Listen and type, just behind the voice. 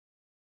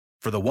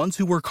For the ones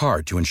who work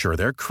hard to ensure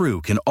their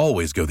crew can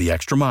always go the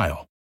extra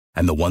mile,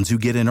 and the ones who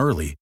get in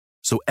early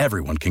so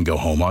everyone can go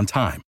home on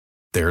time,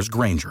 there's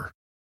Grainger,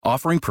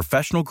 offering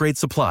professional-grade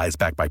supplies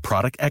backed by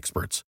product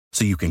experts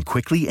so you can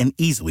quickly and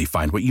easily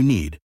find what you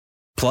need.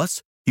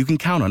 Plus, you can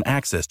count on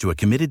access to a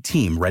committed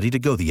team ready to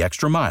go the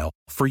extra mile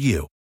for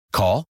you.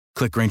 Call,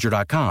 click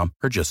Grainger.com,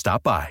 or just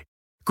stop by.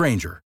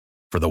 Grainger,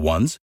 for the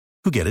ones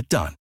who get it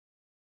done.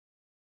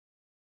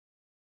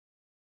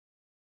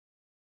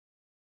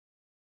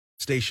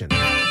 Station.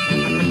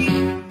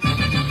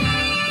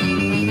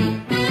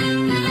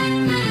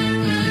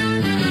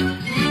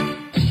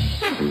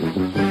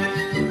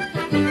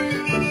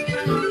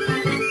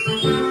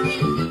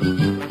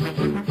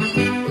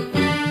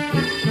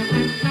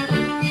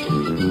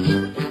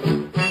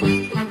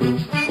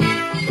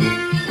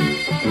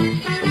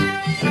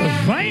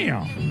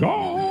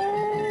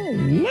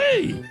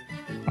 Golly.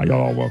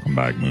 Y'all, welcome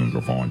back, Moon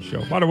Griffon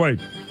Show. By the way,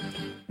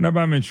 whenever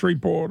I'm in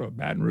Shreveport or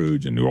Baton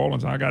Rouge and New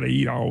Orleans, I got to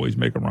eat. I always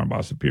make a run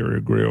by Superior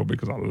Grill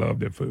because I love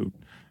their food.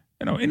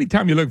 You know,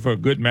 anytime you look for a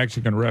good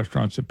Mexican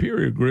restaurant,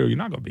 Superior Grill, you're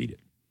not going to beat it.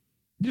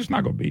 You're just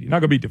not going to beat it. You're not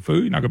going to beat the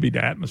food. You're not going to beat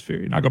the atmosphere.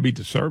 You're not going to beat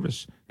the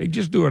service. They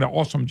just do an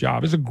awesome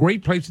job. It's a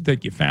great place to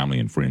take your family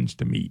and friends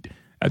to meet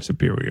at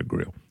Superior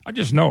Grill. I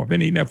just know. I've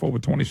been eating there for over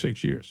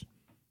 26 years.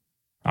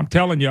 I'm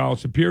telling y'all,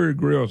 Superior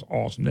Grill is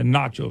awesome. The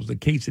nachos, the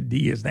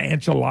quesadillas, the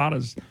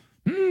enchiladas.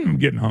 I'm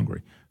getting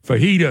hungry.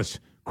 Fajitas,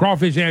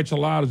 crawfish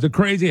enchiladas, the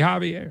crazy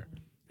Javier.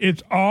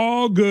 It's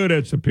all good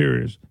at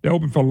Superior's. They're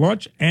open for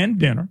lunch and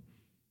dinner.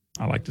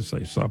 I like to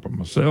say supper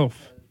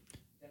myself.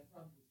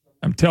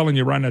 I'm telling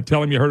you right now,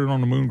 tell them you heard it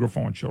on the Moon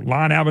Griffon Show.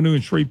 Line Avenue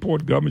in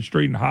Shreveport, Government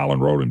Street and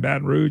Highland Road in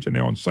Baton Rouge, and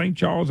they're on St.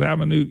 Charles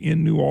Avenue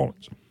in New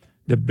Orleans.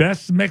 The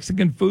best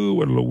Mexican food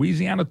with a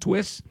Louisiana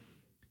twist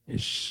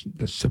is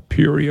the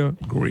Superior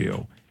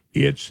Grill.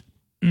 It's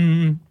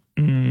good.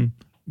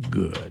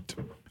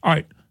 All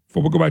right,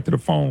 before we go back to the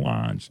phone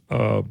lines,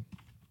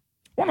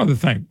 one other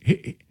thing.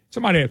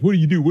 Somebody asked, what do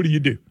you do? What do you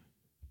do?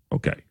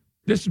 Okay,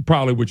 this is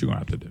probably what you're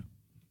going to have to do.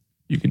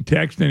 You can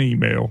text and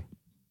email.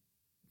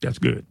 That's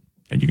good.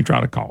 And you can try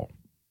to call.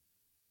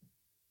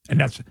 And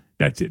that's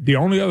it. The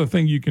only other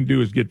thing you can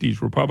do is get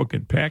these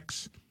Republican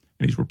PECs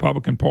and these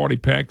Republican Party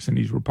PECs and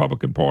these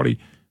Republican Party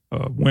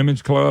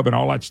Women's Club and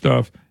all that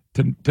stuff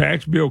to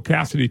ask Bill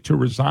Cassidy to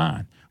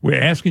resign.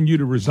 We're asking you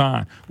to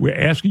resign. We're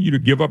asking you to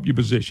give up your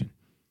position.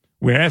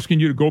 We're asking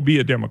you to go be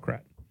a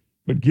Democrat,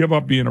 but give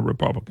up being a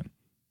Republican.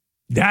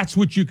 That's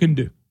what you can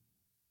do.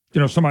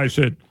 You know, somebody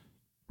said,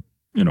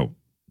 you know,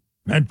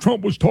 man,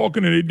 Trump was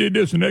talking and they did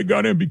this and they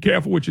got in. Be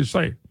careful what you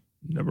say.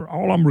 Never.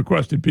 All I'm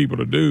requesting people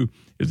to do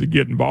is to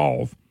get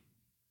involved.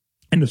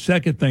 And the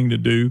second thing to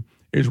do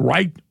is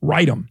write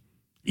them,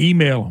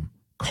 email them,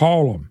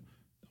 call them.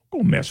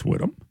 Don't go mess with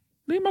them.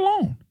 Leave them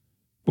alone.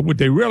 But what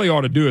they really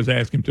ought to do is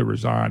ask him to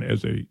resign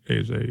as a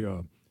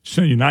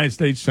United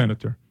States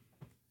senator,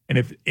 and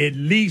if at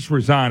least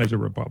resign as a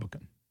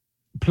Republican.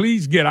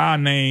 Please get our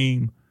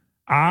name,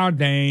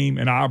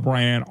 and our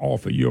brand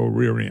off of your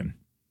rear end.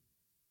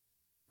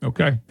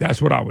 Okay,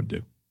 that's what I would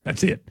do.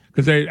 That's it,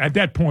 because at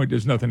that point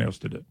there's nothing else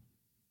to do.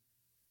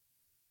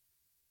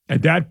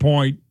 At that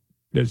point,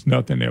 there's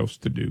nothing else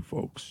to do,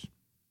 folks.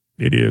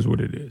 It is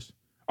what it is.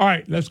 All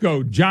right, let's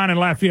go. John in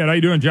Lafayette. How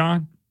you doing,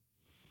 John?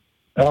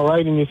 All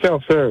right, and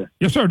yourself, sir?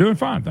 Yes, sir. Doing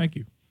fine. Thank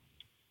you.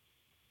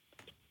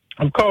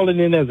 I'm calling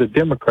in as a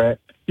Democrat.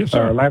 Yes,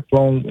 sir. A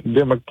lifelong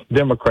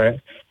Democrat.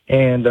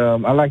 And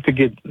I like to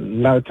get, a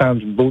lot of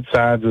times, both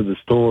sides of the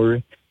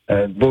story,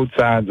 both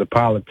sides of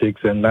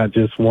politics, and not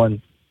just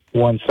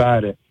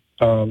one-sided.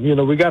 You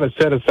know, we got to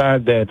set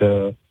aside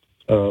that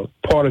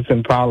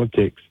partisan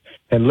politics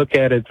and look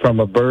at it from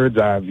a bird's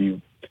eye view.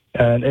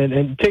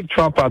 And take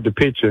Trump out the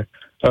picture.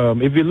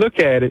 If you look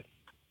at it,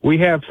 we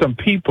have some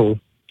people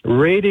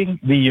raiding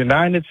the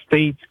United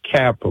States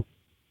Capitol.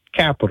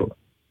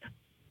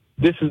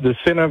 This is the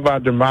center of our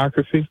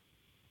democracy,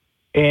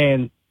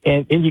 and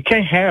you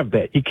can't have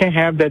that. You can't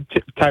have that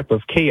type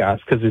of chaos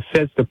because it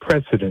sets the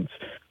precedence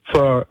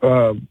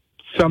for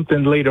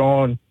something later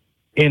on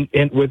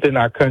within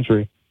our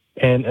country,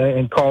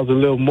 and cause a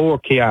little more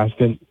chaos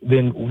than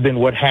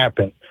what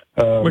happened.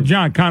 Well,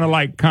 John, kind of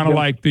like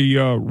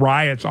the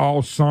riots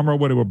all summer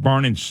where they were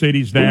burning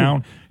cities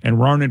down and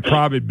running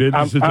private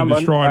businesses and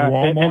destroying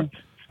Walmart.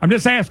 I'm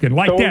just asking,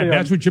 like totally that.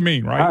 That's what you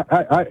mean, right?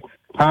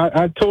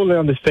 I totally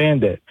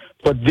understand that.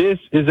 But this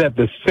is at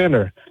the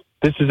center.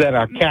 This is at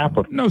our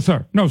capital. No,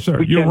 sir.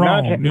 You're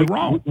wrong.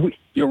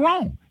 You're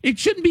wrong. It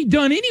shouldn't be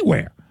done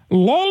anywhere.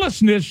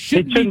 Lawlessness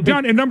shouldn't be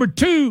done. And number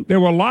two, there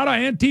were a lot of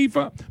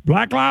Antifa,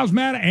 Black Lives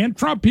Matter, and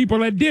Trump people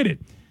that did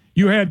it.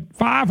 You had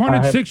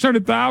 500,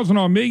 600,000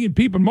 or a million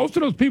people. Most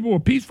of those people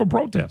were peaceful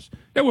protests.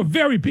 They were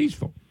very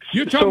peaceful.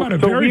 You're talking about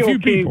very few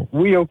people.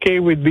 We okay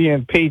with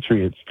being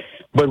patriots.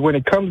 But when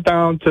it comes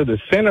down to the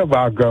center of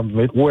our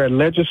government, where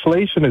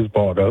legislation is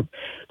brought up,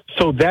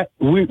 so that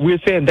we're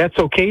saying that's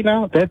okay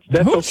now. That's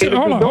okay.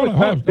 Hold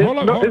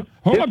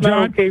on,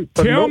 John. Okay,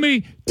 tell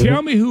me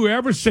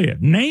whoever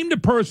said. Name the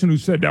person who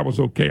said that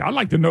was okay. I'd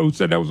like to know who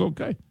said that was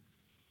okay.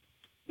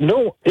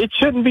 No, it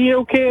shouldn't be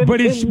okay.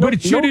 But it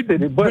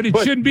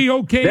shouldn't be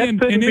okay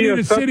in any of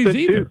the cities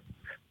either.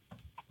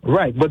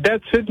 Right, but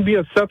that shouldn't be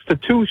a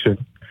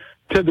substitution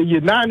to the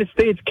United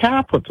States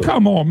Capitol.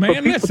 Come on,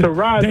 man. Listen,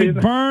 they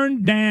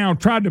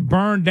tried to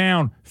burn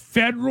down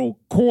federal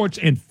courts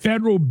and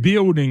federal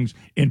buildings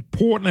in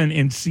Portland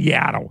and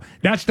Seattle.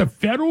 That's the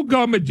federal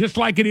government, just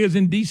like it is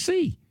in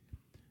D.C.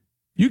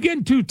 You're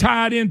getting too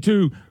tied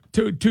into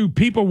to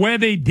people where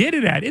they did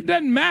it at. It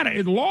doesn't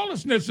matter.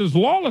 Lawlessness is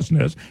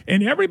lawlessness,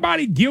 and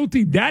everybody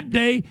guilty that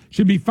day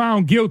should be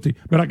found guilty.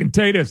 But I can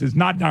tell you this, it's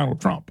not Donald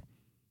Trump.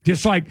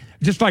 Just like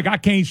I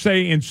can't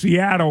say in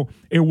Seattle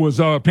it was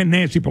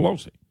Nancy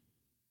Pelosi.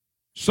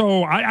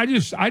 So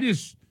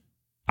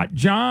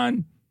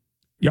John,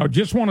 y'all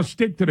just want to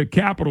stick to the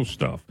Capitol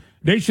stuff.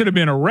 They should have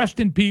been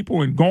arresting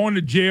people and going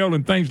to jail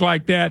and things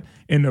like that,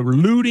 and the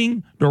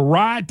looting, the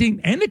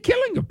rioting, and the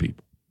killing of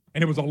people.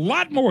 And it was a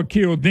lot more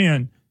killed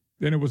then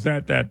than it was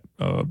at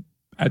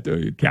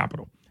the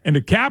Capitol. And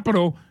the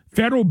Capitol,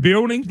 federal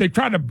buildings, they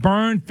tried to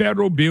burn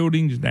federal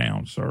buildings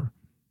down, sir.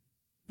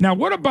 Now,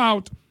 what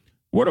about,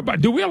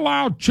 do we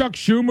allow Chuck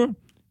Schumer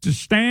to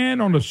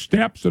stand on the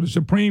steps of the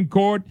Supreme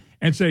Court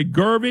and say,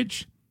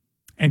 Gervich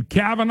and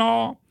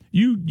Kavanaugh,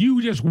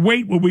 you just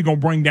wait what we're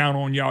going to bring down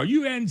on y'all.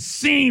 You hadn't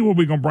seen what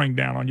we're going to bring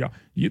down on y'all.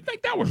 You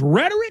think that was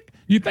rhetoric?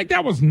 You think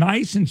that was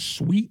nice and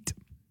sweet?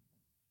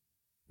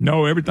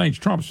 No, everything's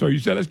Trump. So you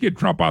said, let's get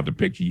Trump out the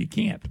picture. You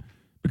can't,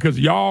 because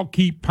y'all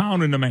keep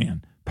pounding the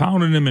man,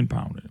 pounding him and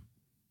pounding him.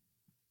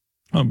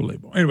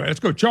 Unbelievable. Anyway,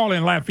 let's go. Charlie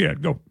in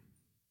Lafayette, go.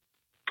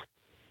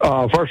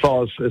 First of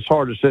all, it's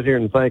hard to sit here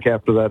and think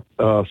after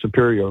that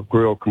Superior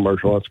Grill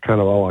commercial. That's kind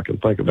of all I can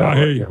think about. I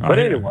hear you. But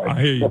anyway.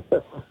 I hear you.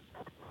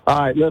 All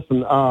right,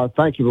 listen,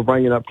 thank you for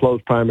bringing up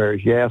closed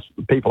primaries. Yes,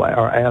 people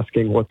are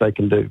asking what they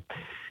can do.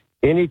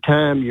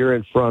 Anytime you're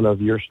in front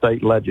of your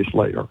state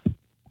legislator,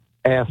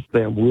 ask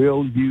them,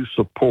 will you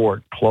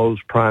support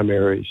closed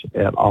primaries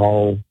at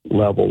all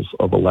levels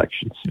of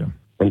elections? Yeah.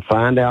 And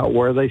find out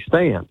where they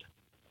stand.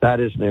 That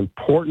is an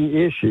important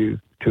issue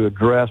to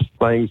address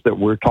things that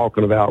we're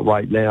talking about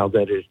right now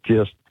that is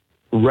just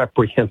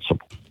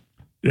reprehensible.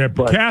 Yeah,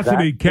 but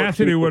Cassidy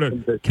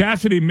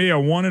may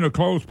have won in a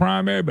close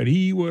primary, but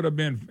he would have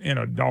been in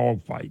a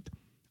dogfight.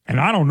 And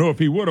I don't know if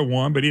he would have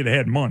won, but he'd have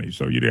had money,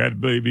 so you'd have to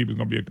believe he was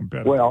going to be a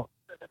competitor. Well,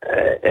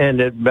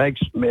 and it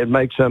makes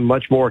them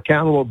much more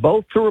accountable,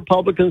 both to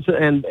Republicans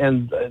and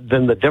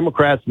then the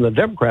Democrats in the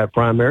Democrat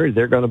primary.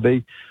 They're going to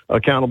be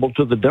accountable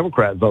to the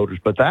Democrat voters.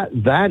 But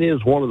that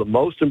is one of the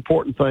most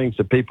important things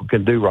that people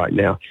can do right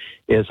now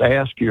is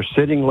ask your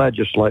sitting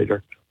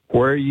legislator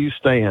where you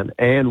stand,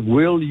 and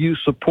will you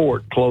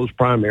support closed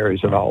primaries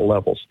at all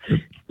levels?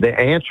 The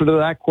answer to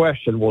that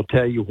question will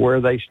tell you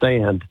where they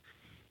stand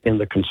in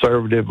the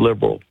conservative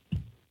liberal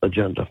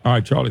agenda. All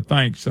right, Charlie,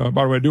 thanks. By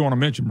the way, I do want to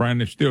mention, Brandon,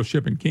 they're still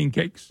shipping king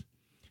cakes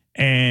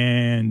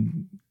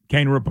and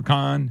Cane Rib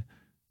Pecan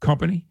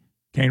Company,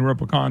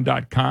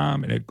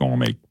 caneribpecan.com, and they're going to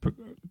make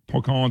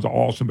pecans are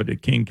awesome, but the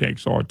king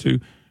cakes are too.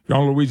 If you're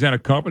on a Louisiana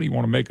company, you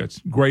want to make a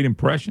great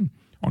impression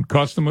on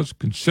customers,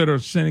 consider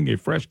sending a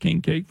fresh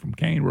king cake from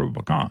Cane River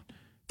Pecan.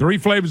 3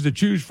 flavors to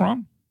choose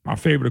from. My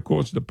favorite, of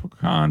course, is the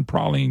pecan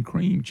praline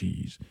cream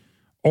cheese.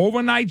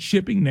 Overnight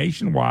shipping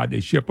nationwide. They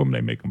ship them. They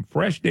make them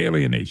fresh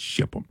daily, and they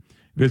ship them.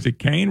 Visit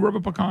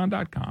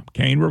CaneRiverPecan.com.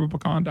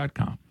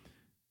 CaneRiverPecan.com.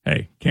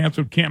 Hey,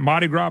 cancel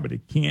Mardi Gras, but they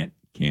can't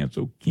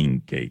cancel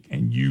king cake,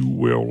 and you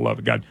will love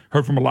it. Got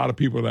heard from a lot of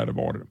people that have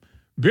ordered them.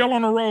 Bill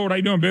on the road. How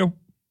you doing, Bill?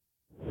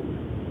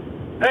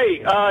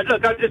 Hey,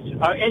 look, I just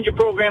end your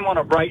program on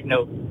a bright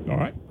note. All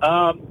right.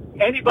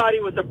 Anybody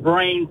with a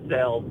brain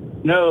cell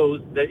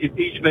knows that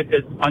impeachment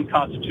is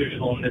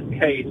unconstitutional in this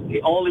case.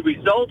 The only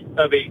result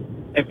of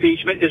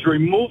impeachment is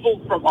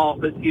removal from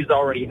office. He's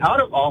already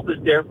out of office,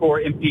 therefore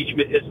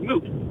impeachment is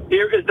moot.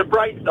 Here is the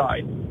bright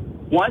side.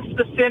 Once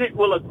the Senate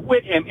will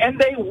acquit him, and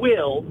they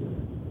will,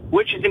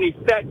 which is in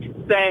effect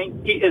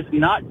saying he is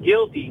not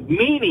guilty,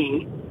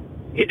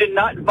 meaning he did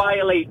not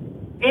violate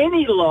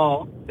any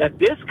law that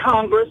this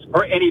Congress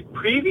or any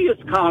previous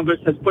Congress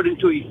has put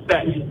into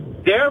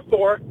effect,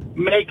 therefore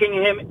making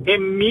him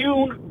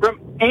immune from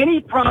any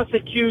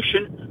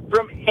prosecution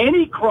from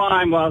any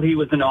crime while he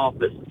was in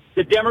office.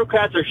 The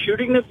Democrats are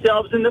shooting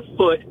themselves in the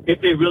foot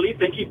if they really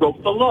think he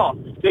broke the law.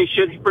 They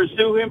should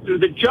pursue him through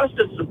the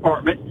Justice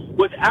Department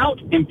without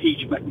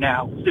impeachment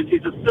now, since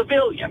he's a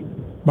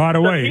civilian. By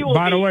the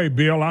way,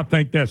 Bill, I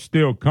think that's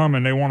still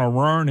coming. They want to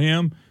ruin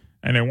him,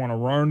 and they want to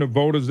ruin the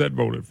voters that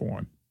voted for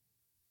him.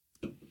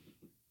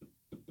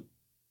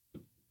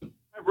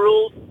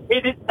 Rules.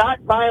 He did not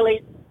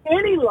violate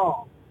any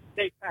law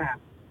they passed.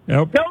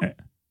 Yep. Nope.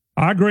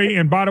 I agree.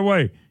 And by the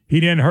way, he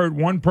didn't hurt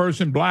one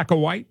person, black or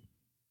white.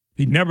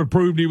 He never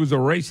proved he was a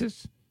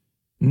racist.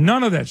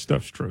 None of that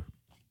stuff's true.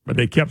 But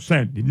they kept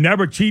saying he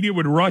never cheated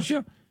with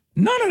Russia.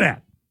 None of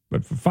that.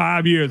 But for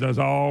 5 years, that's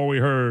all we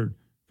heard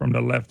from the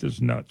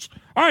leftist nuts.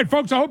 All right,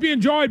 folks, I hope you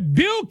enjoyed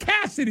Bill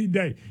Cassidy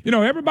Day. You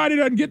know, everybody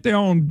doesn't get their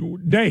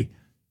own day,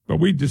 but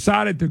we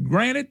decided to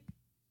grant it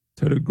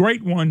to the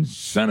great one,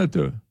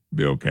 Senator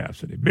Bill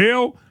Cassidy.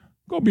 Bill,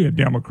 Go be a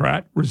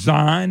Democrat.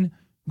 Resign.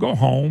 Go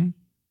home.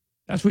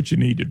 That's what you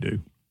need to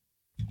do.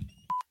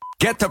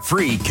 Get the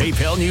free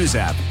KPEL News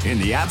app in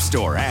the App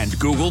Store and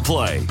Google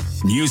Play.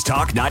 News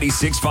Talk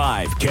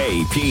 96.5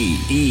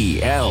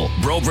 KPEL,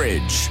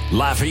 Brobridge,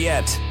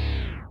 Lafayette.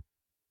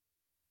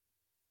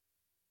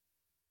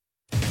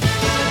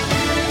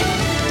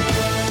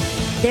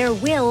 There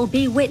will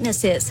be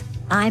witnesses.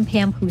 I'm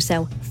Pam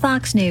Puso,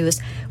 Fox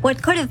News.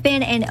 What could have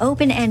been an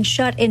open and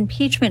shut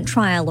impeachment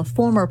trial of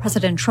former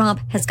President Trump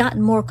has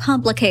gotten more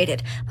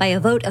complicated. By a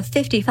vote of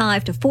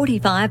 55 to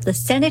 45, the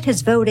Senate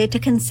has voted to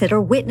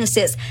consider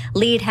witnesses.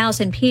 Lead House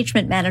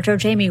impeachment manager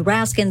Jamie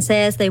Raskin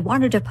says they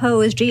want to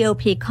depose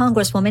GOP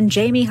Congresswoman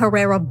Jamie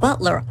Herrera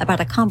Butler about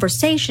a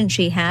conversation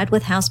she had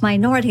with House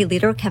Minority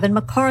Leader Kevin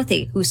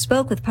McCarthy, who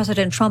spoke with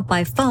President Trump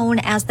by phone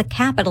as the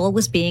Capitol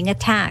was being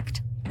attacked.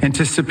 And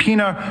to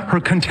subpoena her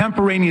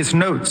contemporaneous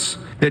notes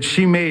that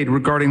she made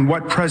regarding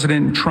what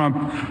President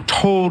Trump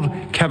told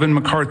Kevin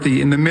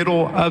McCarthy in the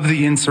middle of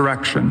the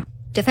insurrection.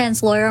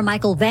 Defense lawyer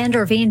Michael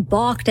Vanderveen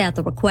balked at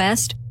the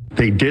request.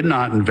 They did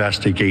not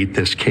investigate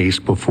this case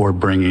before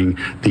bringing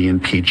the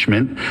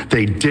impeachment.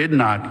 They did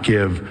not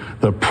give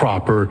the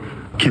proper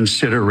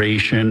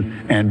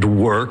consideration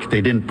and work.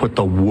 They didn't put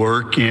the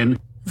work in.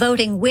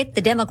 Voting with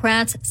the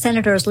Democrats,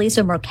 Senators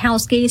Lisa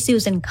Murkowski,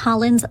 Susan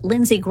Collins,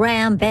 Lindsey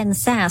Graham, Ben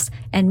Sasse,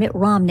 and Mitt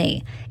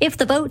Romney. If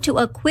the vote to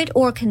acquit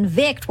or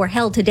convict were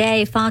held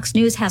today, Fox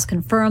News has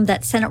confirmed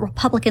that Senate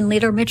Republican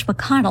leader Mitch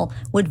McConnell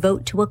would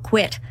vote to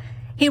acquit.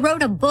 He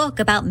wrote a book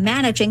about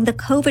managing the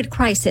COVID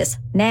crisis.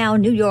 Now,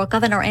 New York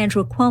Governor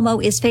Andrew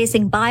Cuomo is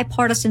facing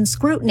bipartisan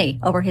scrutiny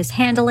over his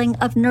handling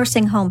of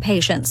nursing home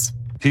patients.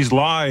 He's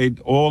lied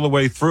all the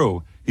way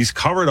through. He's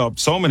covered up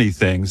so many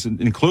things,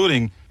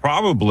 including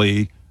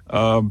probably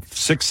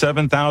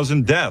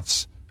 7,000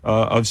 deaths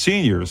of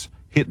seniors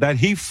that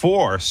he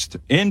forced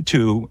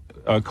into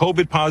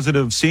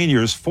COVID-positive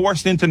seniors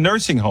forced into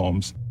nursing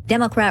homes.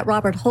 Democrat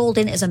Robert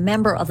Holden is a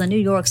member of the New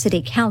York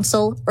City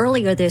Council.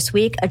 Earlier this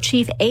week, a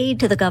chief aide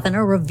to the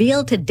governor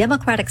revealed to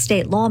Democratic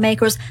state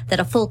lawmakers that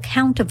a full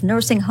count of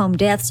nursing home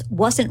deaths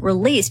wasn't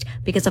released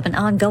because of an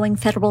ongoing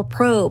federal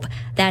probe.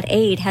 That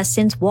aide has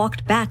since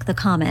walked back the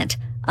comment.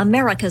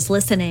 America's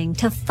listening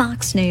to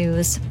Fox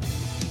News.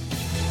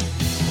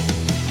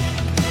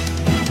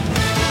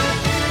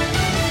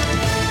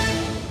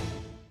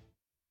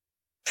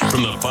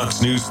 From the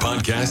Fox News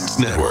Podcasts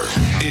Network,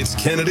 it's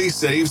Kennedy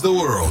Saves the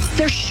World.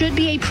 There should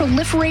be a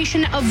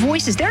proliferation of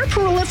voices. There are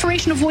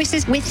proliferation of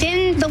voices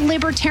within the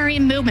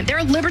libertarian movement. There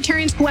are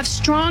libertarians who have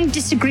strong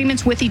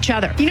disagreements with each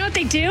other. You know what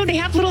they do? They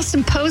have little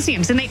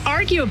symposiums and they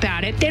argue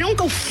about it. They don't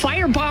go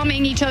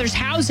firebombing each other's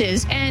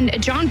houses.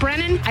 And John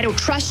Brennan, I don't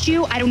trust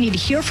you. I don't need to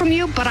hear from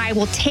you, but I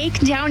will take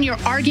down your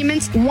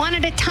arguments one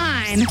at a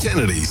time.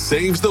 Kennedy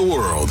Saves the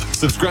World.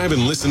 Subscribe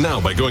and listen now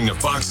by going to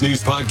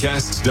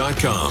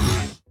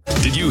foxnewspodcasts.com.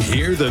 Did you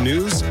hear the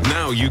news?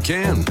 Now you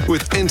can.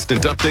 With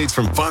instant updates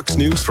from Fox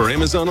News for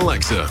Amazon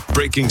Alexa,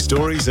 breaking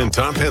stories and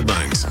top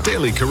headlines,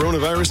 daily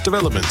coronavirus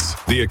developments,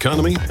 the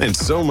economy, and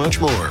so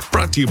much more.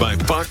 Brought to you by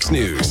Fox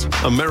News,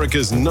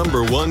 America's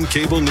 #1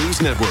 cable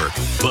news network.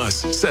 Plus,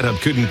 setup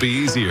couldn't be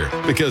easier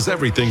because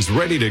everything's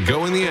ready to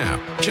go in the app.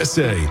 Just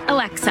say,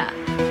 Alexa,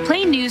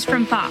 play news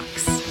from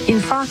Fox.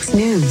 In Fox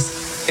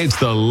News. It's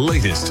the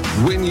latest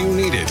when you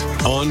need it,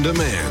 on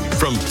demand,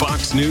 from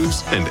Fox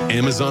News and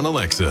Amazon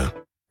Alexa.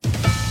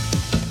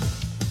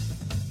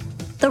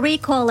 The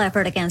recall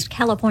effort against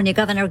California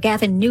Governor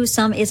Gavin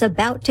Newsom is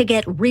about to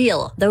get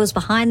real. Those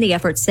behind the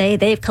effort say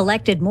they've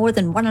collected more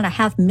than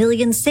 1.5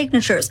 million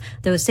signatures.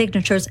 Those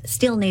signatures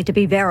still need to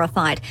be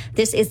verified.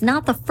 This is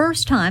not the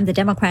first time the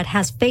Democrat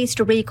has faced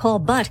a recall,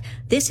 but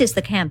this is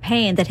the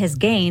campaign that has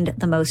gained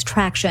the most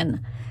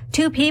traction.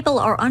 2 people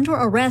are under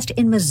arrest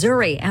in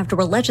Missouri after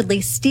allegedly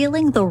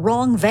stealing the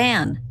wrong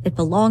van. It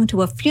belonged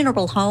to a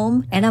funeral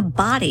home and a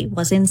body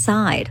was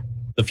inside.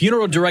 The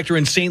funeral director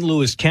in St.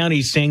 Louis County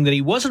is saying that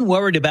he wasn't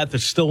worried about the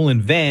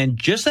stolen van,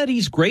 just that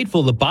he's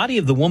grateful the body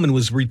of the woman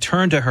was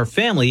returned to her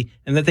family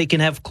and that they can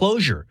have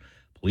closure.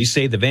 Police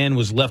say the van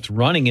was left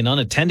running and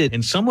unattended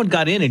and someone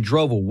got in and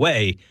drove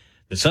away.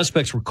 The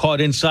suspects were caught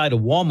inside a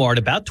Walmart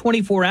about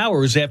 24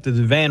 hours after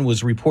the van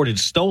was reported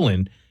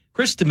stolen.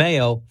 Chris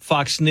DeMeo,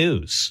 Fox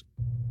News.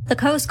 The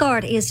Coast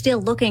Guard is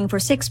still looking for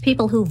 6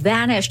 people who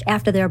vanished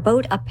after their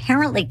boat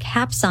apparently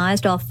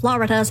capsized off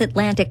Florida's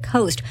Atlantic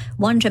coast.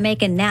 One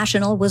Jamaican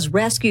national was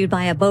rescued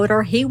by a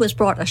boater. He was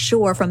brought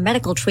ashore for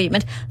medical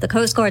treatment. The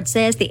Coast Guard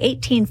says the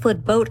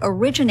 18-foot boat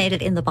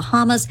originated in the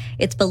Bahamas.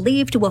 It's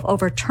believed to have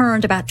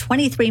overturned about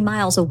 23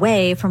 miles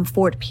away from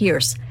Fort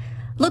Pierce.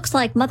 Looks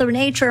like Mother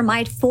Nature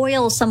might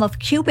foil some of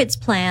Cupid's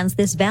plans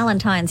this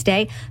Valentine's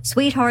Day.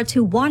 Sweethearts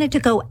who wanted to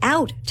go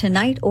out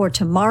tonight or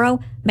tomorrow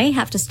may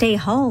have to stay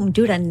home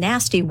due to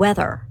nasty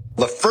weather.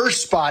 The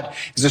first spot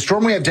is a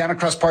storm we have down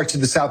across parts of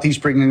the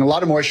southeast, bringing a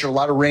lot of moisture, a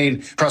lot of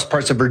rain across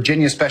parts of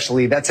Virginia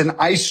especially. That's an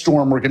ice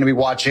storm we're going to be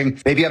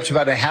watching, maybe up to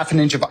about 1/2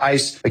 inch of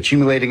ice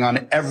accumulating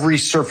on every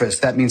surface.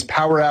 That means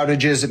power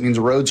outages. It means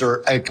roads are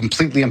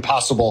completely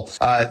impossible,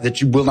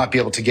 that you will not be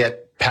able to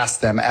get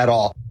past them at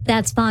all.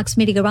 That's Fox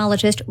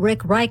meteorologist Rick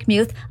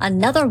Reichmuth.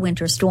 Another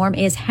winter storm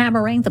is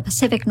hammering the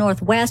Pacific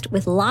Northwest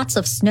with lots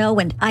of snow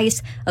and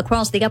ice.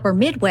 Across the upper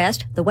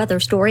Midwest, the weather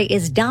story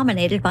is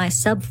dominated by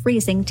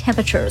sub-freezing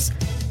temperatures.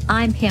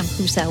 I'm Pam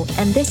Puso,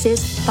 and this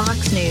is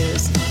Fox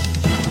News.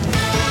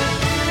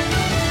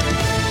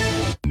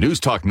 News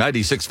Talk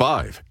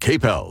 96.5,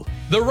 KPEL.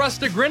 The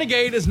Rustic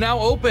Renegade is now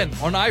open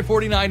on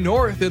I-49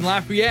 North in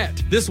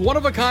Lafayette. This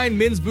one-of-a-kind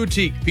men's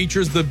boutique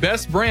features the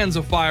best brands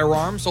of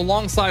firearms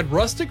alongside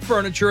rustic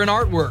furniture and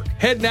artwork.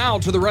 Head now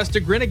to the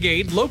Rustic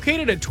Renegade,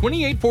 located at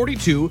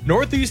 2842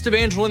 Northeast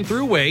Evangeline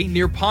Thruway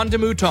near Pont de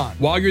Mouton.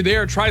 While you're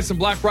there, try some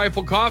Black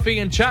Rifle coffee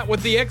and chat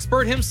with the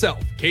expert himself,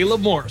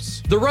 Caleb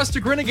Morse. The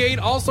Rustic Renegade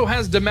also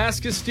has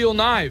Damascus steel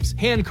knives,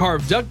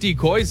 hand-carved duck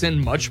decoys,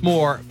 and much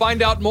more.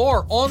 Find out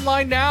more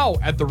online now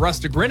at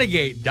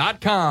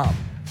therusticrenegade.com.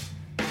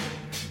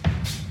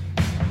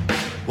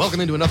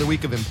 Welcome into another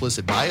week of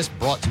Implicit Bias,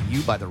 brought to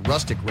you by the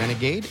Rustic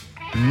Renegade,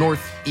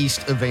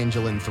 Northeast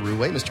Evangeline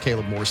Thruway. Mr.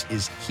 Caleb Morse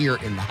is here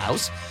in the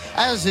house,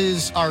 as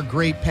is our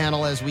great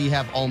panel, as we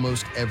have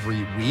almost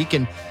every week.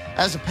 And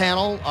as a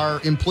panel,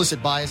 our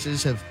implicit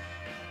biases have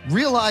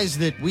realized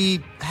that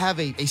we have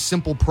a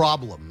simple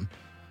problem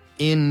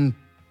in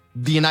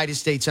the United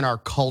States and our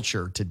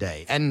culture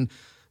today. And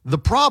the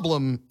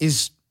problem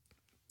is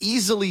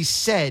easily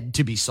said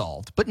to be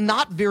solved, but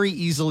not very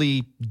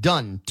easily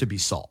done to be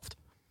solved.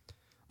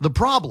 The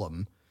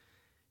problem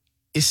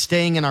is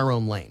staying in our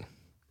own lane.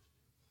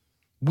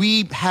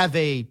 We have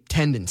a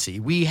tendency,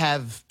 we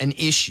have an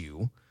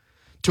issue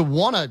to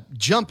want to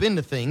jump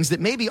into things that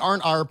maybe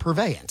aren't our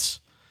purveyance,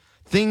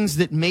 things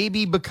that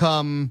maybe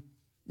become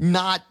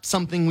not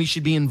something we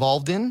should be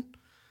involved in.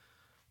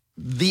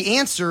 The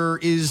answer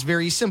is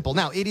very simple.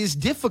 Now, it is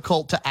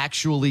difficult to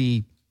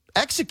actually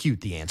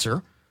execute the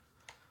answer,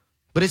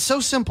 but it's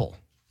so simple.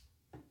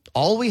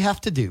 All we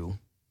have to do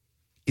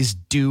is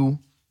do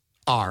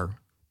our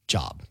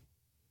job.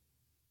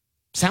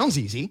 Sounds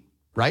easy,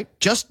 right?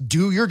 Just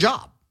do your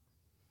job.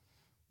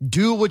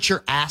 Do what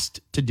you're asked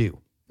to do.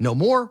 No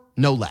more,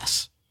 no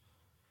less.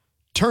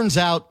 Turns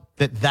out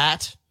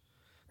that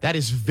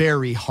is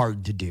very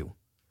hard to do.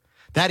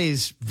 That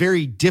is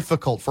very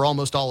difficult for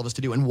almost all of us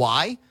to do. And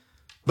why?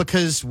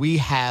 Because we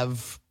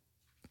have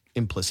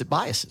implicit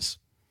biases.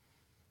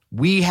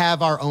 We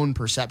have our own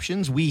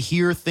perceptions. We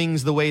hear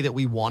things the way that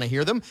we want to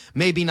hear them,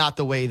 maybe not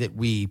the way that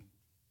we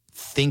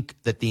think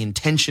that the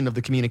intention of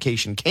the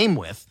communication came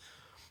with,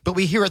 but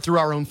we hear it through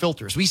our own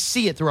filters. We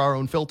see it through our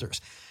own filters.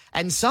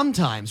 And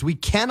sometimes we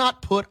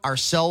cannot put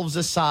ourselves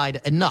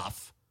aside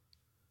enough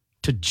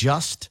to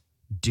just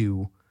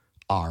do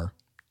our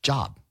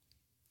job.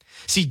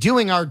 See,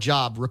 doing our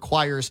job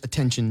requires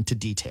attention to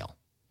detail.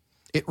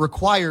 It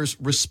requires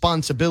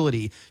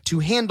responsibility to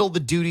handle the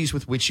duties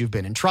with which you've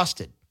been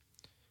entrusted.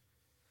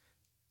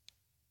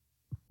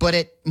 But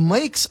it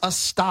makes us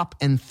stop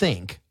and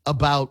think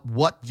about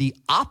what the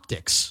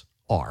optics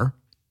are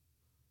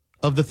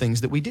of the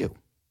things that we do.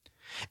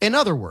 In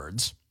other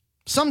words,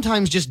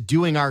 sometimes just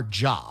doing our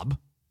job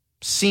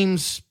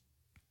seems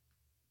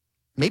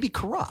maybe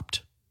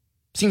corrupt,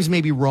 seems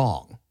maybe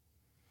wrong,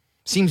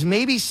 seems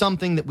maybe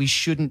something that we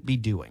shouldn't be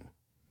doing.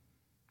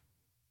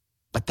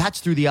 But that's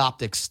through the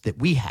optics that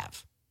we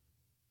have,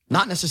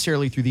 not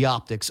necessarily through the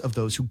optics of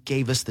those who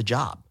gave us the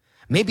job.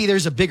 Maybe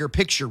there's a bigger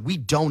picture we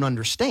don't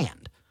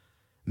understand.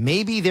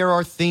 Maybe there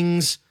are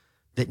things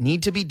that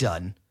need to be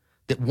done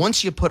that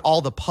once you put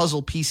all the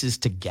puzzle pieces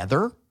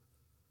together,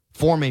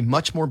 form a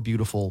much more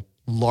beautiful,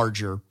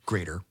 larger,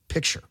 greater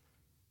picture.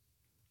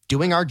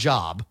 Doing our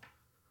job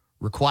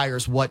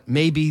requires what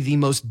may be the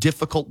most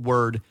difficult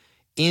word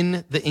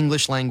in the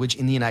English language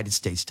in the United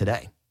States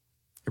today.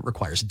 It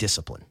requires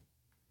discipline.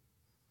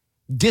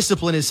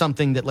 Discipline is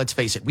something that, let's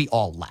face it, we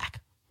all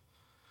lack.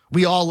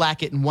 We all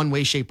lack it in one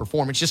way, shape, or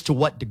form. It's just to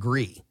what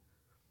degree.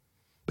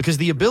 Because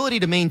the ability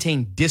to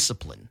maintain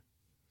discipline,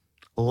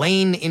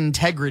 lane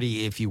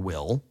integrity, if you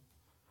will,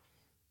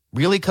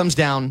 really comes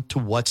down to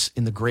what's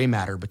in the gray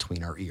matter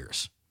between our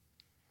ears.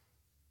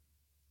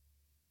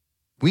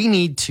 We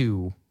need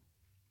to,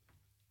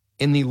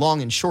 in the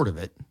long and short of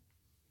it,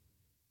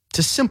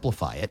 to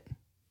simplify it,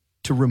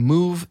 to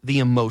remove the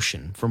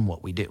emotion from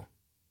what we do.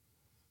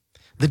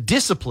 The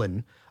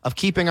discipline of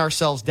keeping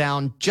ourselves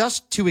down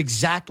just to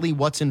exactly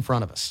what's in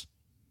front of us.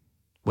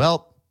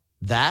 Well,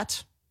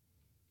 that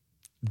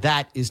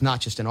is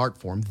not just an art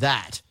form.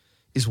 That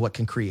is what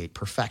can create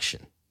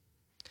perfection.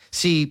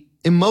 See,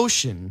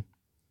 emotion,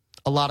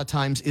 a lot of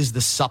times, is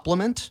the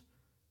supplement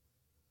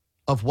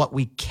of what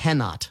we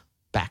cannot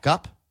back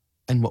up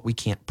and what we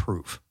can't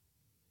prove.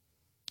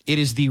 It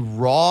is the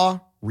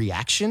raw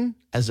reaction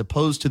as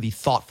opposed to the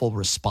thoughtful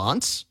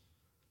response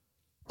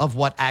of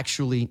what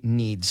actually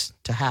needs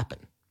to happen.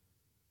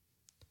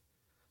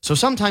 So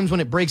sometimes when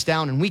it breaks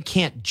down and we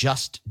can't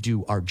just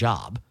do our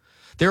job,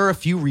 there are a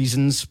few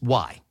reasons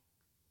why.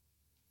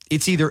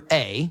 It's either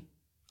A,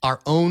 our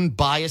own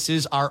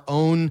biases, our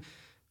own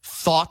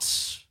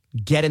thoughts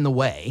get in the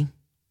way,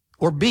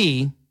 or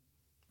B,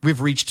 we've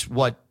reached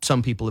what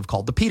some people have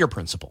called the Peter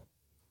principle.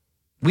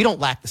 We don't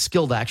lack the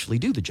skill to actually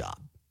do the job.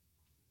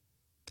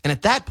 And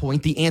at that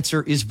point, the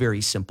answer is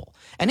very simple.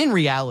 And in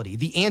reality,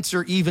 the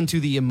answer even to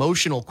the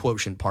emotional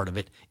quotient part of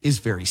it is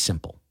very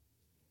simple.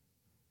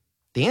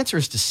 The answer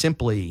is to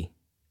simply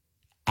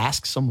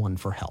ask someone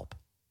for help.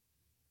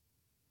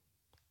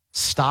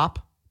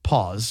 Stop,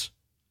 pause,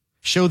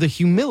 show the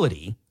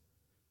humility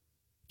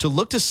to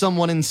look to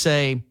someone and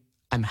say,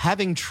 I'm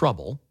having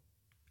trouble,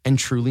 and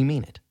truly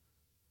mean it.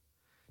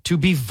 To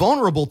be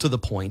vulnerable to the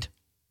point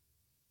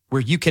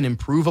where you can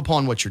improve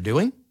upon what you're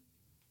doing,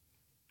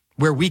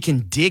 where we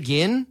can dig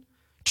in,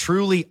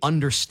 truly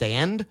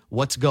understand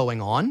what's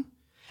going on,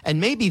 and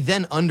maybe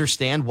then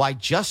understand why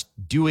just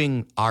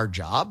doing our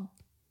job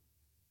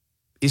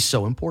is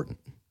so important.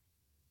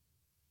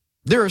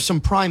 There are some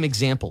prime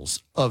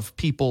examples of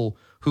people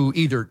who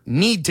either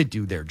need to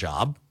do their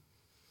job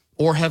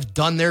or have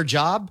done their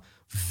job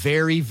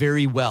very,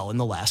 very well in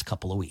the last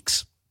couple of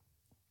weeks.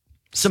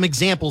 Some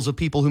examples of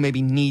people who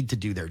maybe need to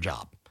do their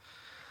job.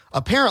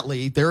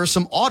 Apparently, there are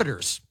some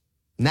auditors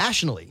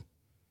nationally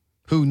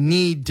who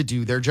need to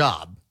do their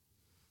job.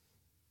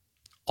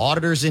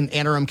 Auditors in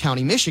Anne Arundel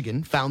County,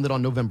 Michigan, found that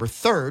on November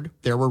 3rd,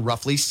 there were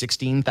roughly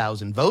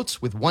 16,000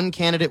 votes, with one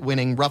candidate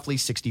winning roughly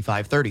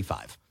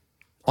 65-35.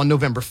 On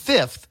November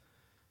 5th,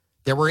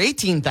 there were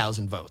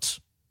 18,000 votes,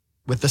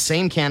 with the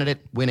same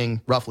candidate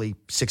winning roughly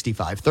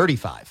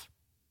 65-35.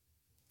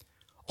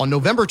 On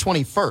November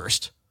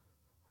 21st,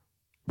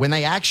 when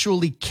they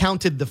actually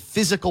counted the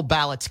physical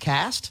ballots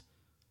cast,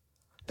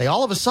 they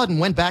all of a sudden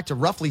went back to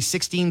roughly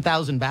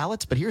 16,000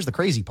 ballots. But here's the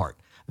crazy part.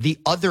 The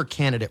other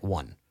candidate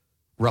won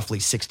roughly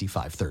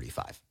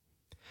 65-35.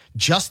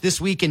 Just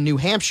this week in New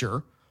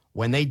Hampshire,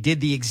 when they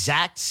did the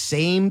exact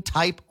same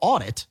type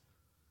audit,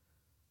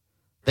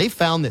 they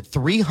found that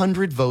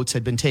 300 votes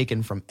had been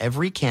taken from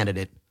every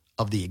candidate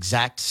of the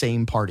exact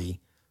same party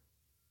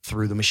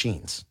through the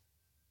machines.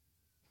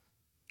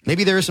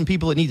 Maybe there are some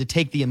people that need to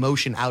take the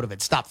emotion out of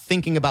it, stop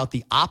thinking about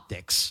the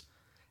optics,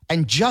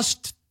 and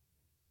just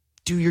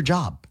do your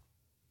job.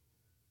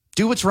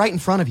 Do what's right in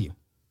front of you.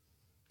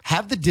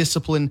 Have the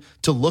discipline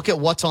to look at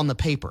what's on the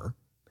paper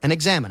and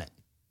examine it.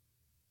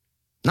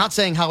 Not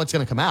saying how it's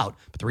going to come out,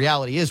 but the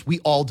reality is we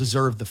all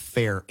deserve the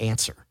fair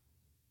answer.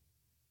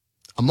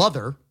 A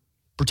mother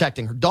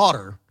protecting her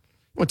daughter.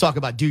 You want to talk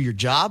about do your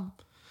job?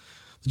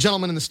 The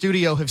gentlemen in the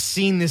studio have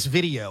seen this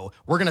video.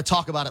 We're going to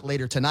talk about it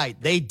later tonight.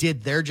 They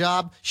did their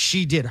job.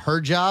 She did her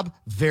job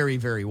very,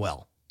 very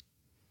well.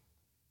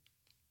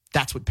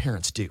 That's what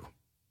parents do.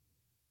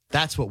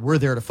 That's what we're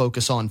there to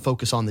focus on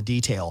the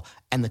detail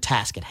and the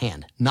task at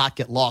hand, not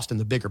get lost in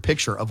the bigger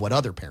picture of what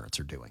other parents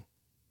are doing.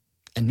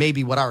 And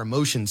maybe what our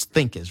emotions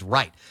think is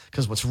right,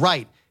 because what's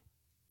right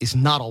is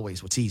not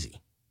always what's easy.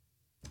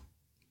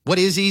 What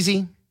is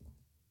easy?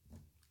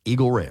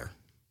 Eagle Rare,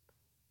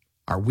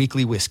 our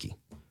weekly whiskey.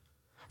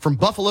 From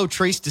Buffalo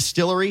Trace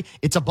Distillery,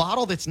 it's a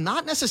bottle that's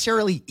not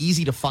necessarily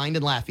easy to find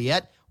in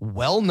Lafayette.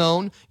 Well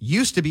known,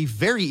 used to be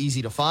very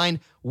easy to find.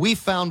 We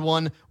found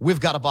one. We've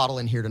got a bottle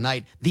in here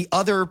tonight. The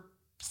other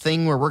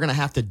thing where we're going to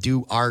have to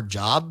do our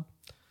job,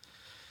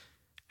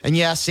 and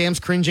yeah, Sam's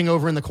cringing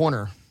over in the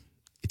corner,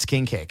 it's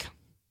King Cake.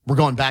 We're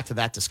going back to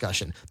that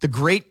discussion. The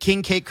great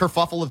King Cake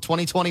Kerfuffle of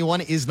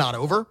 2021 is not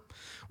over.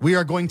 We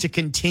are going to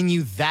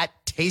continue that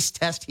taste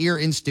test here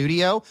in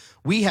studio.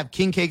 We have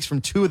king cakes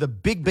from two of the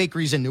big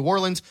bakeries in New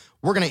Orleans.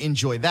 We're going to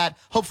enjoy that.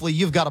 Hopefully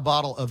you've got a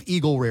bottle of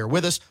Eagle Rare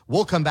with us.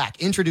 We'll come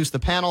back, introduce the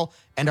panel,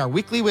 and our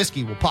weekly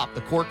whiskey will pop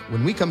the cork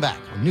when we come back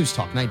on News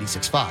Talk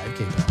 96.5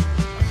 KPEL.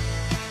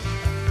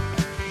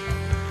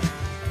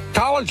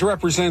 College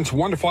represents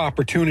wonderful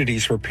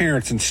opportunities for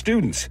parents and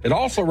students. It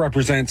also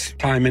represents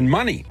time and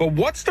money. But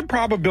what's the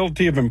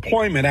probability of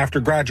employment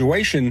after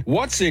graduation?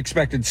 What's the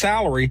expected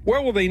salary?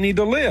 Where will they need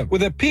to live?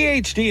 With a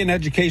PhD in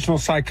educational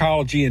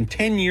psychology and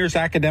 10 years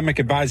academic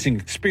advising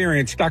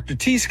experience, Dr.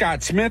 T.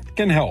 Scott Smith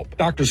can help.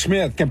 Dr.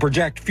 Smith can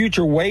project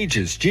future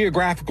wages,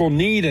 geographical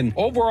need, and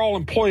overall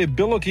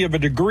employability of a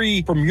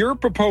degree from your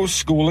proposed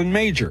school and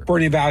major. For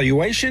an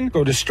evaluation,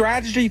 go to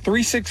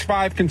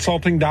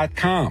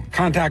strategy365consulting.com.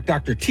 Contact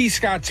Dr. T.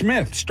 Scott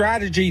Smith,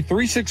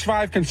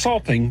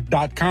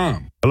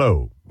 strategy365consulting.com.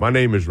 Hello, my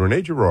name is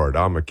Rene Girard.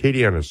 I'm a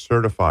Acadiana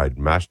certified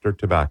master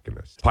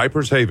tobacconist.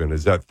 Piper's Haven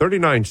is at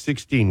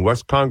 3916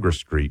 West Congress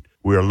Street.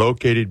 We are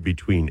located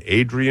between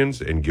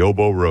Adrian's and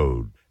Gilbo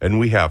Road, and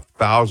we have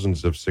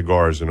thousands of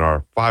cigars in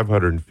our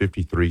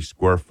 553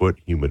 square foot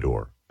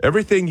humidor.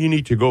 Everything you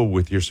need to go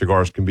with your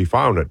cigars can be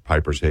found at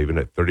Piper's Haven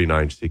at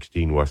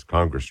 3916 West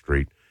Congress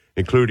Street,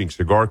 including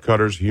cigar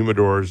cutters,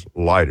 humidors,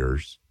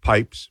 lighters,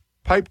 pipes,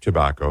 pipe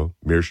tobacco,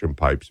 meerschaum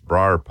pipes,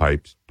 briar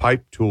pipes,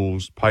 pipe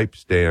tools, pipe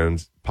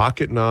stands,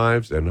 pocket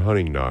knives, and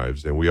hunting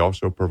knives, and we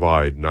also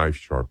provide knife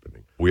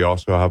sharpening. We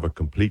also have a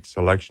complete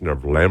selection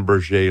of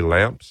Lamborghini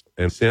lamps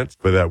and scents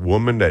for that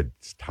woman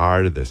that's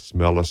tired of the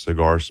smell of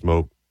cigar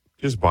smoke.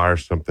 Just buy her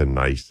something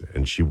nice,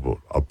 and she will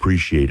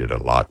appreciate it a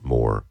lot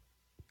more.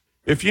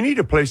 If you need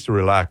a place to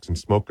relax and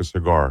smoke a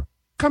cigar,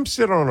 come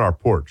sit on our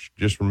porch.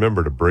 Just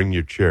remember to bring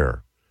your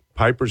chair.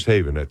 Piper's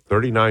Haven at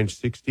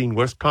 3916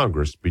 West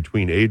Congress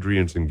between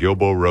Adrian's and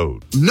Gilboa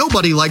Road.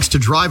 Nobody likes to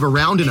drive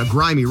around in a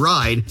grimy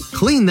ride.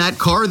 Clean that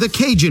car the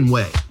Cajun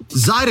way.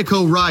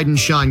 Zydeco Ride and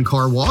Shine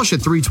Car Wash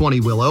at 320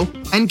 Willow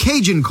and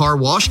Cajun Car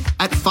Wash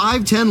at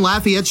 510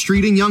 Lafayette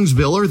Street in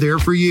Youngsville are there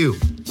for you.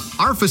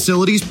 Our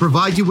facilities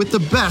provide you with the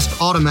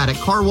best automatic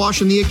car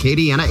wash in the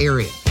Acadiana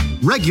area.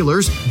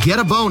 Regulars get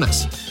a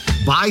bonus.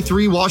 Buy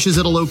 3 washes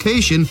at a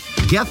location,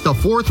 get the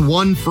 4th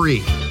one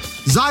free.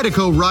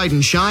 Zydeco Ride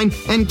and Shine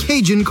and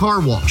Cajun Car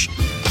Wash.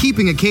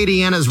 Keeping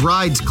Acadiana's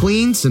rides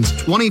clean since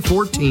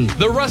 2014.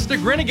 The Rustic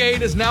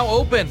Renegade is now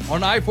open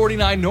on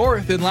I-49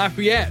 North in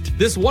Lafayette.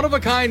 This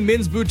one-of-a-kind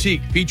men's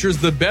boutique features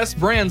the best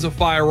brands of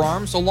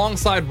firearms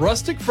alongside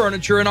rustic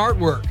furniture and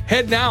artwork.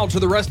 Head now to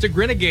the Rustic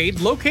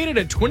Renegade, located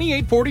at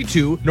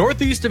 2842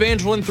 Northeast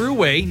Evangeline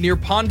Thruway near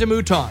Pont de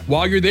Mouton.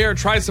 While you're there,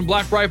 try some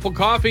Black Rifle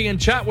coffee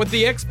and chat with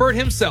the expert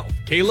himself,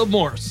 Caleb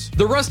Morse.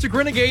 The Rustic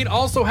Renegade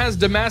also has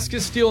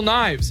Damascus steel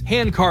knives,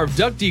 hand-carved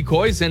duck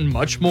decoys, and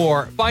much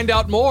more. Find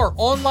out more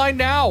online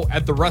now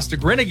at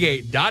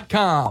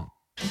therusticrenegade.com.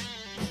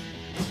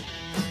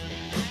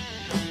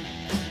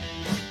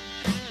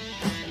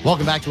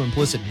 Welcome back to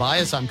Implicit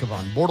Bias. I'm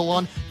Kevon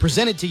Bordelon,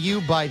 presented to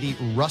you by the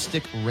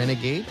Rustic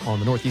Renegade on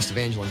the Northeast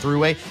Evangeline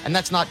Thruway. And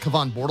that's not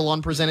Kevon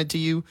Bordelon presented to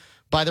you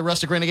by the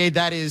Rustic Renegade.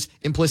 That is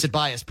Implicit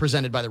Bias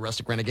presented by the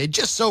Rustic Renegade,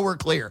 just so we're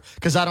clear,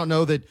 because I don't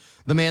know that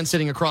the man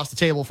sitting across the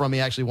table from me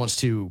actually wants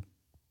to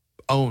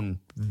own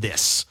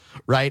this,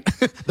 right?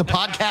 The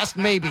podcast,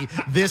 maybe.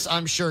 This,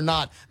 I'm sure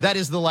not. That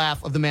is the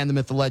laugh of the man, the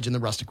myth, the legend, the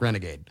Rustic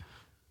Renegade.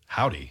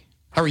 Howdy.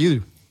 How are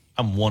you?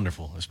 I'm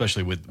wonderful,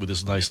 especially with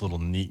this nice little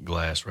neat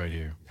glass right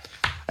here.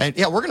 And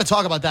yeah, we're going to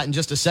talk about that in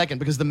just a second,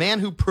 because the man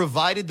who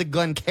provided the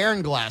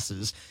Glencairn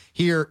glasses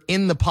here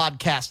in the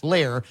podcast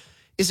lair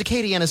is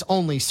Acadiana's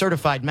only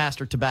certified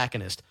master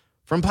tobacconist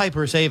from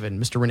Piper's Haven,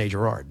 Mr. Rene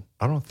Girard.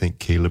 I don't think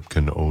Caleb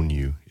can own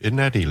you. Isn't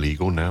that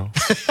illegal now?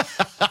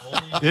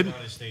 Only in the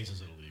United States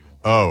is it illegal.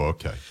 Oh,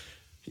 okay.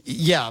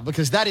 Yeah,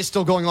 because that is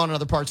still going on in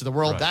other parts of the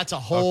world. Right. That's a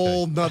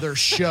whole nother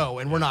show,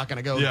 and we're not going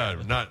to go there.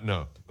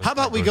 No. How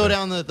about we go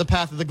down the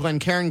path of the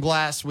Glencairn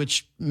glass,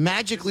 which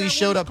magically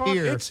showed up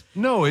here in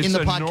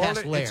the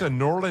podcast lair. It's a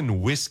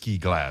Norland whiskey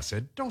glass.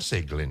 Don't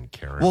say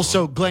Glencairn. Well,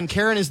 so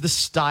Glencairn is the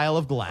style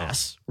of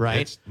glass,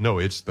 right?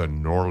 It's the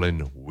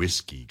Norland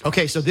whiskey glass.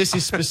 Okay, so this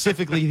is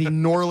specifically the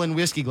Norland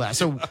whiskey glass.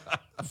 So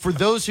for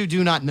those who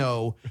do not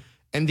know,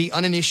 and the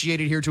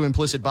uninitiated here to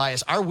Implicit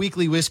Bias, our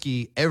weekly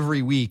whiskey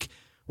every week,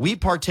 we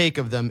partake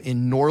of them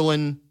in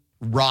Norland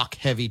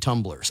rock-heavy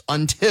tumblers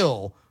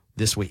until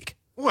this week.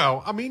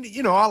 Well, I mean,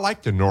 I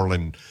like the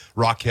Norland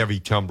rock heavy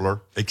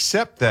tumbler,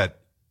 except I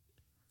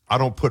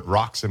don't put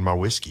rocks in my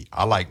whiskey.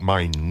 I like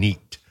mine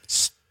neat.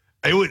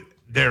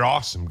 They're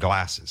awesome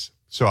glasses.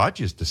 So I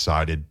just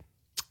decided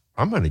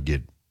I'm going to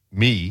get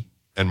me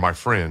and my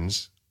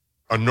friends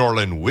a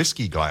Norland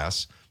whiskey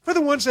glass for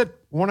the ones that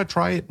want to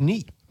try it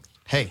neat.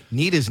 Hey,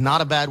 neat is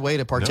not a bad way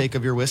to partake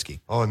of your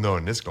whiskey. Oh, no,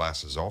 and this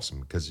glass is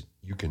awesome because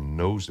you can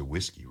nose the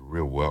whiskey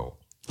real well.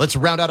 Let's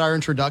round out our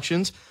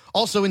introductions.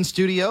 Also in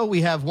studio,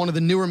 we have one of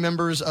the newer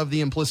members of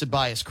the Implicit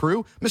Bias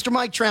crew, Mr.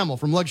 Mike Trammell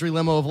from Luxury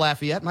Limo of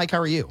Lafayette. Mike, how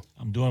are you?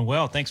 I'm doing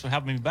well. Thanks for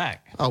having me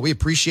back. Oh, we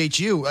appreciate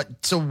you.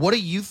 So what do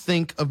you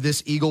think of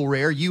this Eagle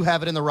Rare? You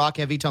have it in the rock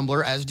heavy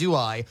tumbler, as do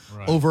I,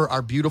 over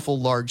our beautiful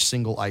large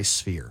single ice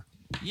sphere.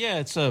 Yeah,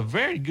 it's a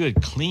very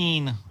good,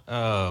 clean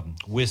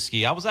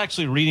whiskey. I was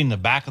actually reading the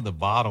back of the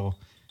bottle,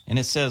 and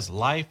it says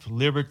life,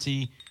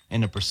 liberty,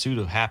 and the pursuit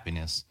of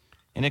happiness.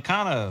 And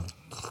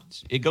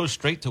it goes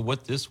straight to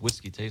what this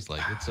whiskey tastes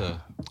like. It's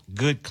a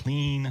good,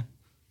 clean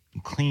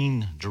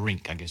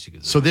drink, I guess you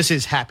could say. So this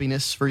is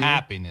happiness for you?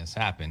 Happiness.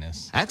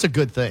 That's a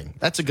good thing.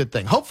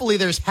 Hopefully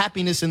there's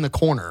happiness in the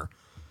corner,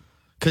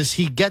 because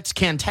he gets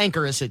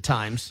cantankerous at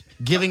times,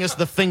 giving us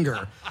the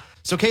finger.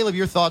 So, Caleb,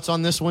 your thoughts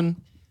on this one?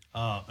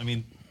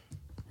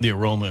 The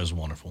aroma is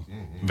wonderful.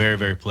 Mm-hmm. Very,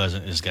 very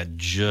pleasant. It's got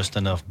just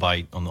enough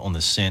bite on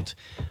the scent.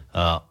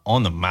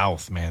 On the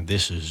mouth, man,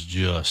 this is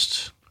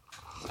just...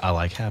 I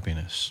like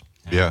happiness.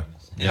 Yeah.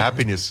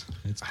 Happiness.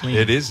 It's clean.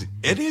 It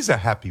is a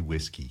happy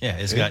whiskey. Yeah,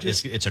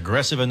 it's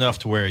aggressive enough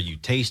to where you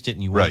taste it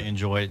and you want to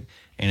enjoy it,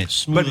 and it's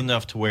smooth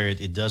enough to where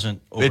it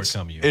doesn't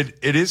overcome you.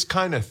 It is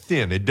kind of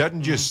thin. It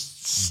doesn't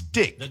just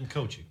stick. It doesn't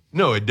coat you.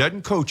 No, it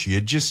doesn't coat you.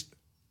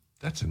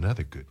 That's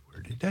another good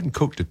word. It doesn't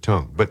coat the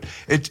tongue, but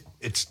it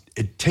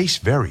tastes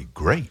very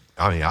great.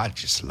 I mean, I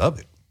just love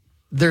it.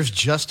 There's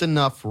just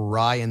enough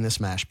rye in this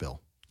mash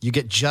bill. You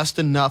get just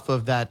enough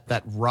of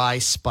that rye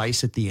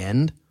spice at the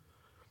end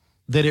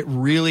that it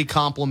really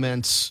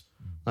complements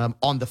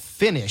on the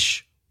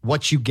finish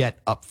what you get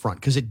up front,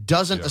 because it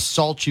doesn't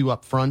assault you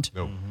up front.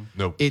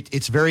 No.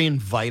 It's very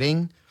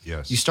inviting.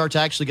 Yes. You start to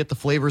actually get the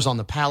flavors on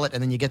the palate,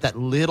 and then you get that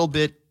little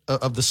bit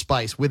of the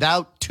spice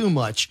without too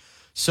much,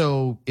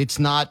 so it's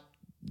not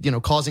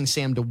causing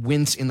Sam to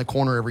wince in the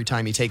corner every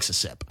time he takes a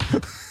sip.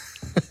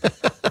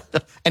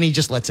 And he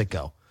just lets it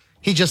go.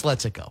 He just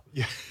lets it go.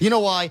 Yeah. You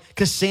know why?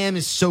 Because Sam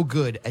is so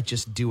good at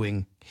just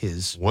doing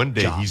his One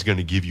day job. he's going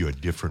to give you a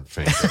different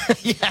finger.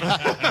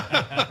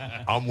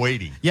 I'm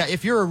waiting. Yeah,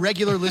 if you're a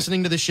regular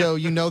listening to the show,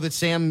 you know that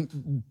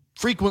Sam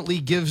frequently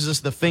gives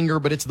us the finger,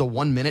 but it's the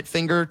 1 minute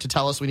finger to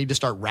tell us we need to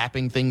start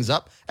wrapping things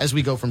up as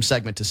we go from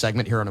segment to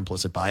segment here on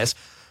Implicit Bias.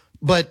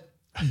 But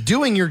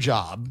doing your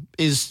job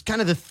is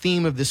kind of the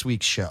theme of this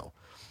week's show.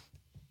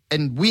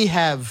 And we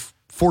have,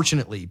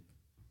 fortunately,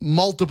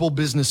 multiple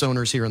business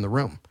owners here in the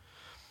room.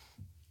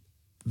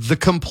 The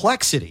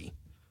complexity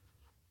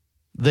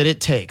that it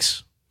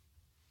takes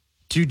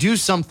to do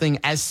something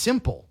as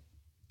simple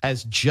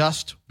as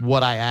just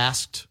what I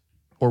asked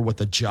or what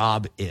the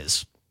job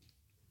is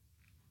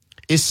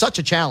such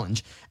a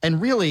challenge and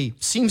really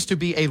seems to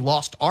be a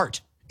lost art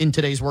in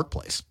today's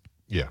workplace.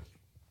 Yeah.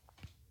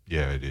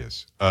 Yeah, it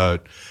is. I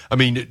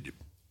mean,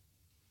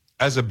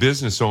 as a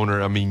business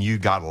owner, I mean, you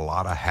got a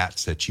lot of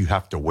hats that you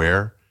have to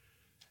wear.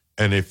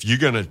 And if you're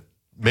going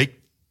to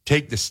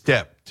take the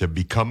step to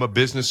become a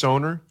business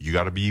owner, you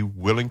got to be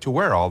willing to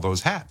wear all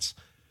those hats.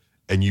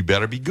 And you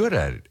better be good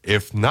at it.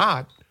 If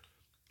not,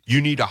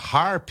 you need to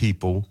hire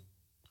people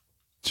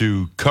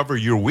to cover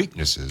your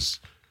weaknesses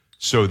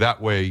so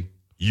that way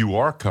you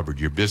are covered,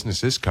 your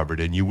business is covered,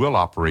 and you will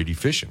operate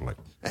efficiently.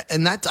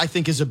 And that, I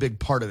think, is a big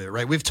part of it,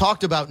 right? We've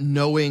talked about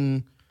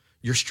knowing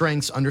your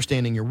strengths,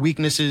 understanding your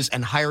weaknesses,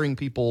 and hiring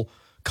people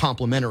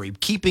complementary,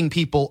 keeping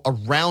people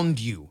around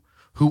you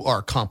who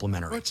are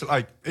complementary. It's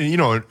like, you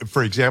know,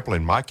 for example,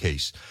 in my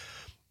case,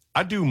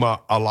 I do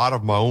a lot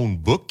of my own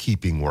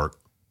bookkeeping work,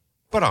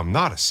 but I'm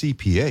not a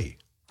CPA.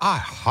 I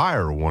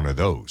hire one of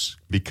those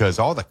because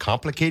all the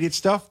complicated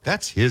stuff,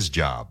 that's his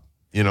job.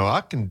 You know,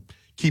 I can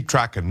keep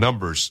track of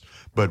numbers,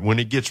 but when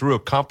it gets real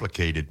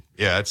complicated,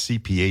 yeah, it's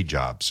CPA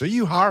job. So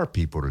you hire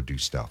people to do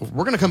stuff.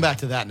 We're going to come back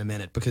to that in a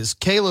minute because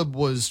Caleb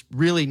was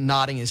really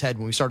nodding his head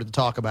when we started to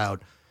talk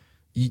about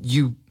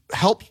you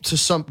help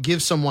to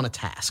give someone a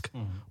task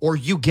or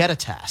you get a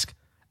task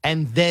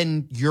and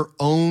then your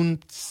own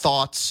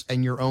thoughts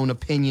and your own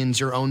opinions,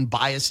 your own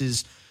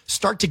biases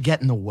start to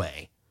get in the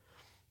way.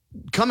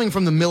 Coming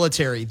from the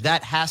military,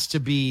 that has to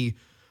be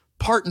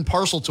part and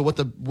parcel to what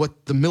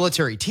the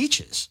military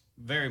teaches.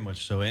 Very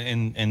much so.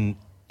 And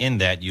in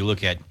that, you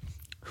look at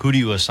who do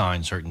you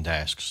assign certain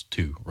tasks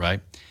to,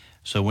 right?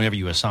 So whenever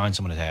you assign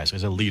someone a task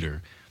as a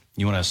leader,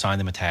 you want to assign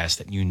them a task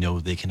that you know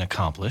they can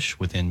accomplish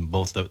within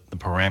both the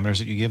parameters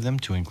that you give them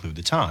to include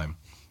the time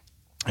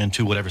and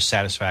to whatever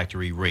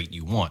satisfactory rate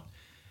you want.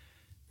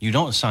 You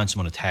don't assign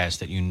someone a task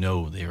that you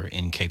know they are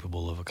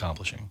incapable of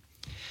accomplishing.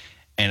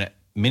 And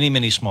many,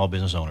 many small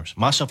business owners,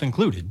 myself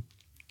included,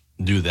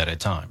 do that at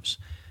times.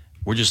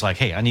 We're just like,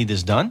 hey, I need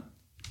this done.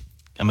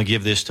 I'm going to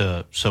give this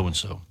to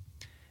so-and-so.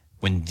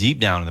 When deep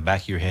down in the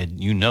back of your head,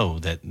 you know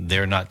that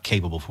they're not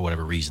capable for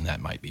whatever reason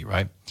that might be,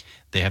 right?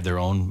 They have their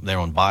own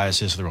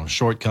biases, their own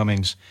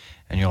shortcomings,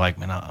 and you're like,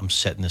 man, I'm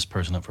setting this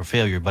person up for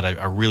failure, but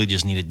I really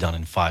just need it done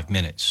in 5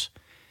 minutes.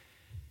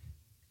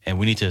 And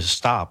we need to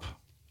stop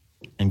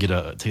and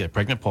take a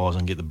pregnant pause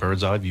and get the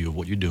bird's eye view of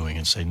what you're doing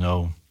and say,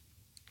 no,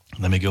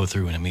 let me go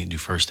through and let me do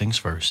first things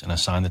first and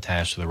assign the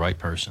task to the right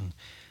person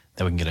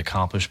that we can get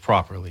accomplished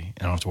properly and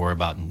I don't have to worry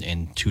about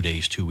in 2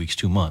 days, 2 weeks,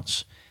 2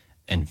 months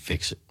and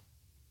fix it.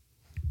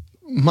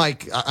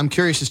 Mike, I'm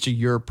curious as to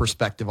your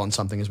perspective on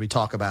something as we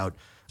talk about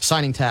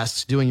assigning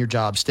tasks, doing your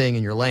job, staying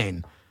in your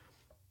lane.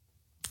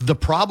 The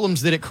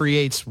problems that it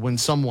creates when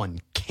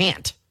someone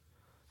can't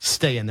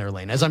stay in their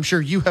lane, as I'm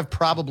sure you have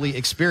probably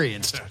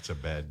experienced. That's a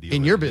bad deal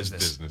in your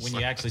business. When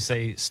you actually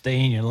say stay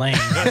in your lane.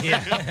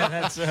 Yeah,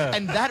 that's,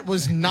 and that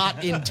was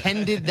not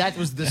intended. That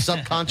was the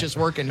subconscious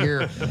working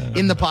here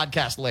in the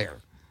podcast layer.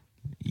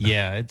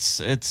 Yeah, it's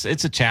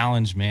a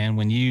challenge, man.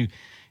 When you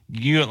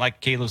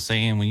like Caleb's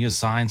saying, when you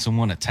assign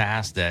someone a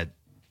task that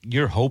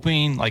you're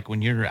hoping, like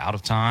when you're out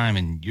of time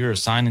and you're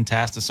assigning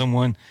tasks to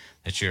someone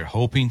that you're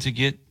hoping to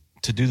get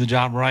to do the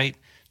job right,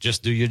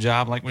 just do your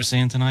job like we're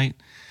saying tonight.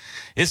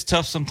 It's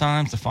tough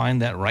sometimes to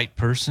find that right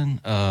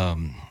person.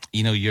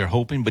 You're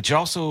hoping, but you're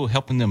also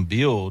helping them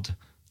build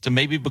to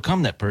maybe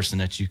become that person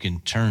that you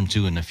can turn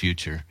to in the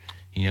future,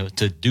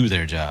 to do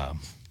their job.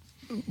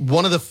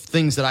 One of the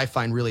things that I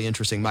find really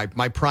interesting,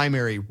 my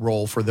primary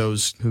role, for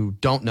those who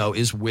don't know,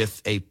 is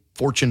with a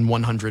Fortune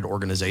 100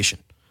 organization.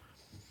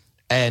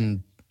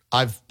 And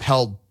I've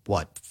held,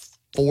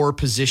 4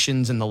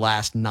 positions in the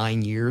last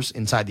 9 years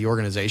inside the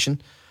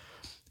organization.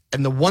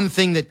 And the one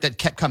thing that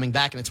kept coming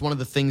back, and it's one of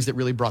the things that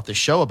really brought this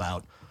show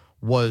about,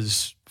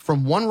 was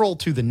from one role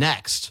to the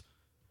next,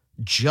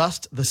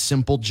 just the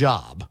simple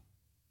job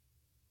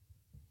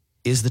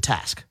is the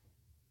task.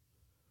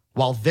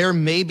 While there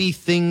may be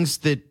things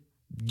that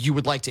you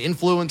would like to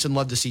influence and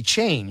love to see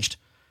changed,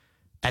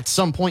 at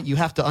some point you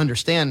have to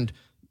understand,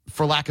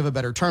 for lack of a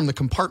better term, the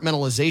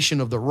compartmentalization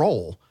of the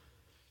role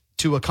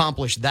to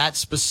accomplish that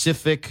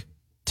specific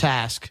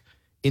task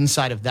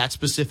inside of that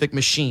specific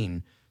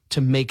machine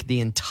to make the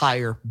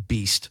entire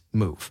beast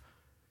move.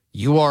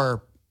 You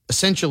are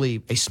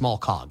essentially a small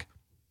cog.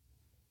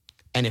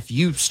 And if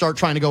you start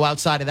trying to go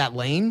outside of that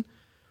lane,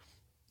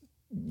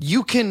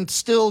 you can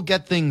still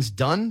get things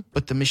done,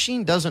 but the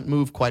machine doesn't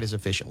move quite as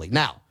efficiently.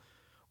 Now,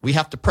 we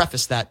have to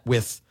preface that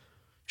with,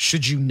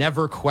 should you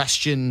never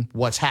question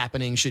what's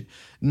happening?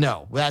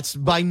 No, that's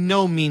by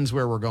no means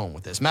where we're going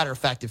with this. Matter of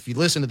fact, if you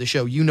listen to the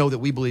show, you know that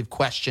we believe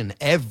question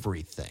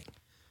everything.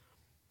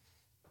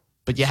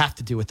 But you have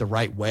to do it the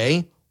right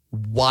way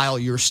while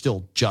you're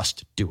still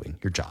just doing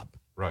your job.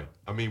 Right.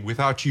 I mean,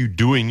 without you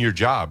doing your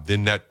job,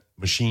 then that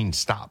machine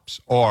stops,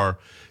 or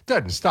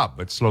doesn't stop,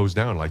 but slows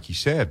down, like you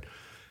said.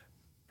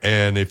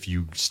 And if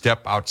you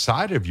step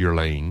outside of your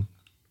lane,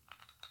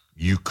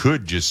 you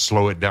could just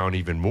slow it down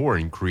even more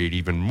and create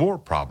even more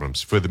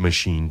problems for the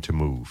machine to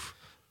move.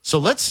 So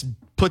let's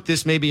put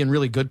this maybe in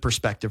really good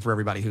perspective for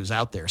everybody who's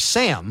out there.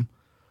 Sam,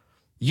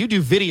 you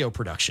do video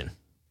production.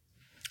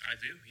 I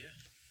do, yeah.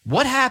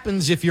 What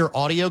happens if your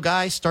audio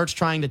guy starts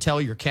trying to tell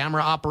your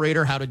camera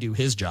operator how to do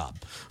his job?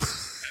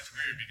 That's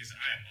weird because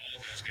I am all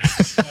of those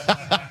guys.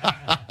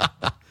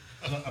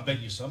 I bet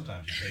you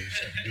sometimes you say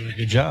yourself doing a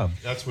good job.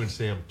 That's when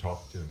Sam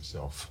talked to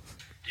himself.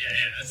 Yeah,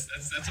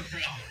 that's a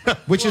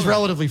problem. Which is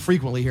relatively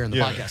frequently here in the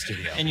podcast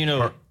studio. And you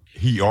know,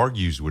 he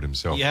argues with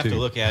himself. you have too. to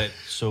look at it.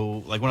 So,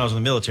 like when I was in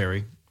the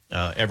military,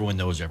 everyone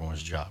knows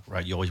everyone's job,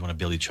 right? You always want to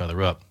build each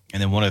other up.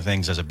 And then one of the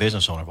things as a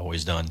business owner I've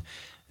always done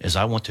is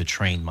I want to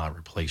train my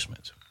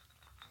replacement.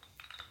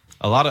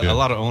 A lot of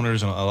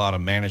owners and a lot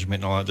of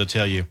management and all that, they'll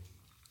tell you,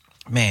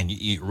 man,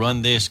 you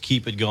run this,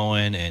 keep it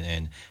going,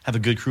 and have a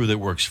good crew that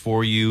works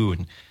for you.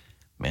 And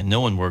man,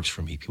 no one works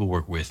for me. People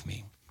work with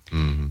me.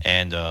 Mm-hmm.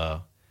 And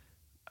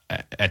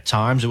at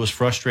times it was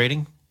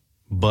frustrating,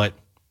 but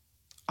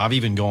I've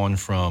even gone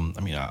from,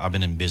 I mean, I've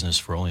been in business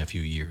for only a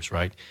few years,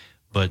 right?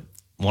 But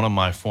one of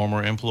my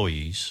former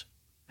employees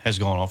has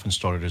gone off and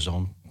started his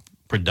own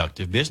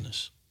productive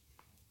business.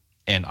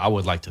 And I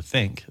would like to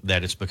think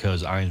that it's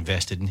because I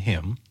invested in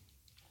him,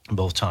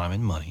 both time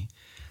and money,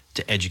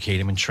 to educate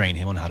him and train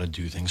him on how to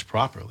do things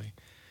properly.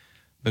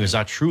 Because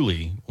I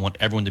truly want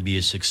everyone to be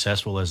as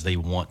successful as they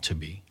want to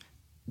be.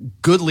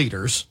 Good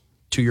leaders,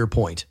 to your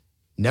point,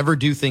 never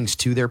do things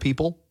to their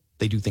people.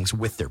 They do things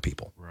with their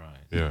people. Right.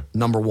 Yeah.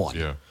 Number one.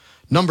 Yeah.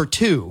 Number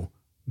two,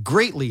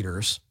 great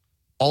leaders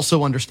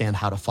also understand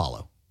how to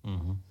follow.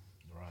 Mm-hmm.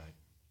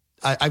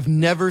 Right. I've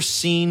never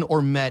seen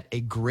or met a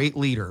great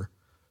leader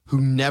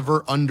who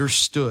never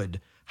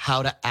understood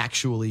how to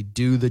actually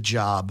do the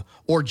job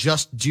or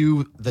just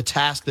do the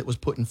task that was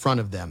put in front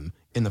of them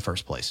in the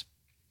first place.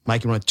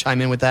 Mike, you want to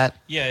chime in with that?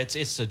 Yeah,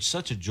 it's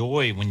such a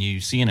joy when you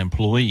see an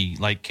employee,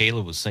 like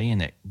Caleb was saying,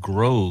 that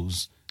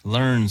grows,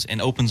 learns,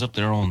 and opens up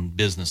their own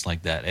business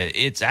like that.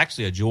 It's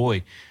actually a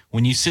joy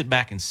when you sit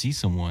back and see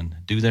someone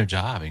do their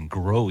job and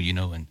grow,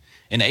 and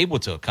able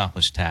to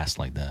accomplish tasks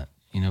like that.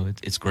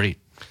 It's great.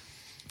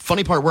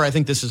 Funny part where I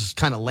think this is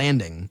kind of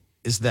landing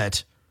is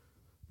that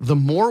the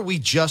more we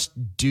just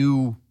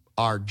do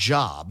our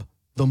job,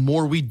 the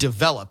more we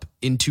develop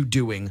into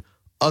doing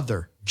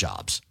other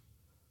jobs.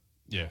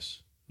 Yes.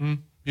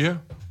 Yeah.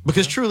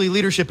 Because truly,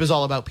 leadership is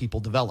all about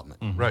people development.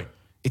 Mm-hmm. Right.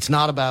 It's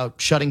not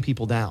about shutting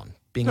people down,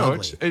 being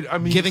ugly,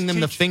 giving them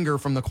the finger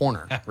from the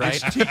corner,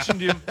 right? It's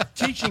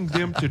teaching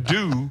them to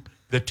do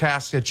the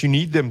tasks that you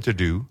need them to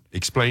do,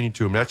 explaining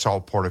to them that's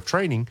all part of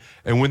training.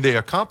 And when they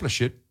accomplish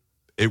it,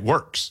 it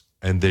works.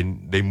 And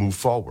then they move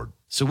forward.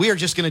 So we are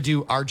just going to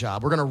do our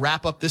job. We're going to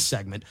wrap up this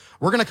segment.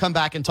 We're going to come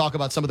back and talk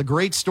about some of the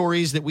great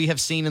stories that we have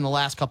seen in the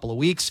last couple of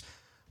weeks.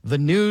 The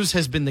news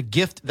has been the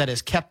gift that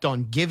has kept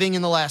on giving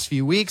in the last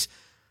few weeks.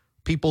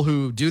 People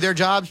who do their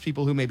jobs,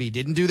 people who maybe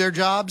didn't do their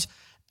jobs.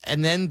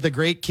 And then the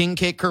great King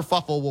Cake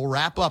Kerfuffle will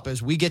wrap up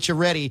as we get you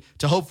ready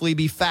to hopefully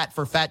be fat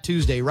for Fat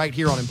Tuesday right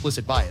here on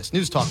Implicit Bias.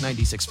 News Talk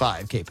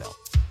 96.5 KPEL.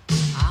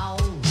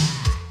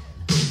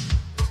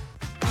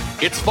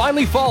 It's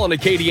finally fall in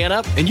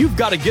Acadiana, and you've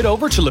got to get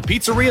over to La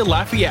Pizzeria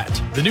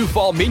Lafayette. The new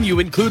fall menu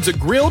includes a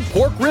grilled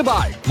pork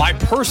ribeye, my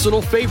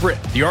personal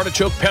favorite. The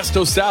artichoke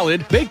pesto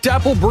salad, baked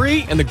apple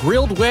brie, and the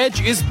grilled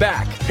wedge is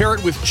back. Pair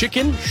it with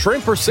chicken,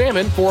 shrimp, or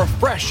salmon for a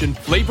fresh and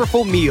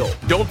flavorful meal.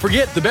 Don't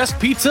forget the best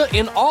pizza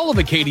in all of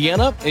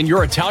Acadiana and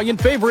your Italian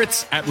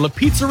favorites at La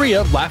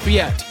Pizzeria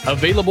Lafayette.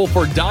 Available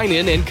for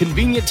dine-in and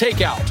convenient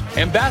takeout.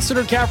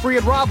 Ambassador Caffrey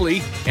at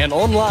Robley and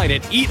online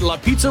at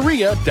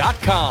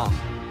eatlapizzeria.com.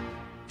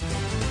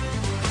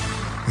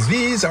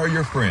 These are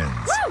your friends.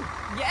 Woo!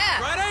 Yeah!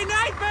 Friday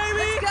night,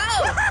 baby!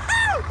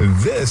 Let's go!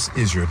 This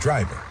is your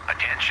driver.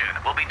 Attention,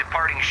 we'll be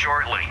departing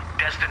shortly.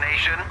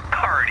 Destination,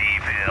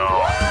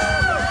 Partyville.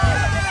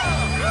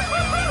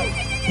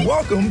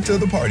 Welcome to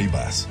the Party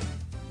Bus.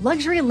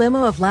 Luxury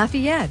Limo of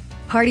Lafayette.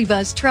 Party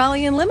Bus,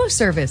 Trolley, and Limo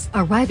Service.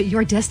 Arrive at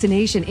your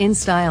destination in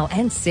style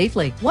and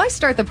safely. Why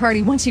start the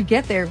party once you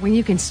get there when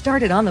you can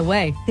start it on the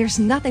way? There's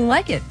nothing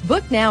like it.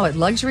 Book now at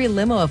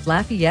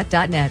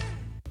luxurylimooflafayette.net.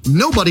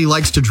 Nobody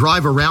likes to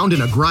drive around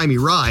in a grimy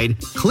ride.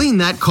 Clean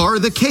that car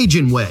the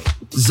Cajun way.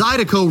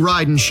 Zydeco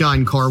Ride and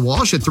Shine Car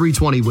Wash at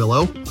 320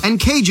 Willow and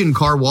Cajun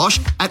Car Wash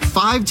at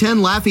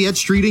 510 Lafayette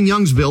Street in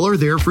Youngsville are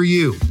there for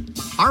you.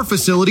 Our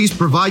facilities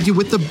provide you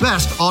with the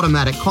best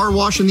automatic car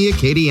wash in the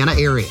Acadiana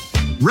area.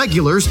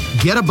 Regulars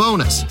get a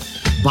bonus.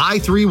 Buy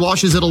 3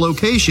 washes at a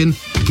location,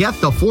 Get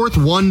the fourth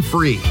one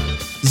free.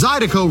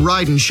 Zydeco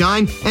Ride and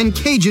Shine and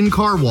Cajun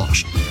Car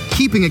Wash.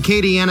 Keeping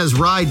Acadiana's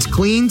rides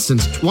clean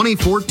since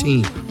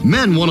 2014.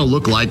 Men want to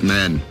look like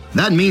men.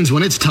 That means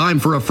when it's time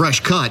for a fresh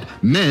cut,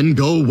 men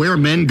go where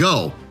men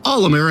go.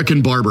 All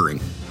American Barbering.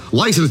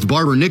 Licensed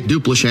barber Nick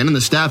Duplichan and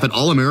the staff at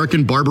All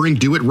American Barbering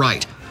do it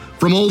right.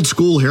 From old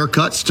school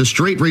haircuts to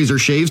straight razor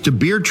shaves to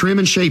beard trim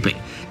and shaping.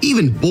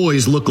 Even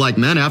boys look like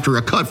men after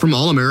a cut from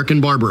All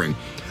American Barbering.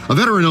 A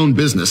veteran-owned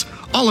business,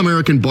 All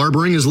American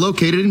Barbering is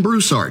located in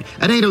Broussard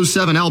at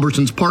 807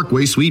 Albertsons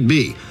Parkway, Suite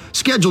B.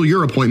 Schedule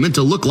your appointment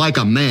to look like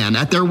a man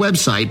at their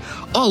website,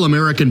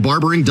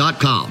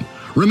 allamericanbarbering.com.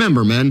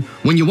 Remember, men,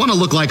 when you want to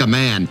look like a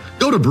man,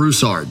 go to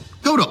Broussard.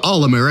 Go to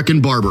All American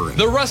Barbering.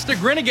 The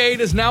Rustic Renegade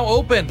is now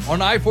open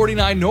on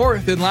I-49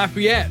 North in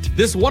Lafayette.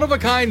 This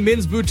one-of-a-kind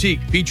men's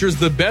boutique features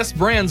the best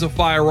brands of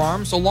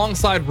firearms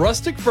alongside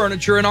rustic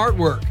furniture and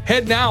artwork.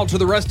 Head now to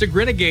the Rustic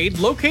Renegade,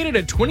 located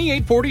at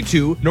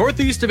 2842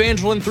 Northeast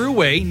Evangeline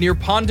Thruway near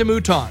Pont de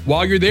Mouton.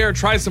 While you're there,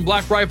 try some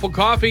Black Rifle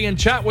coffee and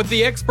chat with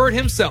the expert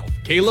himself,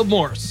 Caleb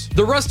Morse.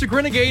 The Rustic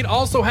Renegade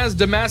also has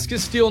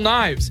Damascus steel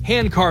knives,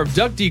 hand-carved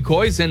duck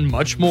decoys, and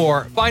much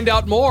more. Find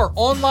out more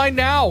online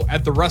now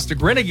at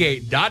therusticrenegade.com.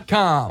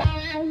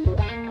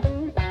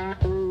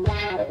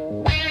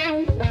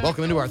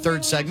 Welcome into our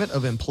third segment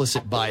of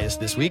Implicit Bias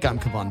this week. I'm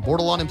Kevon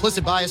Bordelon.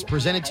 Implicit Bias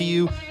presented to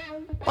you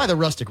by the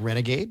Rustic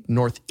Renegade,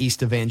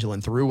 Northeast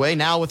Evangeline Thruway.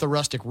 Now with a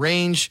rustic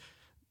range,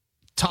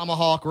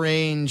 tomahawk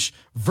range,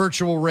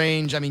 virtual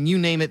range. I mean, you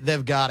name it,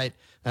 they've got it.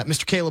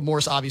 Mr. Caleb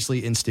Morse,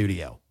 obviously in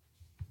studio.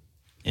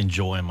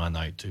 Enjoying my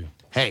night, too.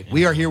 Hey,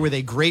 we are here with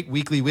a great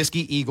weekly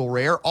whiskey, Eagle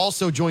Rare.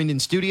 Also joined in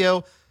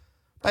studio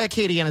by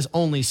Acadiana's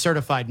only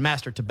certified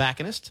master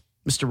tobacconist,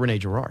 Mr. Rene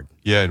Girard.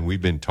 Yeah, and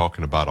we've been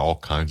talking about all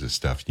kinds of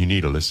stuff. You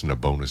need to listen to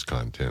bonus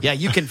content. Yeah,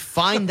 you can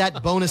find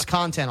that bonus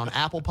content on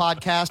Apple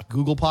Podcast,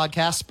 Google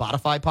Podcast,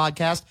 Spotify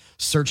Podcast.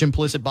 Search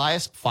Implicit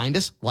Bias. Find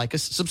us, like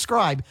us,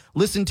 subscribe.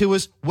 Listen to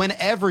us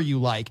whenever you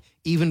like.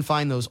 Even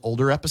find those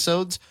older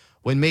episodes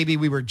when maybe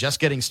we were just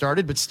getting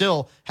started, but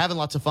still having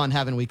lots of fun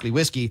having weekly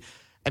whiskey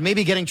and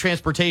maybe getting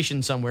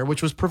transportation somewhere,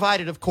 which was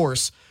provided, of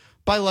course,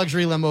 by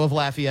Luxury Limo of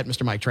Lafayette,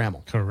 Mr. Mike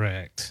Trammell.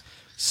 Correct.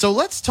 So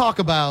let's talk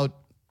about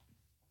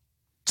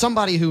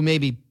somebody who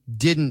maybe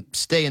didn't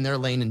stay in their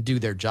lane and do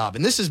their job.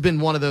 And this has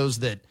been one of those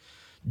that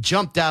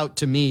jumped out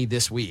to me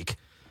this week.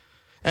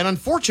 And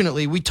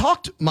unfortunately, we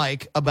talked,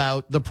 Mike,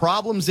 about the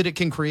problems that it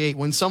can create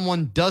when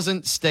someone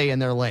doesn't stay in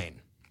their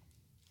lane.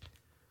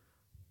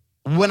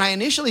 When I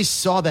initially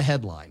saw the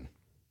headline,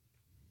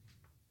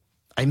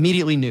 I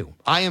immediately knew.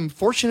 I am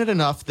fortunate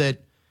enough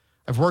that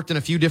I've worked in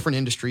a few different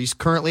industries.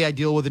 Currently, I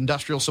deal with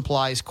industrial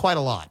supplies quite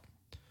a lot.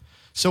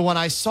 So when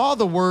I saw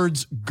the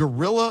words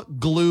Gorilla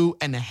Glue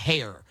and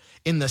hair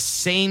in the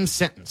same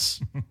sentence,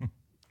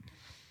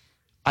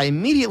 I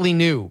immediately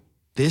knew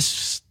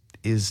this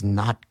is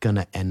not going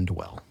to end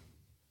well.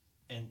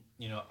 And,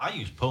 I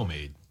use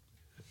pomade.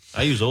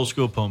 I use old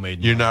school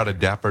pomade. You're not a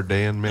Dapper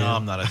Dan, man? No,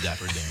 I'm not a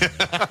Dapper Dan.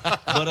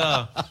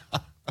 But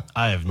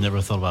I have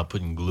never thought about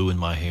putting glue in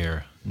my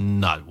hair.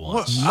 Not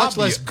once. Well, much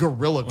less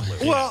Gorilla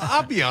Glue. Well,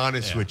 I'll be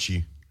honest with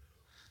you.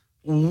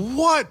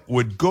 What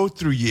would go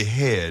through your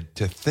head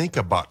to think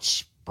about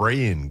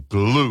spraying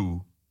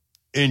glue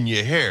in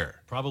your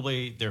hair?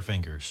 Probably their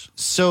fingers.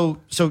 So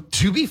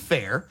to be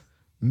fair,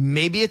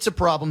 maybe it's a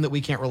problem that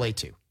we can't relate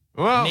to.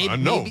 Well,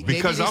 maybe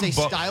because maybe I'm a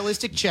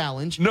stylistic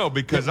challenge. No,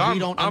 because we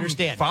don't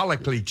understand.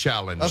 Follically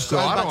challenged, so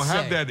I don't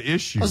have that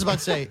issue. I was about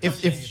to say,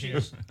 if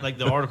like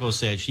the article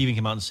said, she even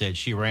came out and said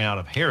she ran out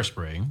of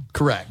hairspray.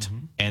 Correct.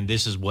 And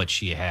this is what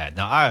she had.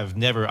 Now,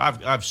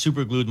 I've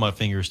super glued my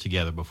fingers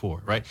together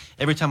before, right?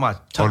 Every time I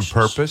touch...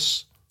 On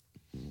purpose?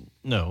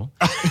 No.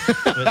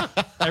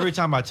 But every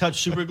time I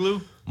touch super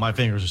glue, my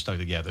fingers are stuck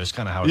together. That's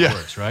kind of how it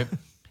works, right?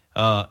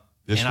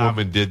 This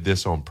woman did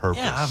this on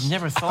purpose. Yeah, I've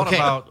never thought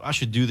about I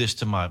should do this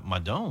to my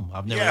dome.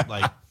 I've never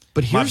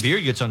but my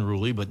beard gets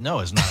unruly, but no,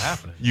 it's not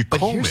happening. You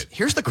comb it.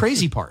 Here's the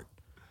crazy part.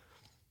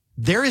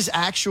 There is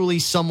actually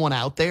someone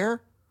out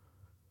there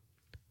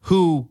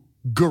who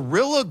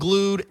Gorilla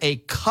Glued a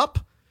cup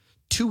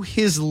to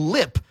his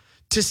lip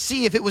to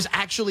see if it was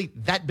actually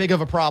that big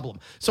of a problem.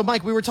 So,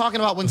 Mike, we were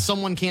talking about when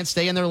someone can't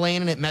stay in their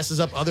lane and it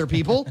messes up other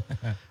people.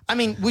 I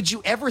mean, would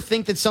you ever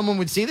think that someone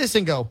would see this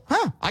and go,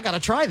 I got to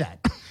try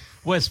that?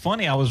 Well, it's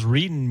funny. I was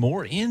reading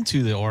more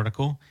into the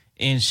article,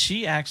 and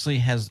she actually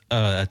has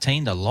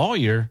attained a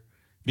lawyer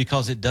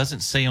because it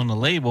doesn't say on the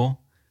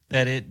label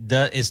that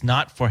it's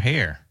not for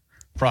hair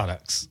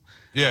products.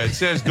 Yeah, it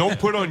says don't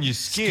put on your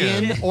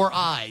skin or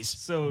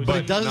eyes. But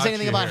it doesn't say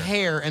anything about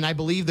hair, and I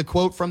believe the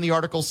quote from the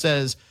article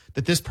says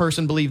that this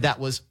person believed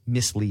that was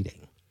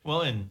misleading.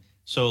 Well, and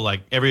so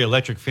like every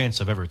electric fence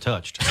I've ever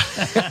touched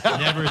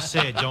never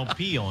said don't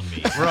pee on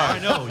me. Right. I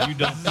know you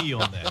don't pee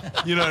on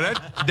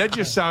that. That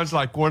just sounds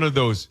like one of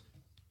those,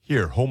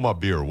 here, hold my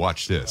beer,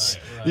 watch this.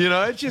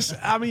 Right. It just,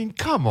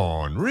 come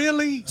on,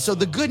 really? So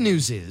the good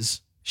news is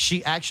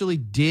she actually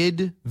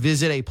did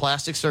visit a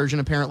plastic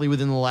surgeon apparently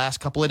within the last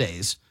couple of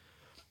days.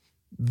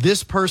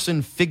 This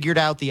person figured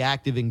out the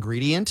active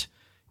ingredient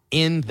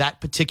in that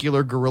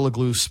particular Gorilla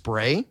Glue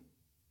spray,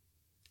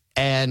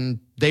 and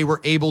they were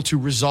able to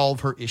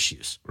resolve her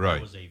issues. Right.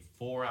 It was a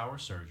 4-hour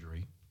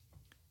surgery.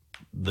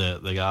 The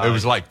guy. It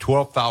was like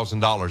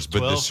 $12,000,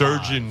 but the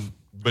surgeon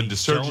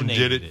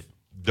donated it.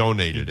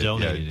 Donated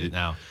it.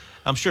 Now,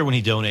 I'm sure when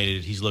he donated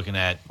it, he's looking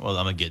at, well,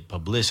 I'm going to get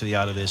publicity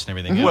out of this and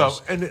everything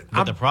else.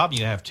 But the problem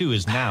you have, too,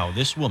 is now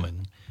this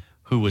woman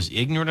who was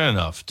ignorant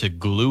enough to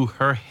glue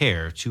her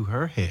hair to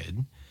her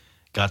head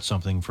got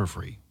something for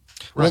free.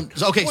 Right.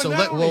 Well, okay, well, so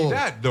not only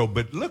that, though,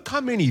 but look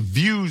how many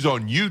views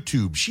on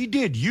YouTube. She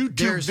did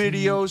YouTube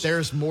videos.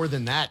 There's more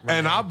than that. Right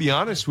and now. I'll be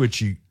honest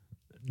with you,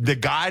 the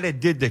guy that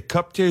did the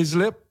cup to his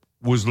lip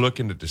was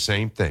looking at the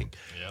same thing.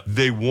 Yep.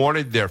 They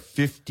wanted their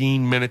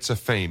 15 minutes of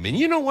fame. And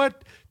you know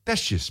what?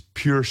 That's just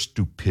pure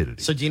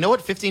stupidity. So do you know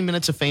what 15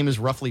 minutes of fame is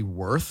roughly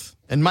worth?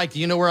 And Mike, do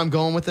you know where I'm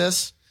going with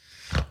this?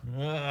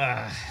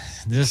 I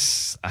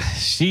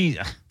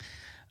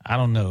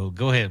don't know.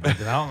 Go ahead.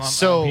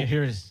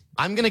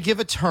 I'm going to give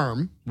a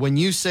term when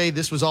you say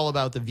this was all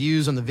about the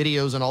views and the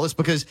videos and all this,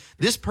 because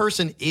this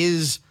person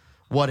is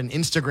an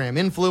Instagram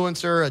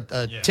influencer,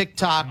 a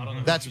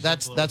TikTok.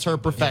 That's her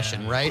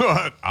profession, right?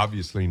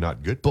 Obviously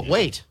not good. But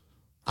wait,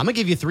 I'm going to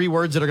give you 3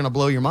 words that are going to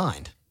blow your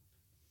mind.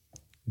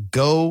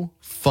 Go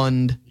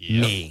fund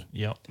me.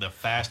 Yep. The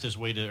fastest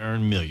way to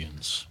earn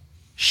millions.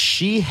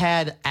 She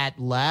had at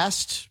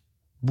the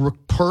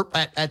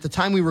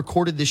time we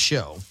recorded this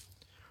show,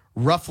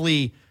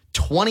 roughly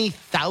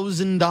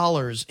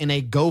 $20,000 in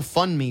a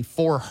GoFundMe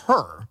for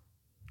her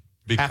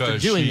because after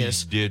doing she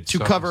this did to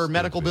cover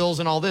medical bills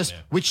and all this,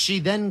 which she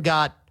then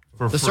got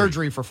the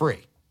surgery for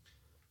free.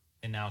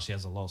 And now she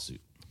has a lawsuit.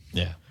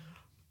 Yeah.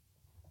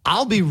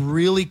 I'll be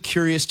really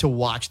curious to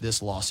watch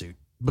this lawsuit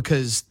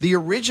because the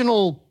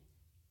original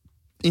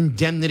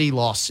indemnity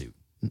lawsuit,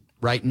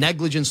 right,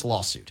 negligence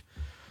lawsuit,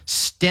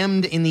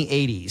 stemmed in the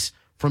 80s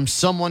from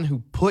someone who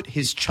put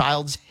his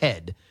child's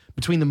head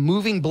between the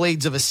moving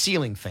blades of a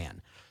ceiling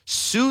fan,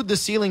 sued the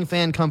ceiling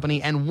fan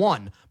company, and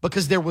won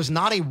because there was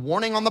not a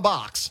warning on the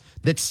box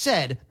that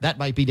said that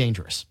might be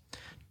dangerous.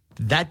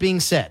 That being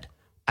said,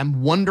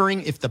 I'm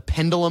wondering if the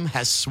pendulum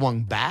has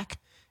swung back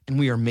and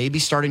we are maybe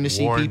starting to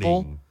see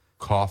people.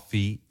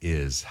 Coffee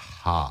is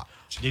hot.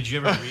 Did you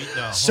ever read?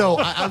 No. So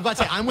I was about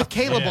to say, I'm with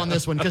Caleb on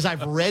this one because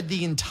I've read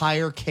the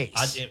entire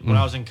case. When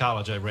I was in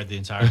college, I read the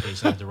entire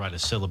case. I had to write a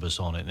syllabus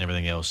on it and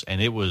everything else,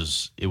 and it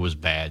was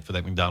bad for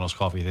that McDonald's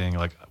coffee thing.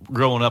 Like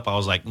growing up, I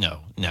was like,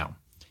 no.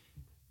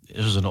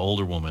 This was an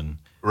older woman,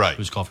 right,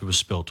 whose coffee was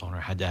spilt on her,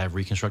 had to have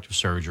reconstructive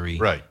surgery,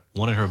 right,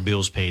 wanted her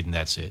bills paid, and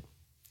that's it.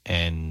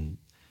 And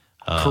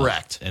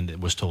correct, and it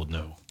was told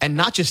no. And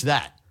not just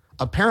that.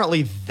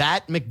 Apparently,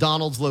 that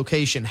McDonald's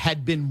location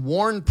had been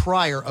warned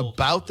prior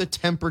about the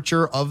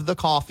temperature of the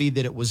coffee,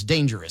 that it was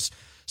dangerous.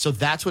 So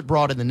that's what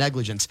brought in the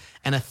negligence.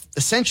 And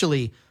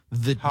essentially,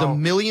 the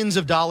millions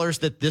of dollars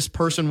that this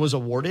person was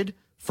awarded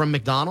from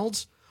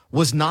McDonald's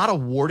was not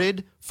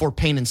awarded for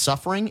pain and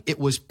suffering. It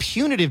was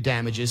punitive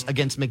damages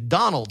against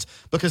McDonald's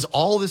because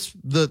all this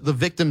the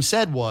victim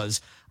said was,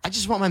 I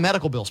just want my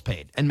medical bills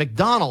paid. And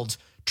McDonald's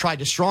tried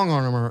to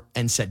strong-arm her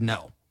and said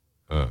no.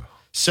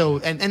 So,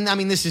 and I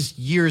mean, this is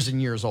years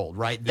and years old,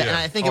 right? Yeah. And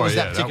I think it was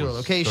that particular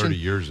location. 30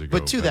 years ago.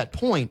 But to that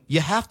point,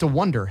 you have to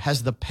wonder,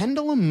 has the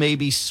pendulum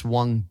maybe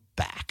swung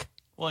back?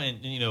 Well,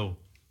 and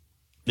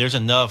there's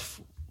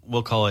enough,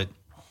 we'll call it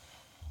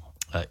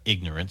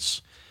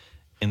ignorance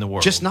in the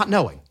world. Just not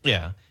knowing.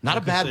 Yeah. Not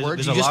a bad word.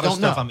 There's You a just lot of don't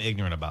stuff know. I'm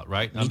ignorant about,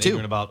 right? Me I'm too.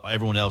 ignorant about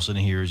everyone else in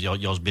here,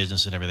 y'all's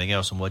business and everything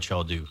else and what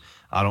y'all do.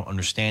 I don't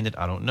understand it.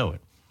 I don't know it.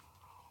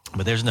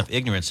 But there's enough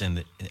ignorance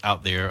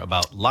out there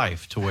about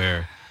life to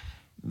where,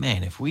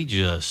 man, if we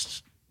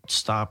just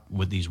stop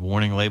with these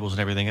warning labels and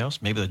everything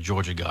else, maybe the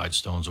Georgia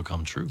Guidestones will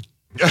come true.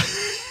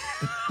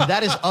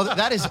 That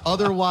is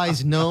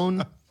otherwise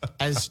known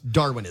as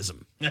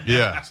Darwinism.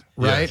 Yeah.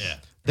 Right? Yeah.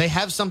 They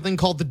have something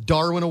called the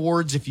Darwin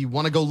Awards. If you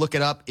want to go look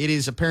it up, it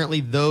is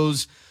apparently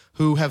those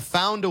who have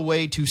found a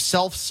way to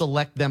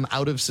self-select them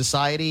out of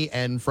society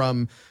and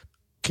from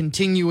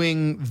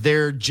continuing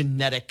their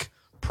genetic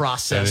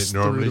process. And it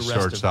normally through the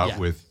rest starts out yeah.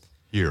 with,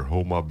 here,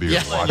 hold my beer.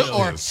 Yeah. Watch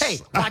Or, this. hey,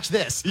 watch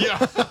this.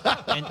 Yeah.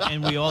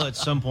 and we all at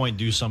some point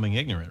do something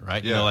ignorant,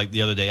 right? Yeah. Like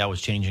the other day I was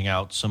changing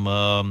out some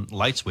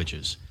light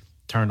switches,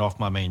 turned off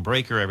my main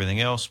breaker, everything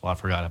else. Well, I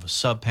forgot I have a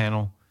sub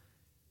panel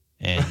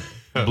and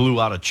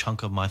blew out a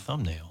chunk of my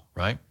thumbnail,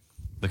 right?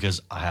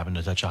 Because I happened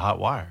to touch a hot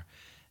wire.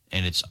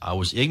 And I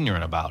was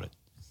ignorant about it.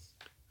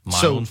 My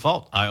own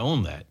fault. I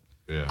own that.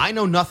 Yeah. I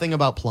know nothing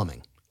about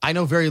plumbing. I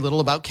know very little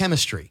about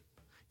chemistry.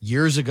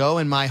 Years ago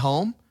in my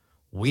home,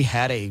 we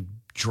had a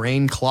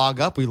drain clog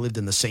up. We lived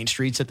in the St.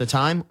 Streets at the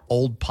time,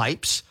 old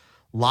pipes,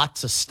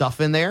 lots of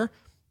stuff in there.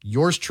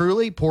 Yours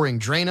truly pouring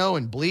Drano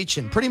and bleach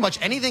and pretty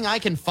much anything I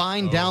can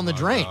find down the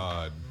drain.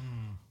 God.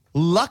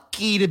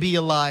 Lucky to be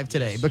alive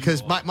today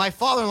because my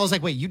father-in-law was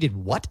like, wait, you did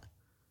what?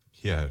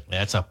 Yeah.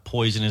 That's a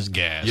poisonous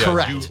gas. Yeah,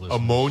 correct.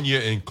 Ammonia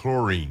and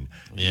chlorine.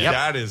 Yeah.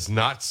 That is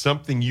not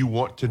something you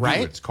want to do.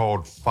 Right? It's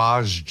called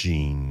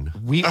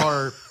phosgene. We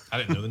are I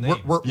didn't know the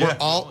name.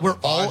 we're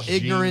all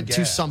ignorant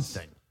to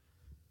something.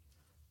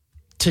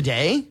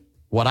 today,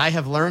 what I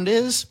have learned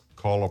is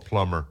call a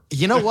plumber.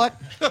 You know what?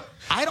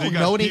 I don't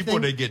know anything. People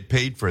that get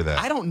paid for that.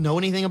 I don't know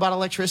anything about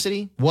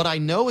electricity. What I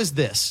know is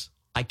this: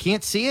 I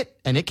can't see it,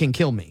 and it can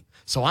kill me.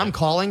 So I'm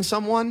calling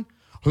someone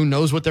who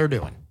knows what they're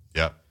doing.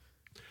 Yep.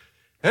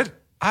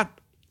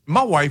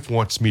 My wife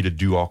wants me to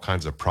do all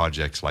kinds of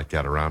projects like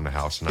that around the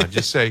house, and I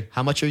just say,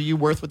 "How much are you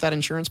worth with that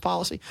insurance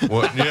policy?"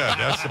 Well, yeah,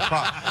 that's the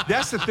problem.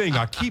 That's the thing.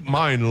 I keep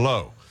mine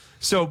low.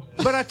 So,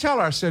 but I tell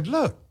her, I said,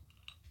 look,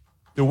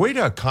 the way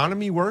the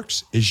economy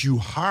works is you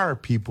hire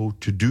people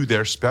to do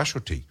their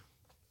specialty.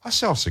 I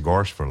sell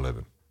cigars for a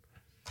living.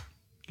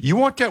 You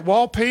want that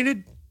wall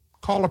painted?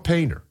 Call a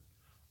painter.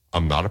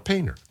 I'm not a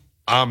painter.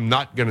 I'm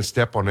not going to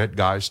step on that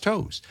guy's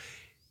toes.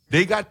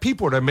 They got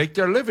people that make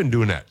their living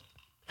doing that.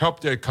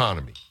 Help the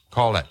economy.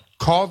 Call that.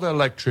 Call the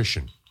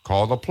electrician.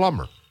 Call the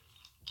plumber.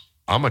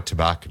 I'm a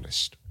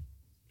tobacconist.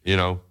 You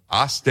know,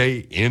 I stay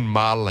in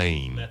my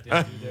lane. Let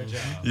them do their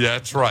job. Yeah,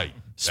 that's right.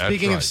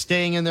 Speaking of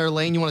staying in their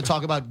lane, you want to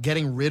talk about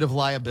getting rid of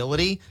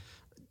liability?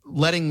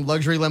 Letting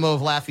Luxury Limo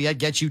of Lafayette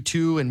get you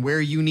to and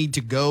where you need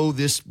to go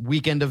this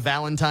weekend of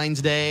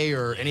Valentine's Day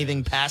or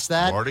anything past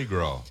that? Mardi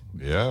Gras.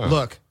 Yeah.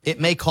 Look, it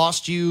may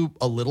cost you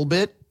a little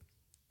bit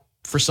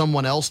for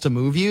someone else to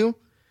move you.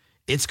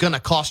 It's going to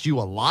cost you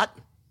a lot.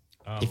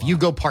 If you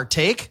go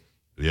partake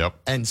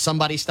and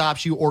somebody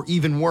stops you, or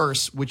even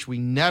worse, which we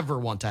never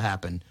want to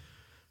happen,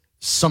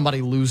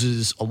 somebody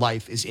loses a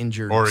life, is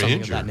injured, or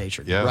something of that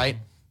nature, right?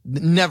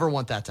 Never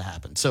want that to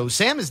happen. So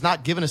Sam is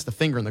not giving us the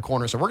finger in the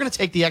corner, so we're going to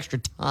take the extra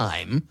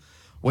time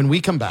when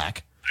we come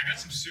back. I got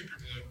some super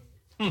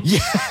glue. Yeah.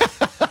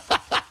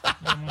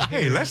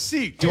 Hey, let's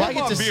see.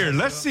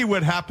 Let's see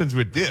what happens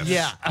with this.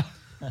 Yeah.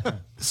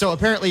 So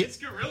apparently, it's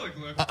Gorilla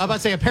Glue. I'm about to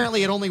say,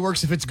 apparently it only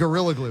works if it's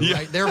Gorilla Glue,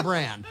 right? Their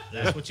brand.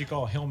 That's what you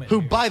call helmet.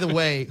 Who, by the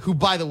way,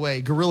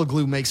 Gorilla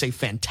Glue makes a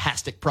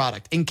fantastic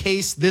product. In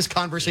case this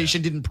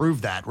conversation didn't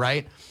prove that,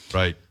 right?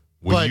 Right.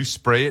 When you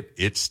spray it,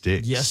 it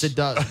sticks. Yes, it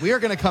does. We are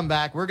going to come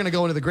back. We're going to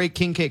go into the great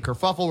King Cake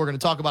Kerfuffle. We're going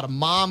to talk about a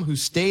mom who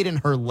stayed in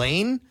her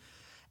lane.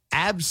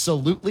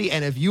 Absolutely.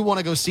 And if you want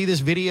to go see this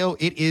video,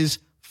 it is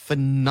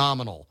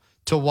phenomenal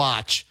to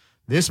watch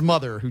this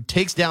mother who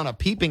takes down a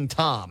peeping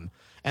Tom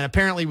and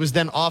apparently was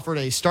then offered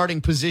a starting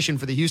position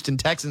for the Houston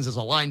Texans as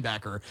a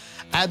linebacker.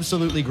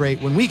 Absolutely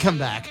great. When we come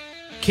back,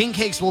 King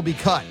Cakes will be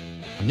cut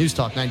on News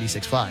Talk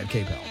 96.5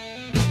 KPEL.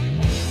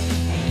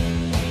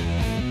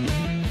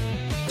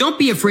 Don't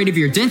be afraid of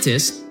your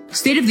dentist.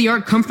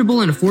 State-of-the-art,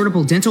 comfortable, and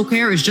affordable dental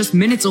care is just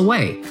minutes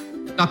away.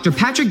 Dr.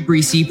 Patrick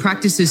Breesy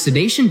practices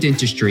sedation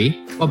dentistry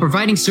while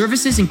providing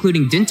services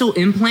including dental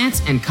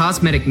implants and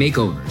cosmetic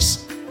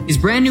makeovers. His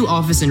brand new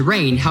office in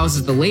Rain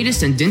houses the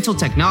latest in dental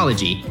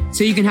technology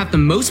so you can have the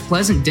most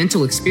pleasant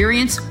dental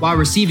experience while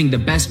receiving the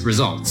best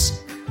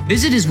results.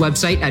 Visit his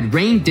website at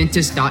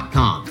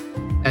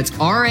raindentist.com. That's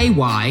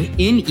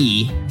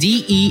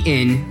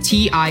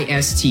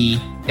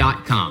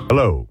RAYNEDENTIST.com.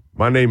 Hello.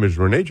 My name is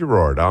Rene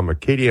Girard. I'm a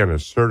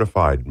Acadiana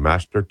certified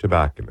master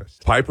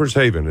tobacconist. Piper's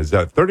Haven is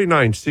at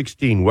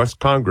 3916 West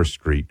Congress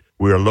Street.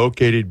 We are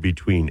located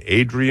between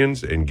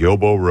Adrian's and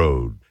Gilboa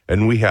Road,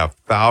 and we have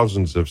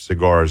thousands of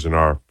cigars in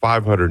our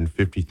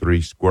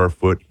 553 square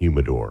foot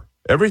humidor.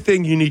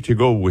 Everything you need to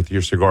go with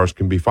your cigars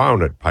can be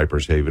found at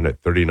Piper's Haven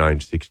at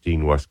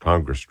 3916 West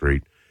Congress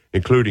Street,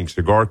 including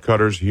cigar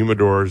cutters,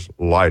 humidors,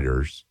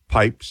 lighters,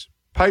 pipes,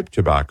 pipe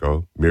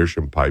tobacco,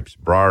 meerschaum pipes,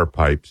 briar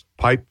pipes,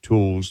 pipe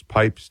tools,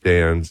 pipe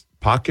stands,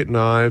 pocket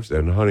knives,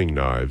 and hunting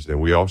knives, and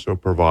we also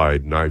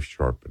provide knife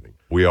sharpening.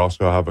 We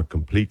also have a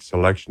complete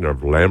selection of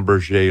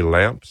Lamborghini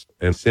lamps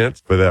and scents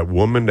for that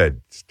woman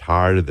that's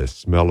tired of the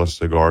smell of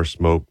cigar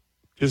smoke.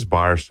 Just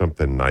buy her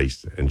something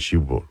nice, and she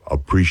will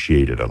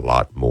appreciate it a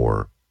lot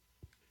more.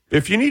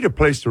 If you need a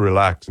place to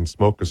relax and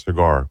smoke a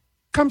cigar,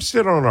 come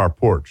sit on our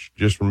porch.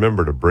 Just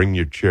remember to bring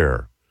your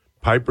chair.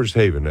 Piper's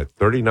Haven at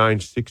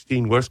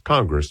 3916 West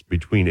Congress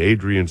between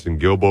Adrian's and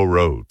Gilboa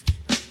Road.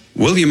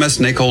 William S.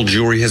 Nicol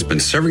Jewelry has been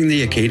serving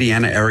the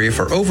Acadiana area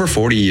for over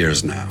 40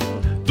 years now.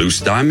 Loose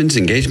diamonds,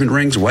 engagement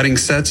rings, wedding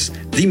sets,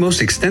 the most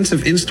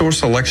extensive in-store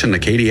selection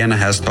Acadiana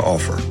has to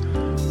offer.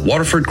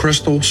 Waterford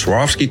Crystal,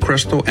 Swarovski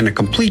Crystal, and a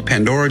complete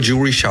Pandora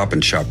jewelry shop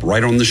and shop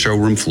right on the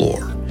showroom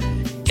floor.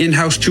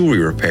 In-house jewelry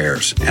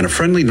repairs and a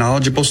friendly,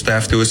 knowledgeable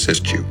staff to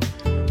assist you.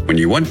 When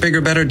you want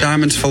bigger, better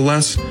diamonds for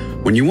less,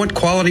 when you want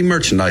quality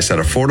merchandise at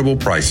affordable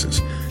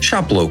prices,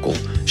 shop local.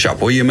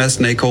 Shop William S.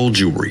 Nicol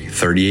Jewelry,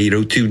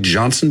 3802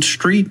 Johnson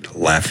Street,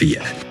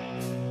 Lafayette.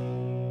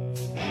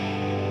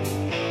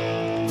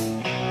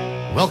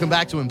 Welcome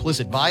back to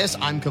Implicit Bias.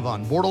 I'm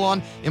Kavan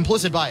Bordelon.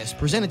 Implicit Bias,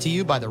 presented to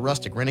you by the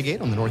Rustic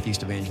Renegade on the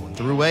northeast of Angelin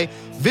Thruway.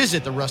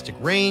 Visit the Rustic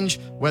Range,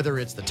 whether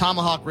it's the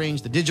Tomahawk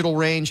Range, the Digital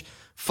Range.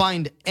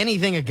 Find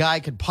anything a guy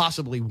could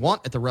possibly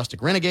want at the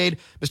Rustic Renegade.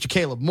 Mr.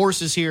 Caleb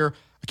Morse is here,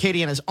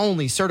 Acadiana's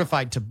only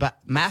certified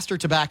master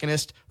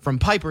tobacconist from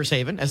Piper's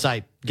Haven, as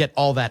I get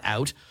all that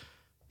out.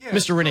 Yeah,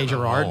 Mr. Rene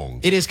Girard. Long.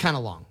 It is kind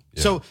of long.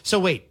 Yeah. So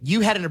wait, you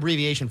had an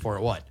abbreviation for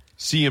it. What?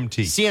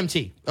 CMT.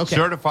 CMT. Okay.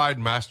 Certified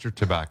Master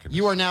Tobacconist.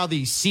 You are now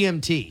the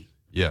CMT.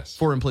 Yes.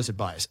 For Implicit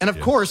Bias. And of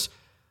course,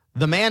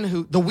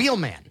 the wheel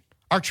man,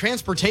 our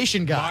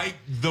transportation guy.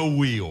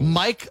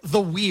 Mike the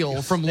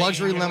Wheel from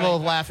Luxury Limo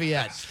of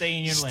Lafayette. Stay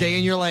in your lane. Stay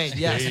in your lane,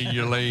 yes. Stay in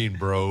your lane,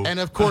 bro. And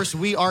of course,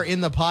 we are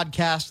in the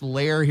podcast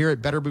lair here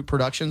at Better Boot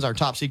Productions, our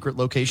top secret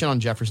location on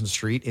Jefferson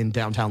Street in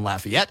downtown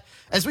Lafayette,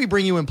 as we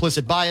bring you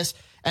Implicit Bias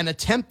and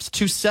attempt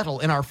to settle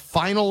in our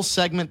final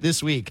segment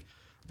this week,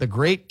 the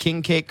great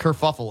King Cake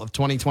Kerfuffle of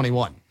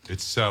 2021.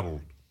 It's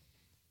settled.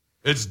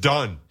 It's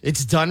done.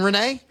 It's done,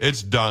 Renee?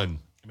 It's done.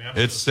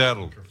 It's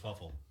settled.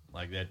 Kerfuffle.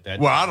 Like that.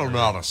 Well, I don't know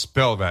how to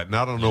spell that, and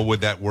I don't know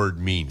what that word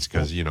means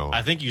because,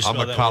 I think you spell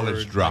I'm a that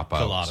college word dropout.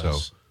 like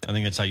coladas. I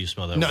think that's how you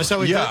spell that No, word.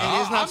 so it is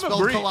I'm not spelled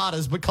agreeing.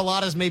 coladas, but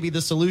coladas may be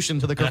the solution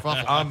to the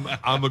kerfuffle.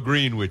 I'm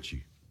agreeing with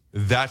you.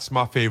 That's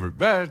my favorite.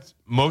 But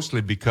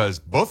mostly because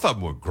both of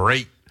them were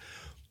great,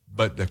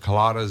 but the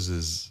coladas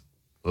is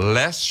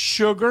less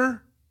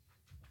sugar.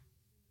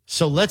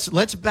 So let's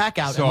back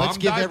out So and let's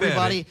I'm give diabetic.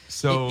 everybody.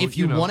 So, if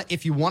you you know.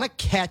 want to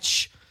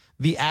catch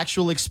the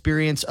actual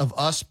experience of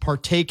us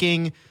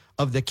partaking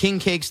of the king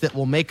cakes that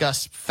will make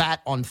us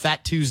fat on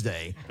Fat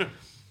Tuesday.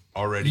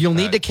 Already, you'll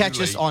need to too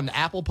catch us late. on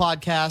Apple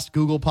Podcast,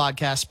 Google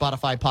Podcast,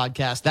 Spotify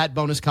Podcast. That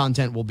bonus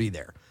content will be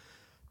there.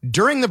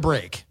 During the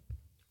break,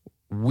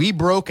 we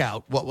broke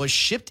out what was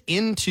shipped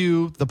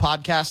into the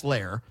podcast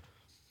lair,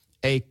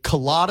 a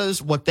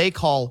coladas, what they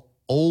call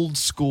old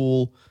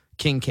school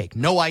king cake,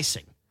 no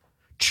icing,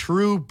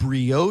 true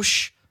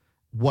brioche,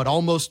 what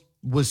almost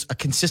was a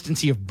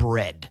consistency of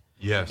bread.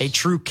 Yes. A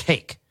true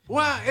cake.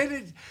 Well,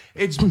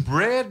 it's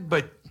bread,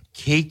 but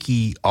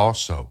cakey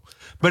also.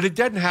 But it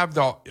doesn't have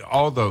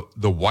all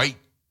the white,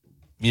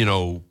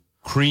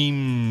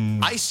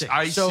 cream Icing.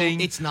 So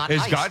it's not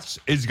iced.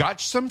 It's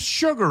got some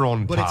sugar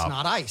on But top. it's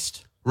not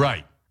iced.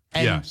 Right.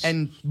 And, yes.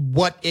 and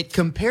what it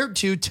compared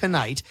to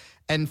tonight,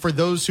 and for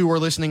those who are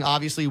listening,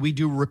 obviously we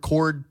do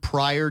record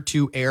prior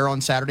to air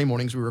on Saturday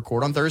mornings. We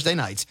record on Thursday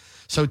nights.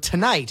 So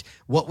tonight,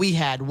 what we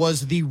had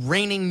was the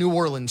reigning New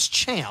Orleans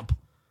champ,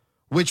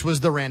 which was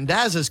the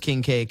Randazza's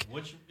King Cake.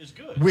 Which is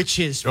good. Which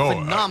is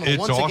phenomenal. It's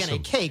Once awesome. again, a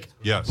cake,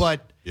 Yes.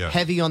 but Yes.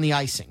 heavy on the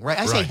icing, right?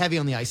 I say Right. heavy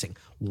on the icing.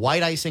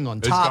 White icing on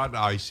It's top. got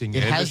icing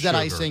It and has the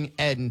that sugar. icing,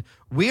 and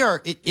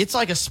it's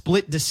like a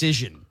split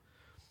decision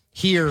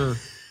here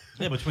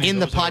between in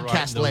the those that are right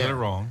podcast and those layer. that are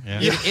wrong.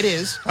 Yeah. It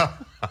is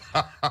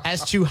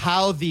as to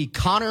how the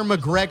Conor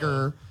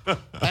McGregor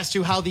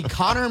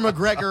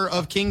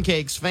of King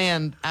Cakes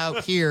fan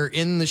out here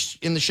in the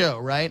show,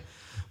 right?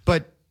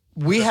 But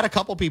we had a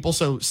couple people.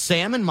 So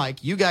Sam and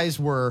Mike, you guys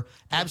were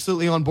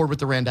absolutely on board with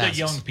the Randazzas. The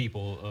young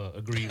people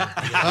agree with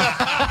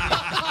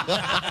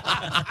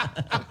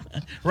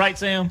right,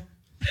 Sam?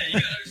 Yeah, you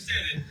gotta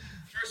understand it.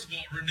 First of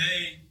all,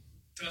 Renee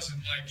doesn't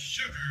like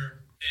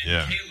sugar, and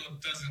Yeah.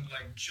 Caleb doesn't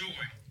like joy.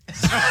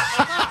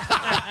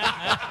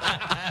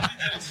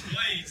 That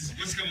explains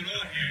what's going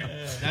on here.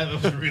 That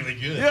was really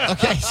good. Yeah.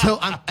 Okay, so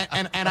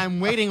I'm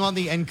waiting on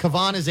and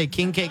Kavan is a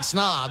King Cake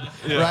snob,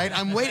 right?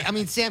 I'm waiting. I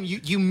mean, Sam,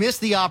 you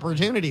missed the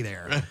opportunity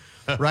there,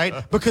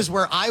 right? Because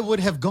where I would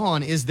have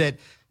gone is that,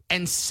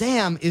 and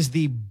Sam is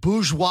the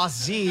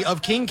bourgeoisie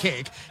of King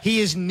Cake. He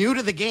is new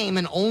to the game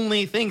and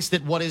only thinks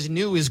that what is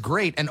new is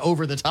great and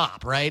over the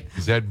top, right?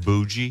 Is that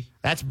bougie?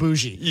 That's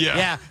bougie.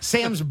 Yeah.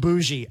 Sam's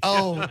bougie.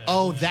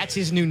 Oh, that's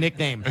his new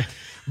nickname.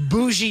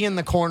 Bougie in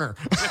the corner.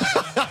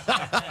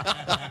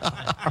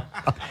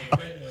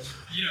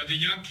 The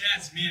young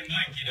cats, me and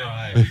Mike, we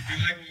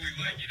like what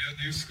we like,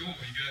 new school,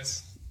 you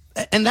guys.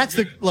 And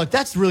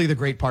that's really the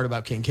great part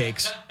about King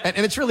Cakes. And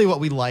it's really what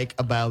we like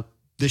about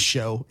this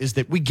show is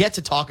that we get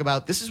to talk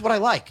about, this is what I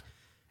like.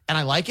 And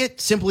I like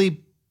it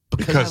simply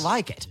because I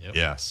like it.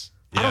 Yes.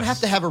 I don't have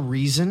to have a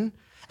reason.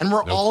 And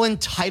we're all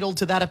entitled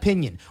to that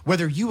opinion.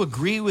 Whether you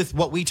agree with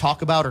what we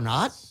talk about or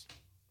not,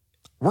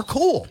 we're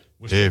cool.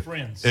 We're still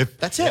friends.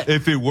 That's it.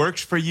 If it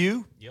works for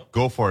you,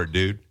 go for it,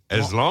 dude.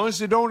 As long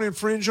as it don't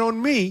infringe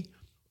on me,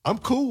 I'm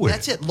cool with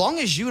That's it. Long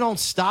as you don't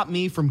stop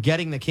me from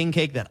getting the king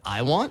cake that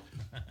I want,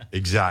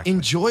 Exactly.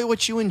 enjoy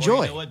what you Or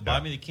enjoy. you know what?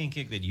 Buy me the king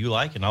cake that you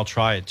like, and I'll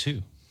try it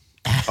too.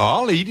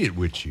 I'll eat it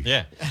with you.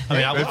 Yeah. I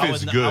mean, If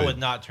it's I good. would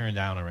not turn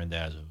down a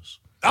Randazzo's.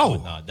 Oh, I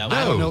would not. That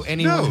I don't know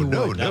anyone who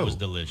would. That was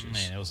delicious.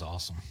 Man, it was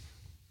awesome.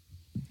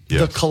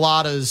 The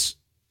coladas,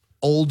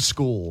 old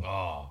school.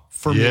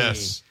 For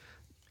Yes.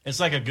 It's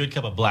like a good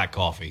cup of black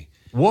coffee.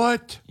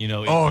 What?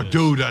 Oh,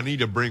 dude, I need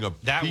to bring a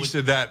That piece would-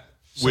 of that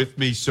with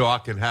me so I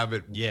can have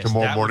it Yes,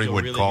 tomorrow that would morning go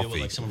with really good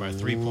coffee. like some of our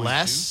 3.2.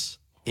 Less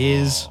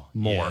is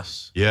more.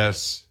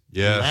 Yes.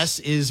 Yes. Less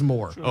is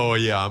more. Oh,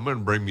 yeah. I'm going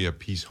to bring me a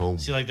piece home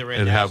See, like the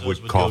and have Randazzo's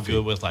with would coffee. go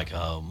good with like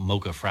a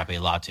mocha frappe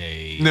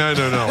latte. No.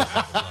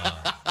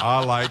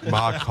 I like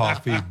my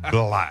coffee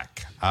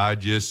black. I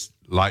just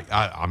like,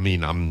 I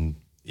mean, I'm,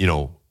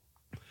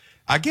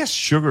 I guess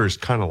sugar is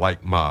kind of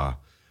like my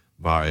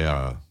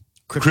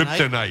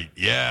kryptonite.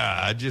 Yeah.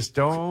 I just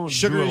don't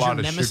Sugar do a is lot your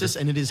of nemesis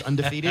sugar. and it is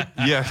undefeated.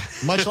 Yeah.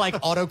 Much like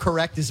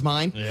autocorrect is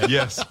mine.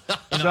 Yes.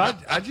 So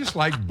I just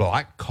like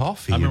black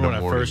coffee I in remember the when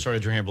I morning. first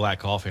started drinking black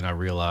coffee and I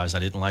realized I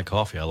didn't like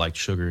coffee. I liked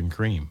sugar and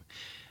cream.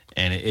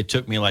 And it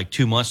took me like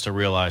 2 months to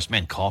realize,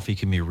 man, coffee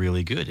can be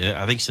really good.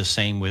 I think it's the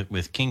same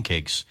with king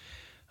cakes.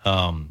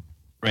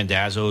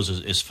 Randazzo's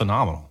is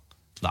phenomenal.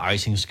 The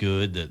icing's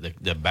good.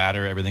 The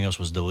batter, everything else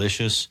was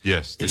delicious.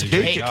 Yes, the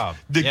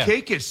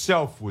cake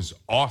itself was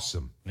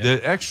awesome. Yeah.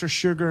 The extra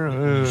sugar,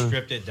 we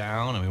stripped it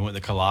down, and we went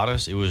the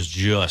coladas. It was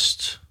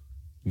just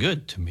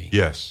good to me.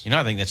 Yes,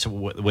 I think that's the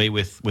way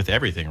with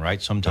everything,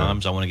 right?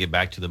 Sometimes I want to get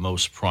back to the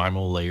most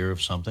primal layer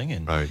of something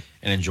and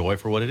enjoy it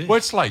for what it is. Well,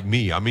 it's like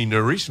me. I mean,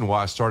 the reason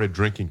why I started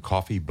drinking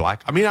coffee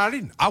black. I mean,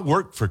 I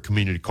worked for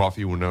community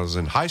coffee when I was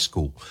in high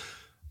school.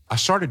 I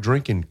started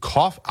drinking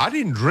coffee. I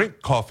didn't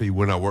drink coffee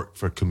when I worked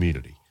for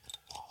community.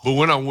 But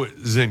when I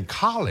was in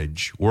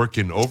college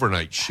working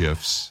overnight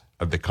shifts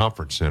at the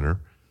conference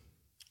center,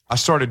 I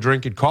started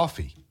drinking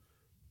coffee.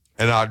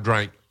 And I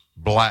drank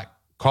black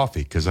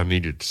coffee because I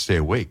needed to stay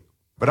awake.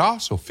 But I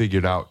also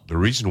figured out the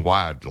reason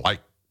why I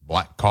liked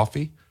black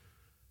coffee.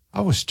 I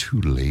was too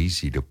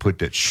lazy to put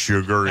that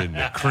sugar and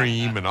the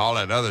cream and all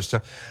that other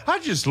stuff. I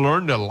just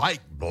learned to like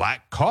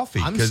black coffee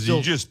because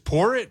you just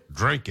pour it,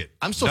 drink it.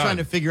 I'm still trying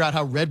to figure out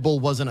how Red Bull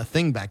wasn't a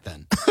thing back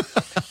then.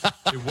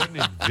 It wasn't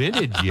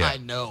invented yet. I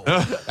know.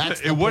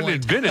 It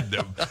wasn't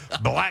invented.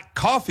 Black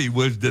coffee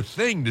was the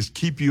thing to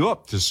keep you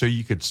up so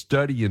you could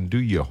study and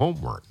do your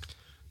homework.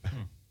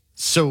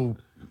 So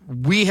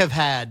we have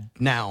had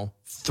now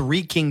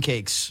 3 king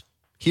cakes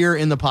here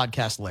in the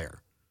podcast lair.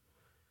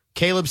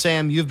 Caleb,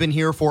 Sam, you've been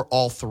here for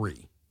all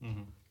 3.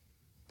 Mm-hmm.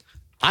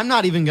 I'm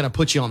not even going to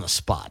put you on the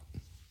spot.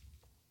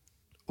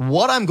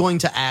 What I'm going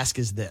to ask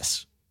is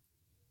this.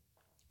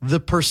 The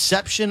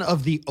perception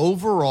of the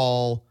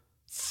overall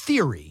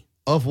theory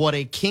of what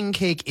a king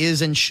cake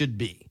is and should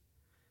be,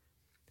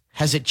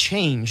 has it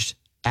changed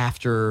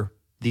after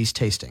these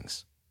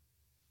tastings?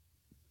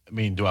 I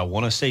mean, do I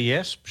want to say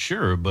yes?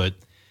 Sure, but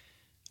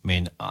I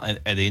mean,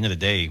 at the end of the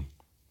day,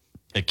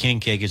 a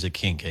king cake is a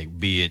king cake,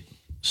 be it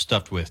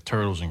stuffed with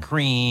turtles and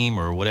cream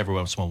or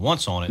whatever someone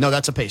wants on it. No,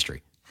 that's a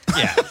pastry.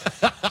 Yeah.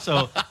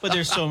 But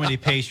there's so many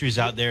pastries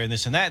out there and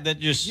this and that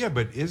just... Yeah,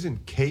 but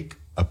isn't cake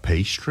a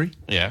pastry?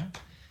 Yeah.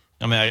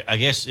 I mean, I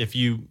guess if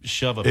you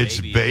shove a it's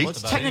baby... baked. Well,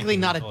 it's technically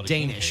not a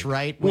Danish,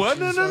 right? Well,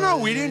 no.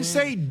 We didn't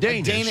say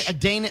Danish.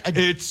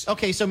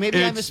 Okay, so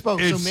maybe I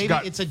misspoke. So maybe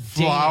it's a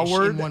Danish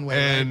in one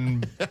way.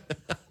 And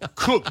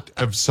cooked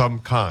of some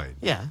kind.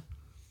 Yeah.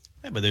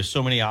 But there's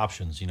so many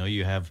options.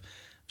 You have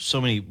so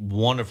many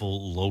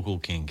wonderful local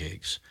king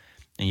cakes,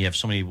 and you have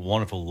so many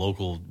wonderful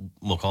local,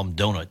 we'll call them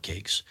donut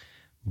cakes.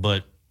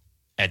 But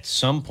at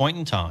some point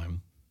in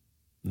time,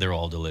 they're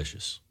all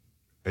delicious.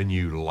 And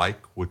you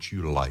like what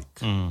you like.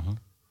 Mm-hmm.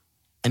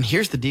 And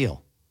here's the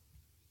deal.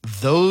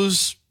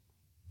 Those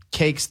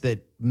cakes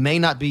that may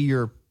not be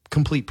your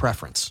complete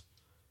preference,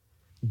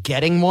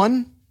 getting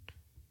one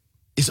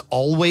is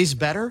always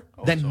better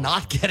than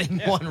not getting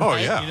one,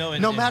 right? Oh, yeah.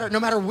 No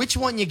matter which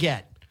one you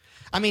get.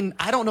 I mean,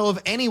 I don't know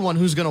of anyone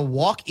who's going to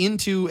walk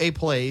into a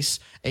place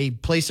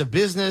of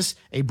business,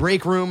 a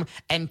break room,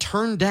 and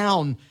turn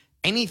down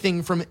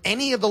anything from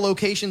any of the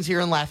locations here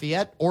in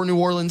Lafayette or New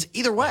Orleans,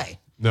 either way.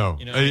 No.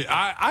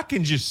 I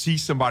can just see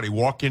somebody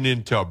walking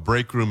into a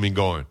break room and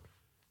going,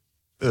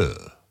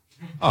 ugh,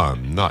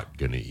 I'm not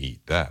going to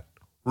eat that.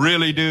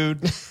 Really,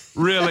 dude?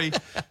 Really?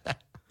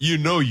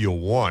 You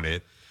want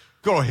it.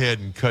 Go ahead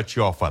and cut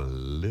you off a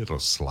little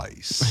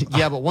slice.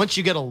 Yeah, but once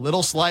you get a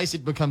little slice,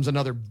 it becomes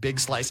another big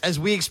slice, as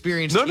we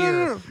experienced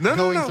going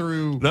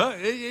through.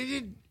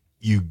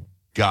 You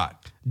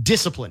got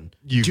discipline.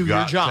 You do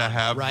got your job, to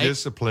have right?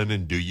 discipline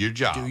and do your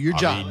job. Do your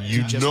job. I mean,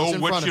 you know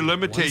what your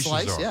limitations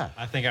slice, are. Yeah.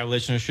 I think our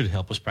listeners should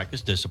help us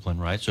practice discipline,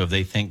 right? So if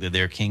they think that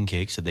their king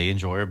cakes that they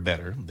enjoy are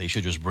better, they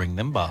should just bring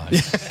them by.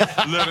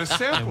 Let us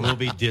sample. And we'll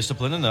be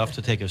disciplined enough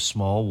to take a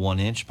small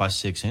 1-inch by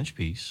 6-inch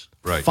piece.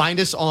 Right. Find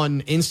us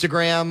on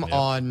Instagram,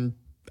 on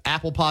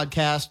Apple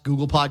Podcast,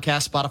 Google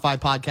Podcast, Spotify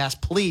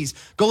Podcast. Please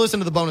go listen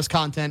to the bonus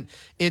content.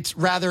 It's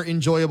rather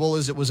enjoyable,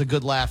 as it was a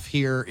good laugh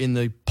here in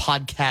the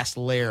podcast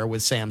lair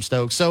with Sam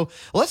Stokes. So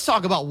let's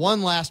talk about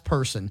one last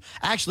person.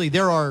 Actually,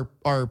 there are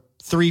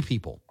 3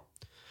 people.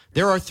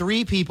 There are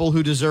 3 people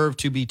who deserve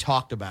to be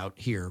talked about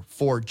here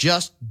for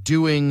just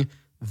doing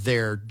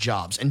their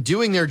jobs and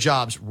doing their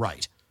jobs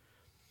right.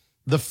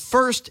 The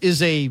first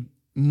is a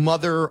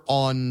mother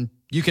on...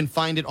 You can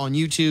find it on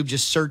YouTube.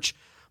 Just search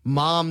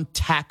Mom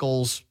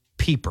Tackles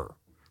Peeper,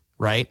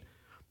 right?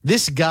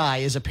 This guy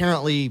is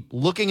apparently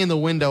looking in the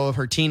window of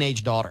her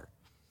teenage daughter.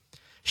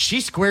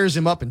 She squares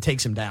him up and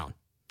takes him down.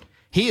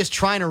 He is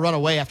trying to run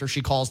away after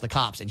she calls the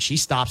cops, and she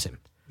stops him.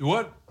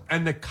 What?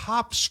 And the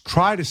cops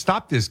try to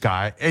stop this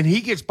guy, and he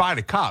gets by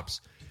the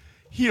cops.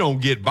 He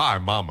don't get by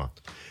Mama.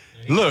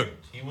 Look.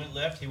 He went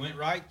left, he went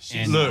right.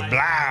 And look,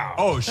 blah.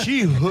 Oh,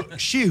 she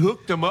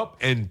hooked him up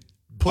and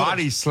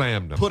body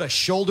slammed him. Put a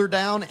shoulder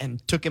down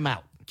and took him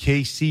out.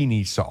 KC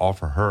needs to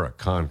offer her a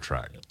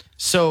contract.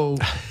 So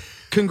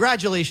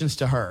congratulations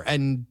to her.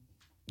 And,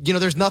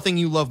 there's nothing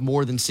you love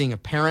more than seeing a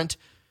parent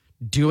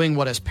doing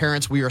what as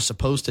parents we are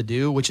supposed to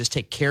do, which is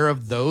take care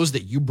of those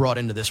that you brought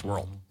into this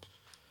world.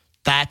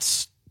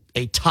 That's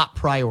a top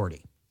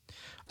priority.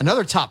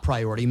 Another top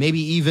priority, maybe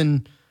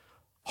even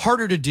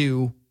harder to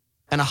do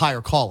and a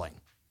higher calling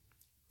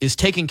is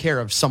taking care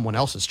of someone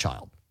else's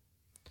child.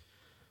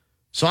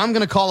 So I'm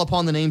going to call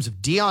upon the names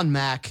of Dion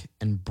Mack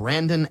and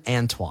Brandon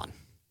Antoine.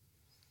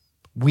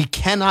 We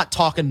cannot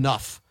talk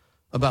enough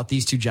about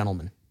these two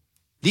gentlemen.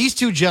 These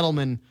two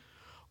gentlemen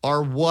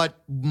are what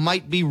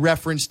might be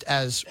referenced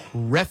as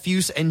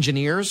refuse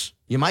engineers.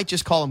 You might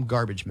just call them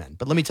garbage men.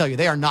 But let me tell you,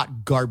 they are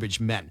not garbage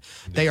men.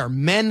 They are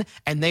men,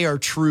 and they are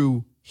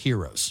true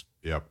heroes.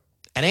 Yep.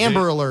 An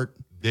Amber Alert.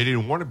 They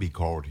didn't want to be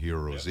called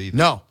heroes either.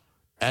 No.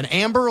 An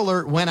Amber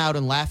Alert went out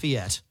in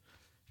Lafayette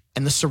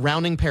and the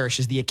surrounding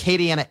parishes, the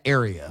Acadiana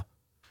area,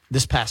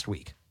 this past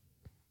week.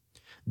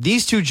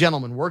 These two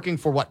gentlemen working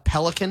for what,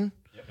 Pelican?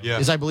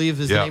 Yeah. I believe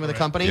is the name of the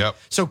company. Yep.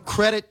 So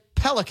credit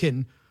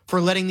Pelican for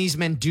letting these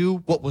men do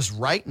what was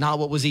right, not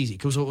what was easy.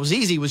 Because what was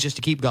easy was just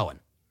to keep going.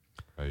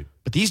 Right.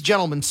 But these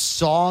gentlemen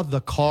saw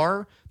the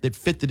car that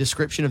fit the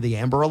description of the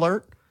Amber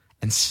Alert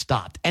and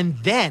stopped. And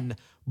then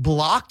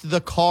blocked the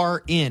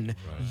car in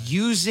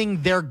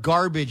using their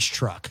garbage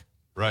truck.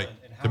 Right.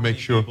 To make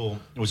sure.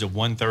 Was it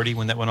 1:30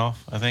 when that went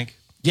off, I think?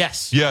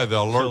 Yes. Yeah, the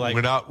alert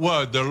went out.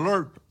 Well, the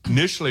alert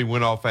initially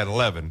went off at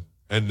 11,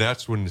 and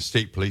that's when the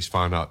state police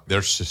found out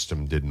their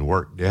system didn't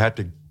work. They had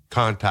to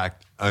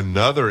contact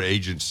another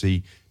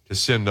agency to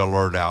send the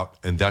alert out,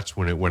 and that's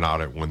when it went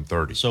out at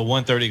 1:30. So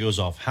 1:30 goes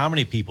off. How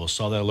many people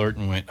saw that alert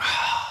and went,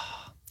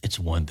 it's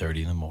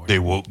 1:30 in the morning? They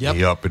woke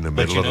me up in the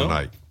middle of the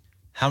night.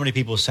 How many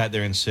people sat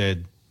there and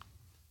said,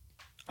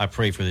 I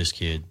pray for this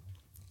kid.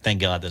 Thank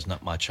God that's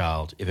not my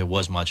child. If it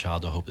was my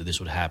child, I hope that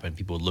this would happen.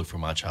 People would look for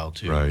my child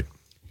too. Right.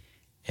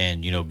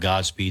 And,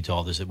 Godspeed to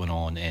all this that went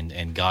on.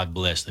 And God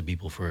bless the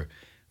people for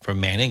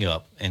manning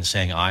up and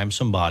saying, I am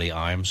somebody,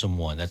 I am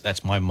someone.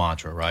 That's my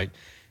mantra, right?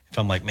 If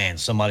I'm like, man,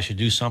 somebody should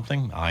do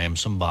something, I am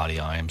somebody,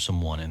 I am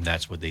someone. And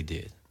that's what they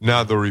did.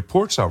 Now, the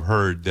reports I've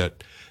heard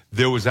that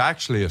there was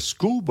actually a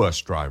school bus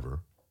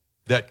driver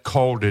that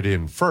called it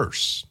in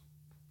first.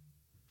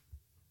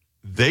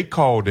 They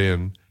called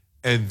in,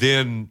 and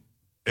then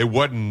it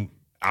wasn't,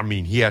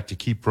 he had to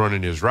keep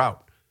running his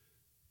route.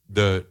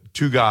 The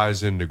two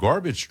guys in the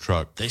garbage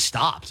truck, they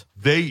stopped.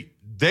 They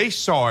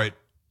saw it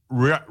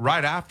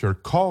right after,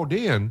 called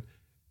in,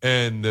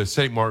 and the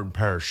St. Martin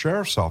Parish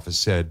Sheriff's Office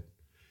said,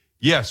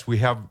 yes, we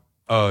have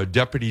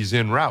deputies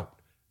en route.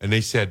 And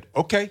they said,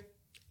 okay.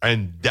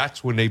 And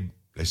that's when they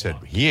said,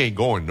 he ain't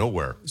going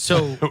nowhere.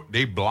 So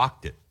they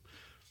blocked it.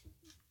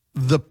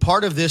 The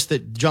part of this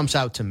that jumps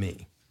out to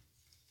me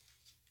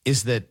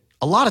is that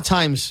a lot of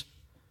times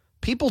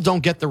people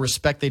don't get the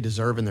respect they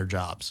deserve in their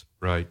jobs.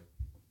 Right.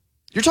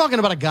 You're talking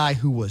about a guy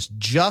who was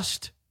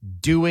just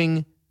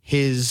doing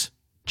his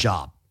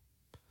job.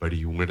 But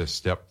he went a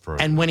step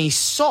further. And when he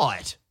saw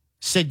it,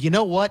 said, you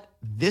know what?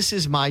 This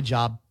is my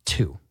job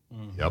too.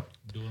 Yep.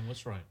 Doing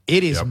what's right.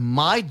 It is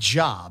my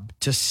job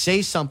to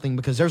say something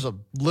because there's a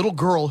little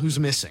girl who's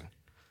missing.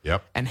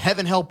 Yep. And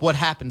heaven help what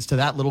happens to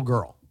that little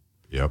girl.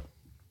 Yep.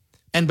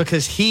 And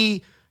because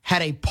he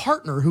had a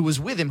partner who was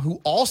with him who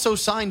also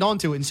signed on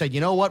to it and said,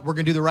 you know what? We're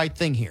going to do the right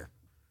thing here.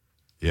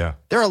 Yeah.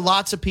 There are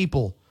lots of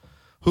people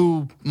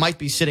who might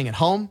be sitting at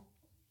home,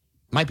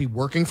 might be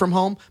working from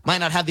home, might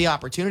not have the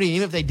opportunity. And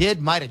even if they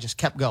did, might have just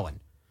kept going.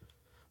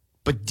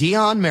 But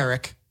Dion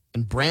Merrick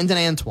and Brandon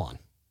Antoine,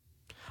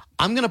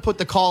 I'm going to put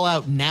the call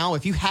out now.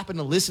 If you happen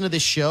to listen to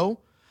this show,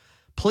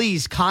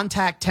 please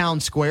contact Town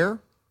Square.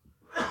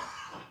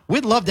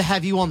 We'd love to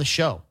have you on the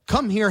show.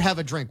 Come here, have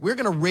a drink. We're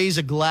going to raise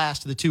a glass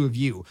to the two of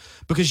you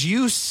because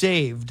you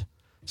saved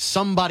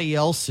somebody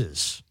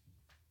else's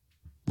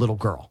little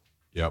girl.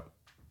 Yep.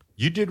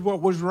 You did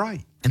what was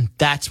right. And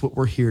that's what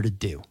we're here to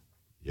do.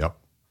 Yep.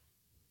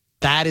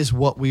 That is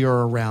what we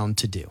are around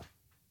to do.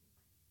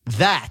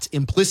 That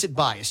implicit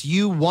bias,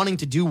 you wanting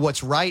to do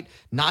what's right,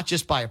 not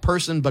just by a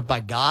person, but by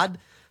God,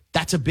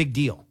 that's a big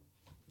deal.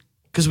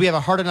 Because we have a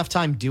hard enough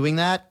time doing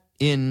that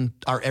in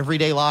our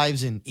everyday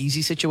lives in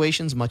easy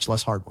situations, much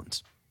less hard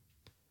ones.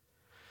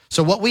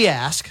 So what we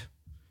ask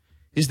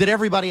is that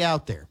everybody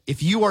out there,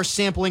 if you are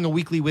sampling a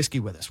weekly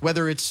whiskey with us,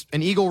 whether it's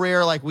an Eagle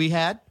Rare like we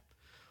had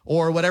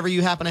or whatever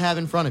you happen to have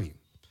in front of you,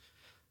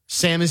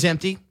 Sam is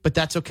empty, but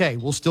that's okay.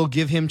 We'll still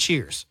give him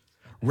cheers.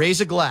 Raise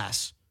a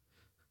glass.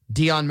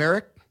 Dion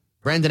Merrick,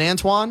 Brandon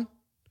Antoine,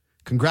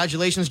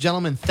 congratulations,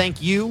 gentlemen.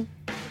 Thank you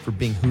for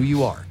being who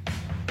you are.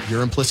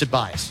 Your implicit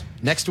bias.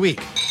 Next week,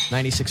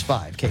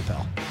 96.5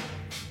 KPEL.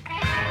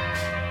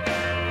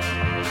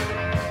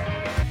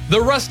 The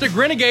Rustic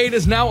Renegade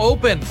is now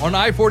open on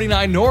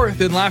I-49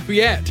 North in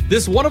Lafayette.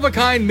 This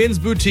one-of-a-kind men's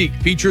boutique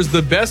features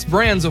the best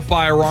brands of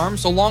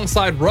firearms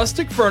alongside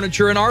rustic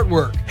furniture and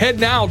artwork. Head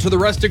now to the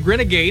Rustic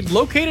Renegade,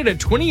 located at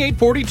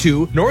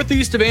 2842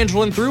 Northeast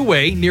Evangeline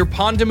Thruway near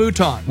Pont de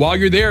Mouton. While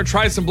you're there,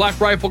 try some Black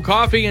Rifle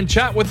coffee and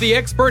chat with the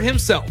expert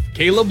himself,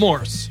 Caleb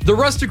Morse. The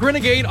Rustic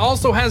Renegade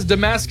also has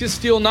Damascus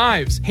steel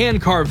knives,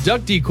 hand-carved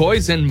duck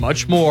decoys, and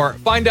much more.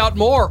 Find out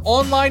more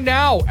online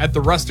now at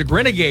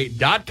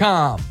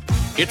therusticrenegade.com.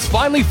 It's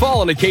finally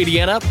fall in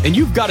Acadiana, and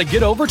you've got to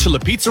get over to La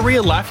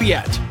Pizzeria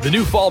Lafayette. The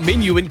new fall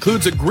menu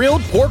includes a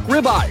grilled pork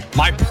ribeye,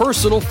 my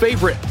personal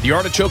favorite. The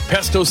artichoke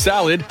pesto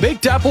salad,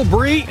 baked apple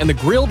brie, and the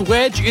grilled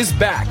wedge is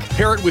back.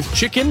 Pair it with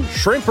chicken,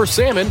 shrimp, or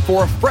salmon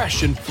for a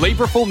fresh and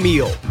flavorful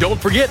meal.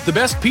 Don't forget the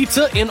best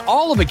pizza in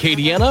all of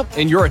Acadiana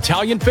and your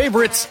Italian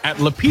favorites at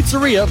La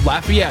Pizzeria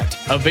Lafayette.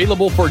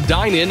 Available for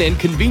dine-in and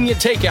convenient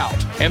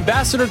takeout.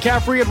 Ambassador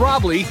Caffrey at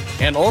Robley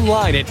and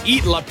online at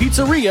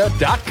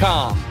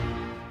eatlapizzeria.com.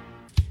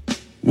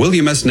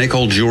 William S.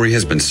 Nicol Jewelry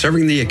has been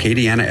serving the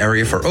Acadiana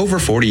area for over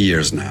 40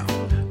 years now.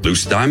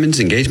 Loose diamonds,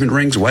 engagement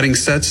rings, wedding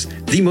sets,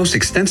 the most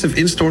extensive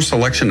in-store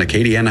selection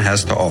Acadiana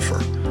has to offer.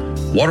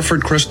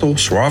 Waterford crystal,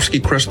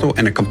 Swarovski crystal,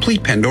 and a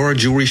complete Pandora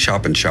jewelry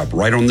shop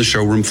right on the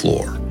showroom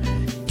floor.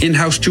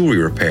 In-house jewelry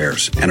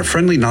repairs and a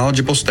friendly,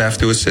 knowledgeable staff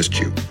to assist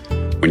you.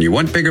 When you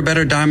want bigger,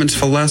 better diamonds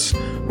for less,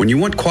 when you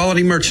want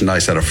quality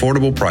merchandise at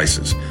affordable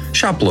prices,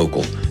 shop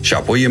local.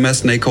 Shop William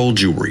S. Nicol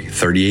Jewelry,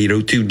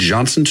 3802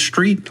 Johnson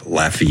Street,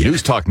 Lafayette.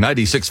 News Talk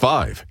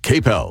 96.5,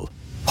 KPEL.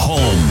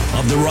 Home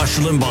of the Rush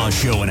Limbaugh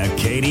Show in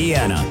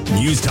Acadiana.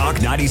 News Talk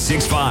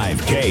 96.5,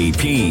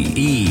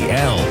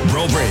 KPEL.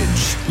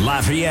 Brobridge,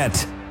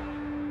 Lafayette.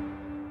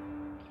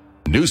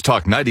 News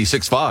Talk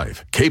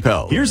 96.5,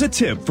 KPEL. Here's a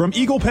tip from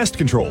Eagle Pest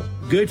Control.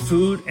 Good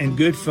food and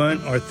good fun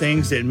are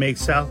things that make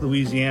South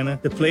Louisiana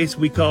the place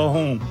we call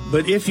home.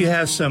 But if you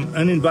have some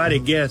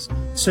uninvited guests,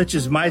 such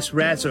as mice,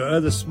 rats, or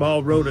other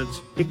small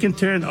rodents, it can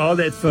turn all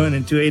that fun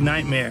into a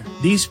nightmare.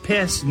 These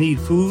pests need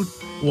food,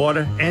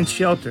 water, and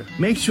shelter.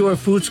 Make sure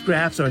food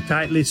scraps are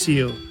tightly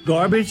sealed.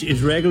 Garbage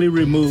is regularly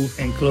removed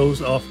and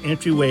closed off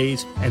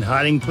entryways and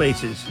hiding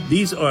places.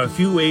 These are a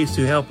few ways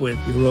to help with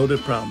your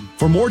rodent problem.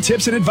 For more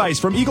tips and advice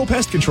from Eagle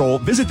Pest Control,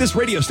 visit this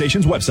radio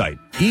station's website.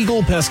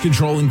 Eagle Pest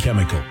Control and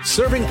Chemical,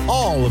 serving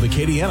all of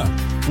Acadiana.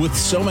 With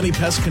so many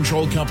pest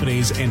control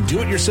companies and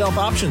do-it-yourself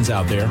options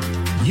out there,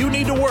 you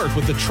need to work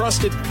with a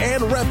trusted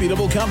and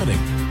reputable company.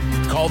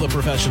 Call the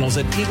professionals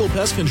at Eagle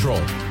Pest Control.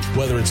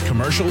 Whether it's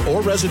commercial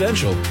or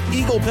residential,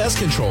 Eagle Pest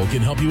Control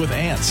can help you with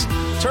ants,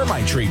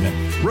 termite treatment,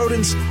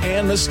 rodents,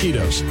 and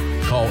mosquitoes.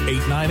 Call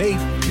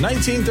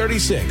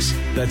 898-1936.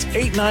 That's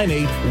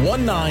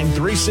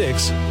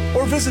 898-1936.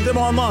 Or visit them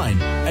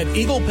online at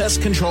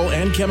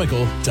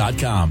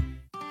eaglepestcontrolandchemical.com.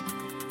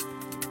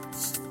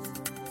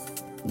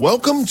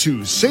 Welcome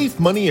to Safe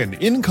Money and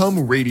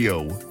Income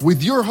Radio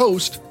with your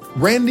host,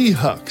 Randy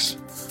Hucks.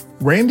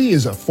 Randy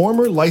is a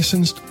former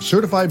licensed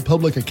certified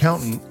public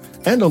accountant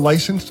and a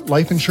licensed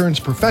life insurance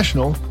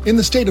professional in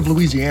the state of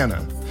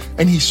Louisiana,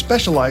 and he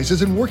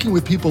specializes in working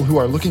with people who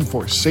are looking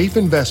for safe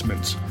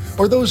investments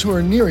or those who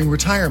are nearing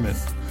retirement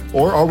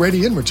or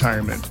already in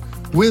retirement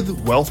with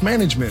wealth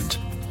management,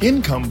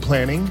 income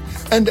planning,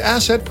 and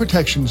asset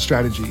protection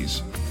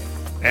strategies.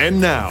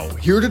 And now,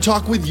 here to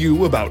talk with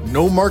you about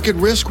no market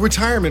risk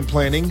retirement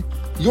planning,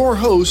 your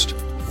host,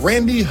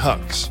 Randy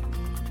Hucks.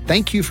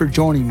 Thank you for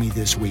joining me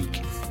this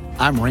week.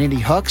 I'm Randy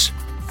Hucks,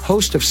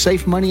 host of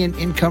Safe Money and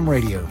Income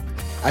Radio.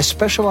 I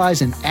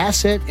specialize in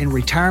asset and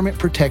retirement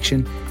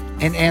protection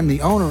and am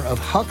the owner of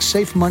Hucks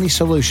Safe Money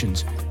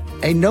Solutions,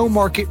 a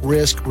no-market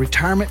risk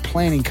retirement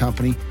planning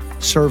company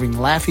serving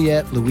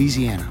Lafayette,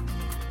 Louisiana.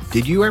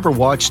 Did you ever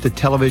watch the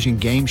television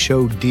game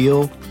show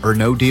Deal or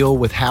No Deal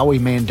with Howie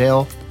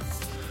Mandel?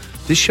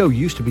 This show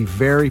used to be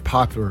very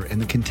popular,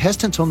 and the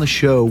contestants on the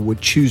show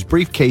would choose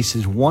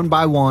briefcases one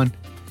by one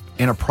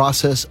in a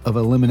process of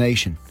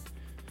elimination.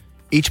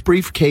 Each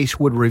briefcase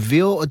would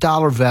reveal a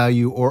dollar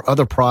value or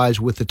other prize,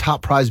 with the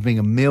top prize being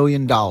 $1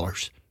 million.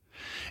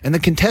 And the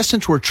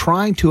contestants were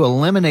trying to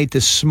eliminate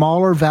the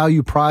smaller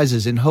value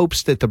prizes in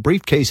hopes that the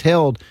briefcase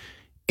held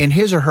in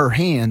his or her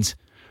hands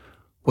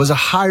was a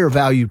higher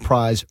valued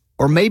prize,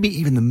 or maybe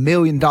even the $1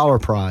 million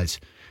prize.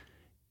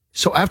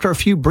 So after a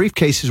few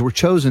briefcases were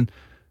chosen,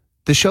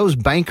 the show's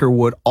banker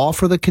would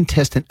offer the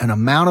contestant an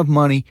amount of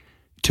money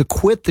to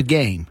quit the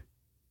game.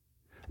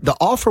 The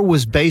offer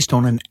was based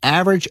on an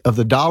average of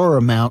the dollar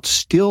amount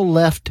still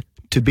left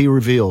to be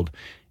revealed,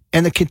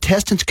 and the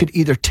contestants could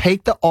either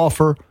take the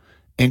offer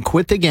and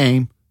quit the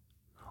game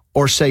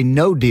or say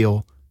no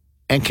deal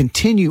and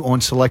continue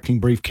on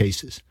selecting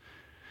briefcases.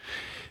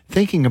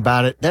 Thinking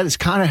about it, that is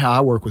kind of how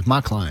I work with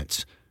my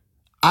clients.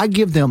 I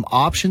give them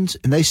options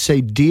and they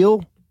say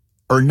deal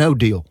or no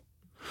deal.